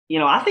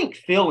I think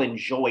Phil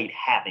enjoyed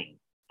having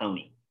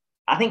Tony.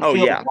 I think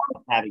Phil loved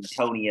having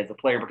Tony as a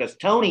player because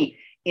Tony,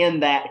 in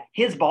that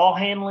his ball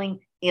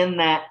handling in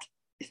that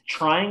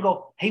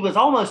triangle, he was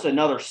almost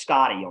another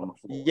Scotty on the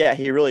floor. Yeah,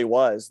 he really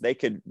was. They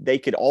could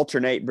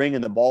alternate bringing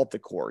the ball up the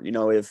court.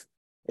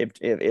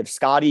 If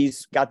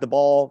Scotty's got the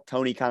ball,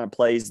 Tony kind of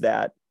plays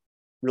that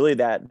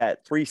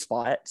 3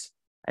 spots.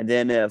 And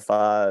then if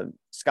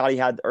Tony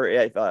had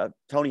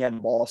the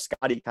ball,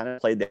 Scotty kind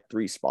of played that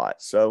 3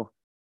 spots. So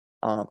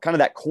kind of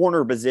that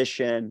corner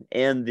position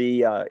in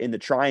the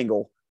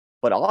triangle,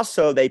 but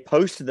also they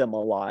posted them a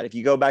lot. If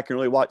you go back and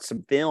really watch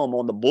some film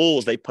on the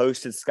Bulls, they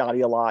posted Scotty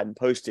a lot and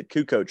posted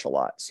Kukoc a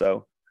lot.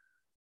 So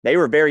they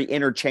were very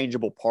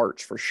interchangeable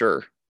parts for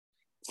sure.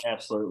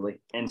 Absolutely.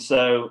 And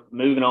so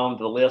moving on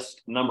to the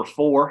list, number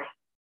 4,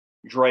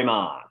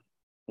 Draymond,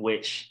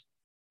 which,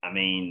 I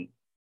mean,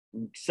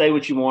 say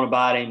what you want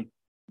about him,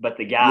 but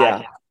the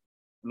guy,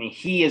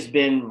 he has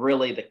been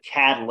really the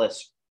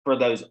catalyst for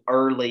those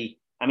early.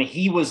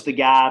 He was the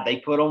guy they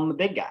put on the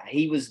big guy.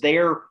 He was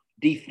their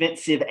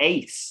defensive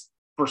ace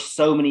for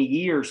so many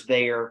years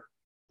there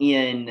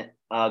in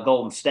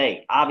Golden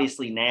State.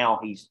 Obviously now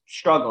he's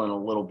struggling a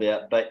little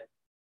bit, but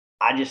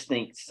I just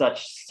think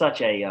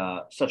such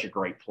a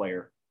great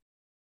player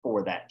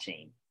for that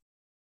team.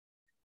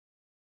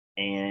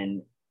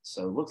 And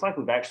so it looks like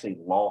we've actually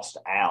lost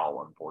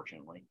Al,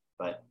 unfortunately.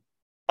 But,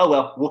 oh,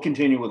 well, we'll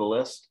continue with the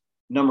list.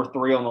 Number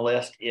 3 on the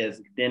list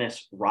is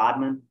Dennis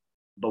Rodman,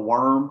 the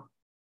Worm.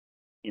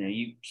 You know,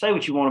 you say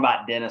what you want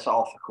about Dennis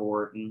off the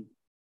court, and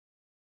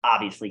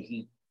obviously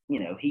he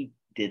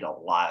did a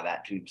lot of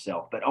that to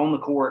himself. But on the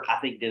court, I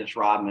think Dennis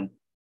Rodman,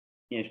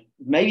 you know,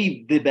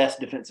 maybe the best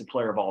defensive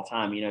player of all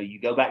time. You know,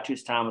 you go back to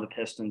his time with the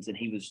Pistons, and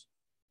he was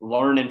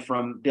learning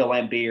from Bill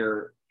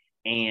Laimbeer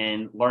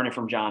and learning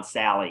from John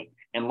Sally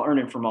and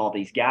learning from all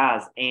these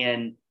guys.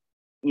 And,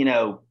 you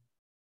know,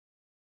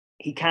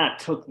 he kind of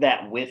took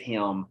that with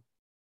him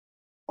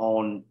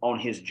on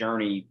his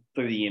journey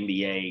through the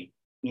NBA,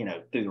 you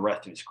know, through the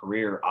rest of his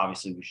career.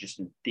 Obviously was just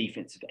a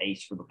defensive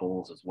ace for the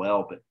Bulls as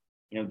well. But,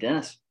 you know,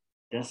 Dennis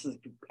is,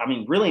 I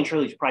mean, really and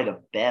truly, he's probably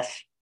the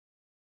best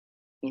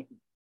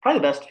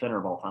defender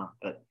of all time.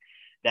 But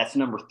that's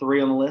number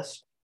 3 on the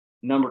list.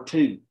 Number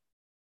 2,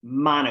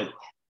 Manu,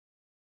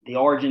 the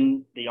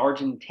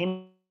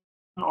Argentinian,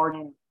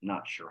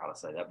 not sure how to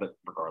say that, but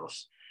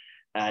regardless,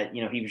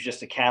 you know, he was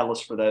just a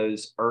catalyst for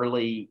those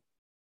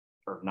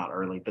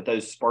but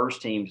those Spurs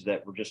teams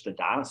that were just a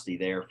dynasty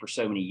there for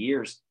so many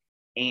years.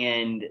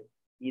 And,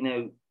 you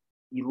know,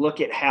 you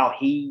look at how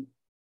he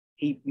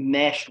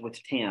meshed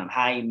with Tim,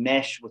 how he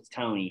meshed with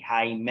Tony,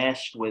 how he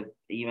meshed with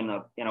even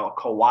a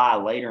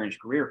Kawhi later in his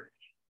career.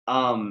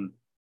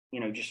 You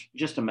know,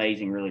 just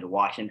amazing really to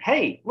watch. And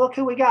hey, look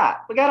who we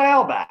got. We got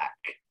Al back.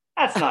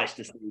 That's nice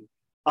to see.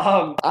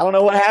 I don't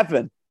know what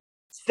happened.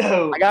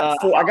 So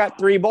I got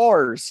 3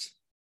 bars.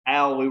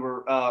 Al, we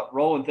were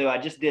rolling through. I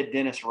just did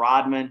Dennis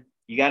Rodman.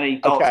 You got any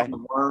thoughts on the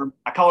Worm?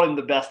 I called him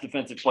the best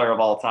defensive player of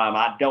all time.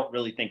 I don't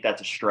really think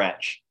that's a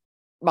stretch.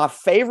 My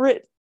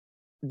favorite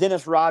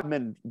Dennis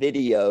Rodman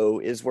video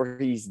is where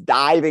he's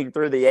diving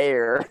through the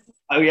air.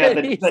 Oh, yeah,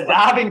 the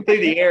diving through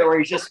the air where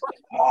he's just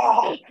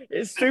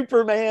it's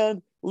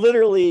Superman,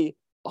 literally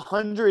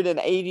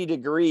 180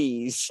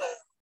 degrees.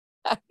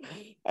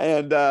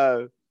 And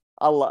I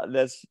love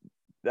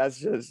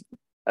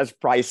that's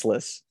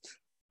priceless.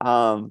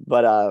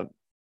 But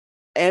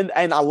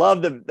I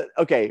love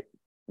okay,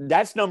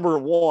 that's number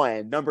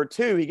 1. Number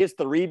 2, he gets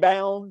the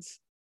rebounds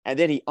and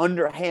then he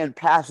underhand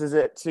passes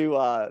it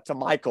to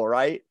Michael,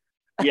 right?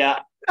 Yeah,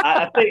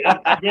 I think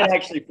I did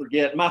actually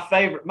forget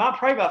probably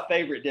my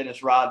favorite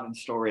Dennis Rodman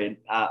story.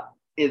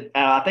 And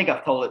I think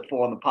I've told it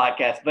before on the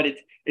podcast, but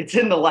it's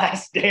in The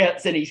Last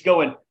Dance, and he's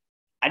going.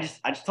 I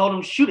just told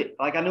him to shoot it.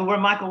 Like I knew where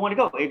Michael wanted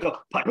to go. He'd go,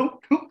 and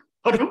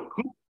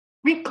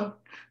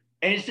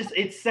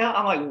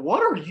I'm like,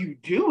 what are you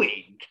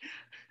doing?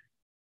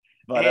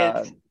 But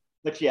yeah,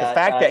 the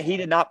fact that he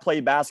did not play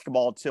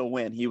basketball till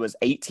when he was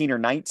 18 or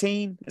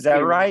 19, is that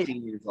right?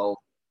 19 years old.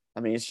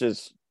 I mean, it's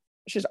just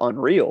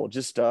unreal.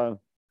 Just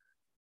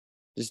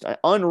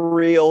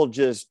unreal.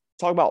 Just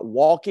talk about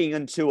walking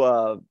into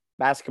a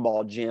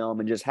basketball gym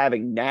and just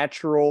having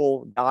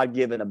natural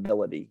God-given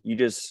ability. You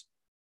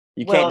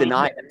can't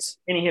deny it.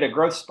 And he hit a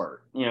growth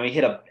spurt. You know, he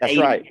hit a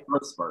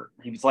growth spurt.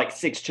 He was like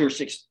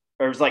 6'2"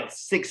 or it was like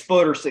 6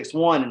 foot or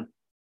 6'1", and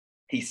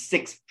he's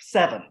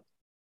 6'7".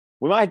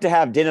 We might have to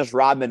have Dennis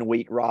Rodman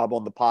Week, Rob,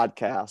 on the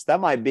podcast. That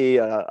might be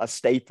a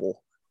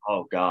staple.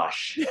 Oh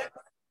gosh.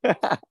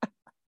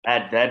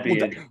 That'd be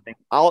interesting.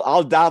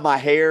 I'll dye my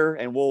hair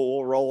and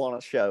we'll roll on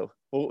a show.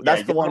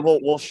 That's the one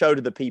we'll show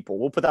to the people.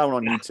 We'll put that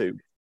one on YouTube.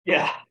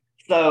 Yeah.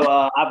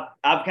 So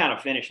I've kind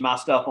of finished my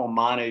stuff on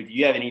Manu. Do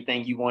you have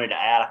anything you wanted to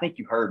add? I think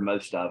you heard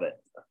most of it.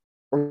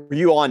 Were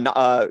you on?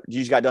 You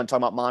just got done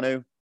talking about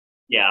Manu?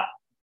 Yeah.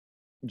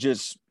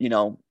 Just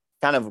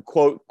kind of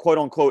quote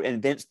unquote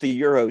invents the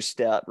Euro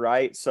step,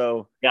 right?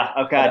 So yeah.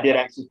 Okay, I did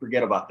actually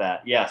forget about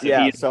that. Yeah.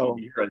 So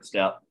the Euro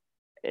step.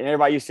 And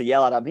everybody used to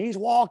yell at him, he's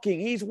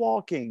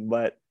walking.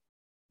 But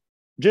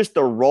just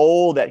the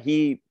role that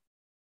he,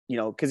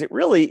 because it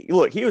really,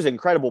 look, he was an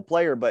incredible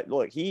player, but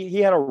look,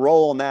 he had a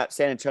role on that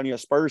San Antonio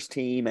Spurs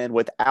team. And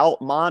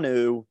without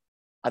Manu,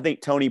 I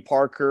think Tony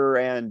Parker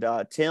and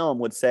Tim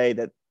would say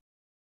that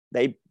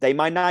they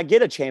might not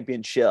get a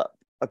championship,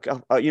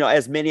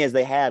 as many as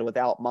they had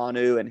without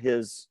Manu and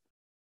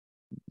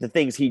the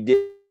things he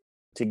did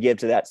to give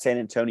to that San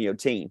Antonio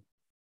team.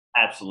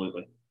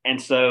 Absolutely. And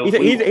so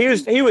he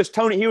was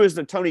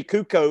the Tony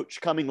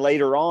Kukoc coming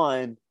later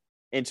on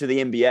into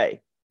the NBA.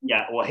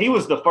 Yeah, well, he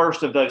was the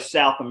first of those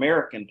South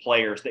American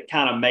players that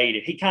kind of made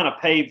it. He kind of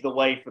paved the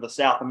way for the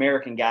South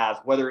American guys,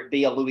 whether it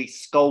be a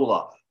Luis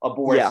Scola, a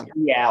Boris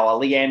Diaw, a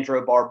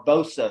Leandro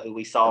Barbosa, who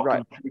we saw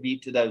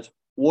contribute to those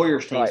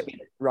Warriors teams.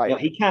 Right.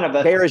 He kind of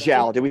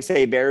Berajal. Did we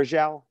say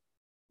Berajal?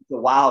 The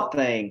wild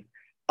thing.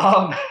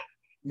 But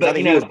I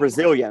think he was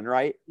Brazilian,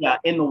 right? Yeah,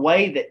 in the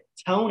way that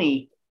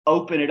Tony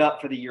opened it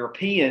up for the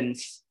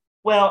Europeans.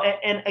 Well,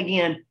 and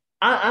again,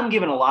 I'm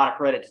giving a lot of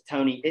credit to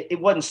Tony. It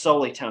wasn't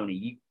solely Tony.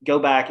 You go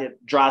back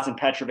at Drazen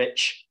Petrovic,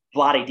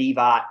 Vlade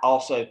Divac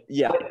also.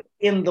 Yeah. But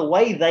in the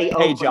way they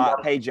opened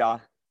up. Hey, Ja.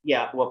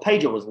 Yeah, well,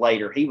 Pedro was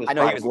later. He was. I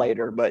know he was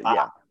later, but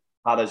yeah.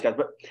 By those guys,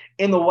 but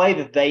in the way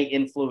that they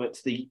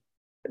influence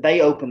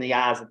they open the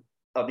eyes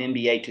of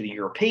NBA to the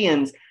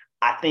Europeans.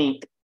 I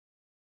think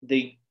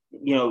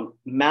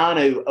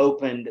Manu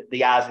opened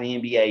the eyes of the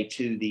NBA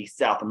to the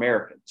South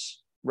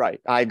Americans.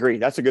 Right. I agree.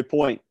 That's a good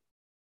point.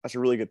 That's a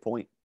really good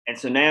point. And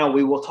so now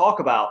we will talk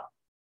about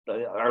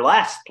our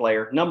last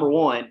player. Number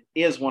one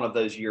is one of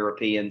those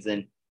Europeans,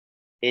 and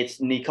it's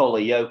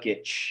Nikola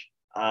Jokic.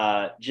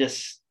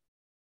 Just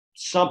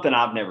something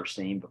I've never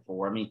seen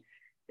before. I mean,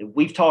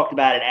 we've talked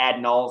about it ad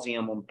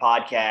nauseum on the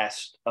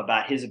podcast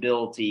about his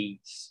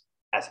abilities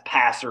as a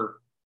passer,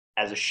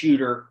 as a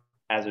shooter,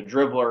 as a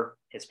dribbler.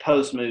 His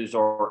post moves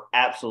are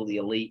absolutely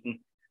elite. And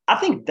I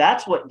think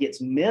that's what gets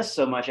missed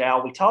so much,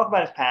 Al. We talk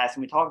about his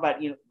passing, we talk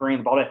about bringing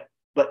the ball down,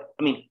 but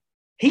I mean,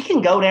 he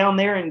can go down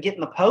there and get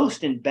in the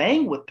post and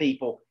bang with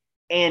people.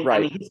 And right. I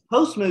mean, his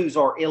post moves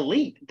are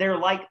elite. They're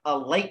like a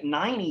late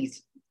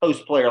 90s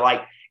post player.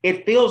 Like,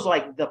 it feels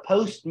like the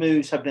post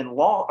moves have been a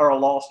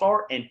lost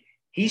art, and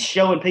he's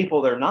showing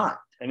people they're not.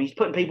 I mean, he's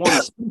putting people on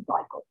the spin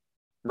cycle.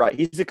 Right.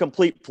 He's a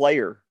complete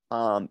player,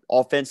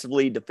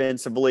 offensively,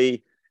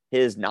 defensively,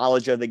 his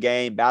knowledge of the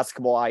game,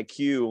 basketball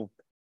IQ.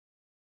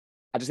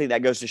 I just think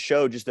that goes to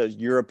show just those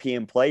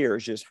European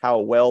players, just how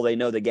well they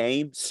know the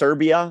game.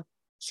 Serbia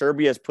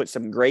has put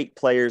some great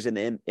players in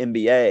the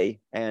NBA,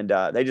 and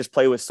they just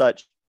play with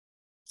such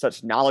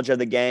knowledge of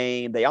the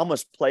game. They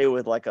almost play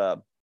with like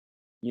a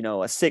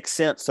sixth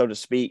sense, so to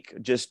speak.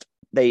 Just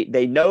they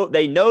know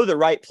the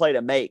right play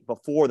to make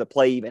before the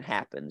play even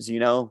happens.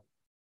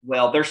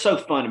 Well, they're so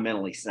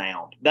fundamentally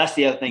sound. That's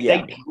the other thing.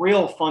 Yeah. They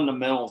drill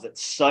fundamentals at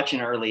such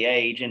an early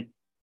age, and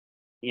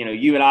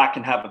you and I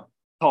can have a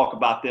talk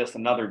about this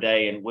another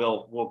day, and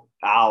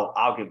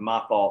I'll give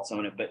my thoughts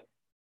on it, but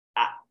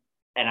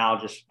I'll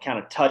just kind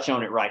of touch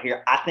on it right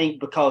here. I think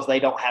because they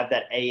don't have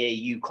that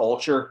AAU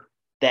culture,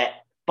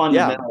 that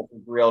fundamentals are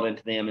drilled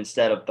into them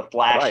instead of the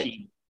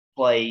flashy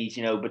plays,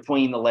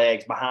 between the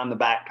legs, behind the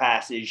back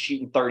passes,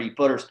 shooting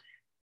 30-footers.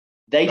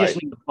 They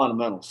just need the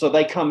fundamentals. So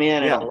they come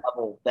in at a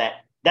level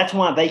that's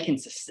why they can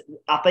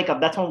 – I think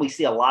that's why we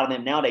see a lot of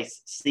them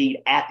nowadays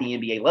succeed at the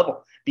NBA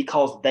level,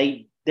 because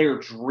they're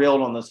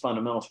drilled on those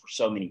fundamentals for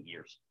so many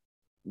years.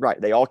 Right.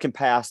 They all can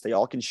pass. They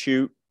all can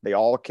shoot. They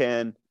all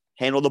can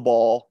handle the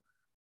ball.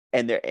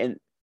 And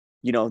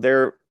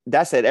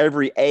that's at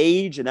every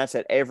age, and that's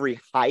at every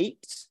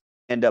height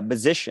and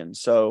position.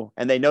 So,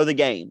 and they know the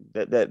game.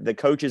 The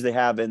coaches they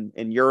have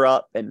in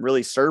Europe and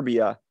really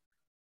Serbia,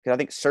 because I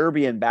think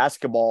Serbian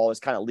basketball is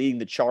kind of leading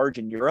the charge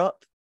in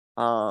Europe.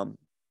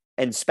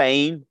 And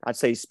Spain, I'd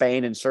say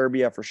Spain and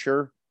Serbia for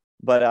sure.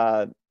 But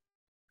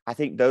I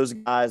think those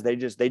guys, they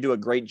do a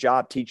great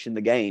job teaching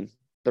the game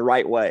the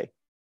right way.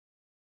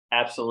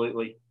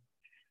 Absolutely.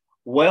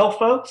 Well,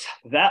 folks,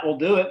 that will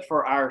do it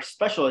for our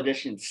special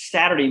edition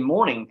Saturday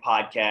morning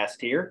podcast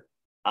here.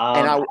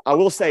 And I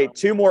will say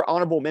two more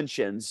honorable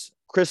mentions: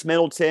 Chris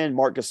Middleton,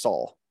 Marc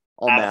Gasol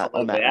on that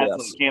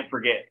list. Can't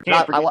forget.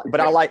 But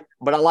I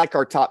like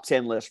our top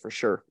 10 list for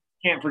sure.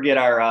 Can't forget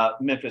our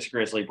Memphis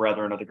Grizzly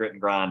brethren of the grit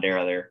and grind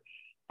era there.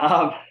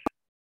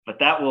 But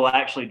that will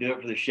actually do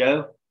it for the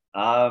show.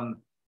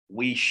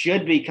 We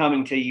should be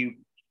coming to you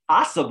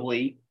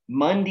possibly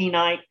Monday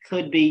night,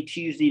 could be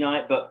Tuesday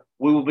night, but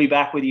we will be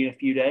back with you in a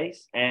few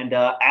days. And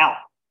Al,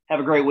 have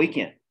a great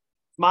weekend.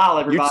 Smile,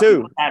 everybody.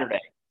 You too. Saturday.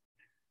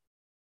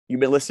 You've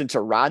been listening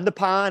to Riding the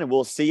Pine, and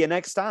we'll see you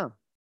next time.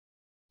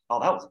 Oh,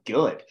 that was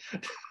good.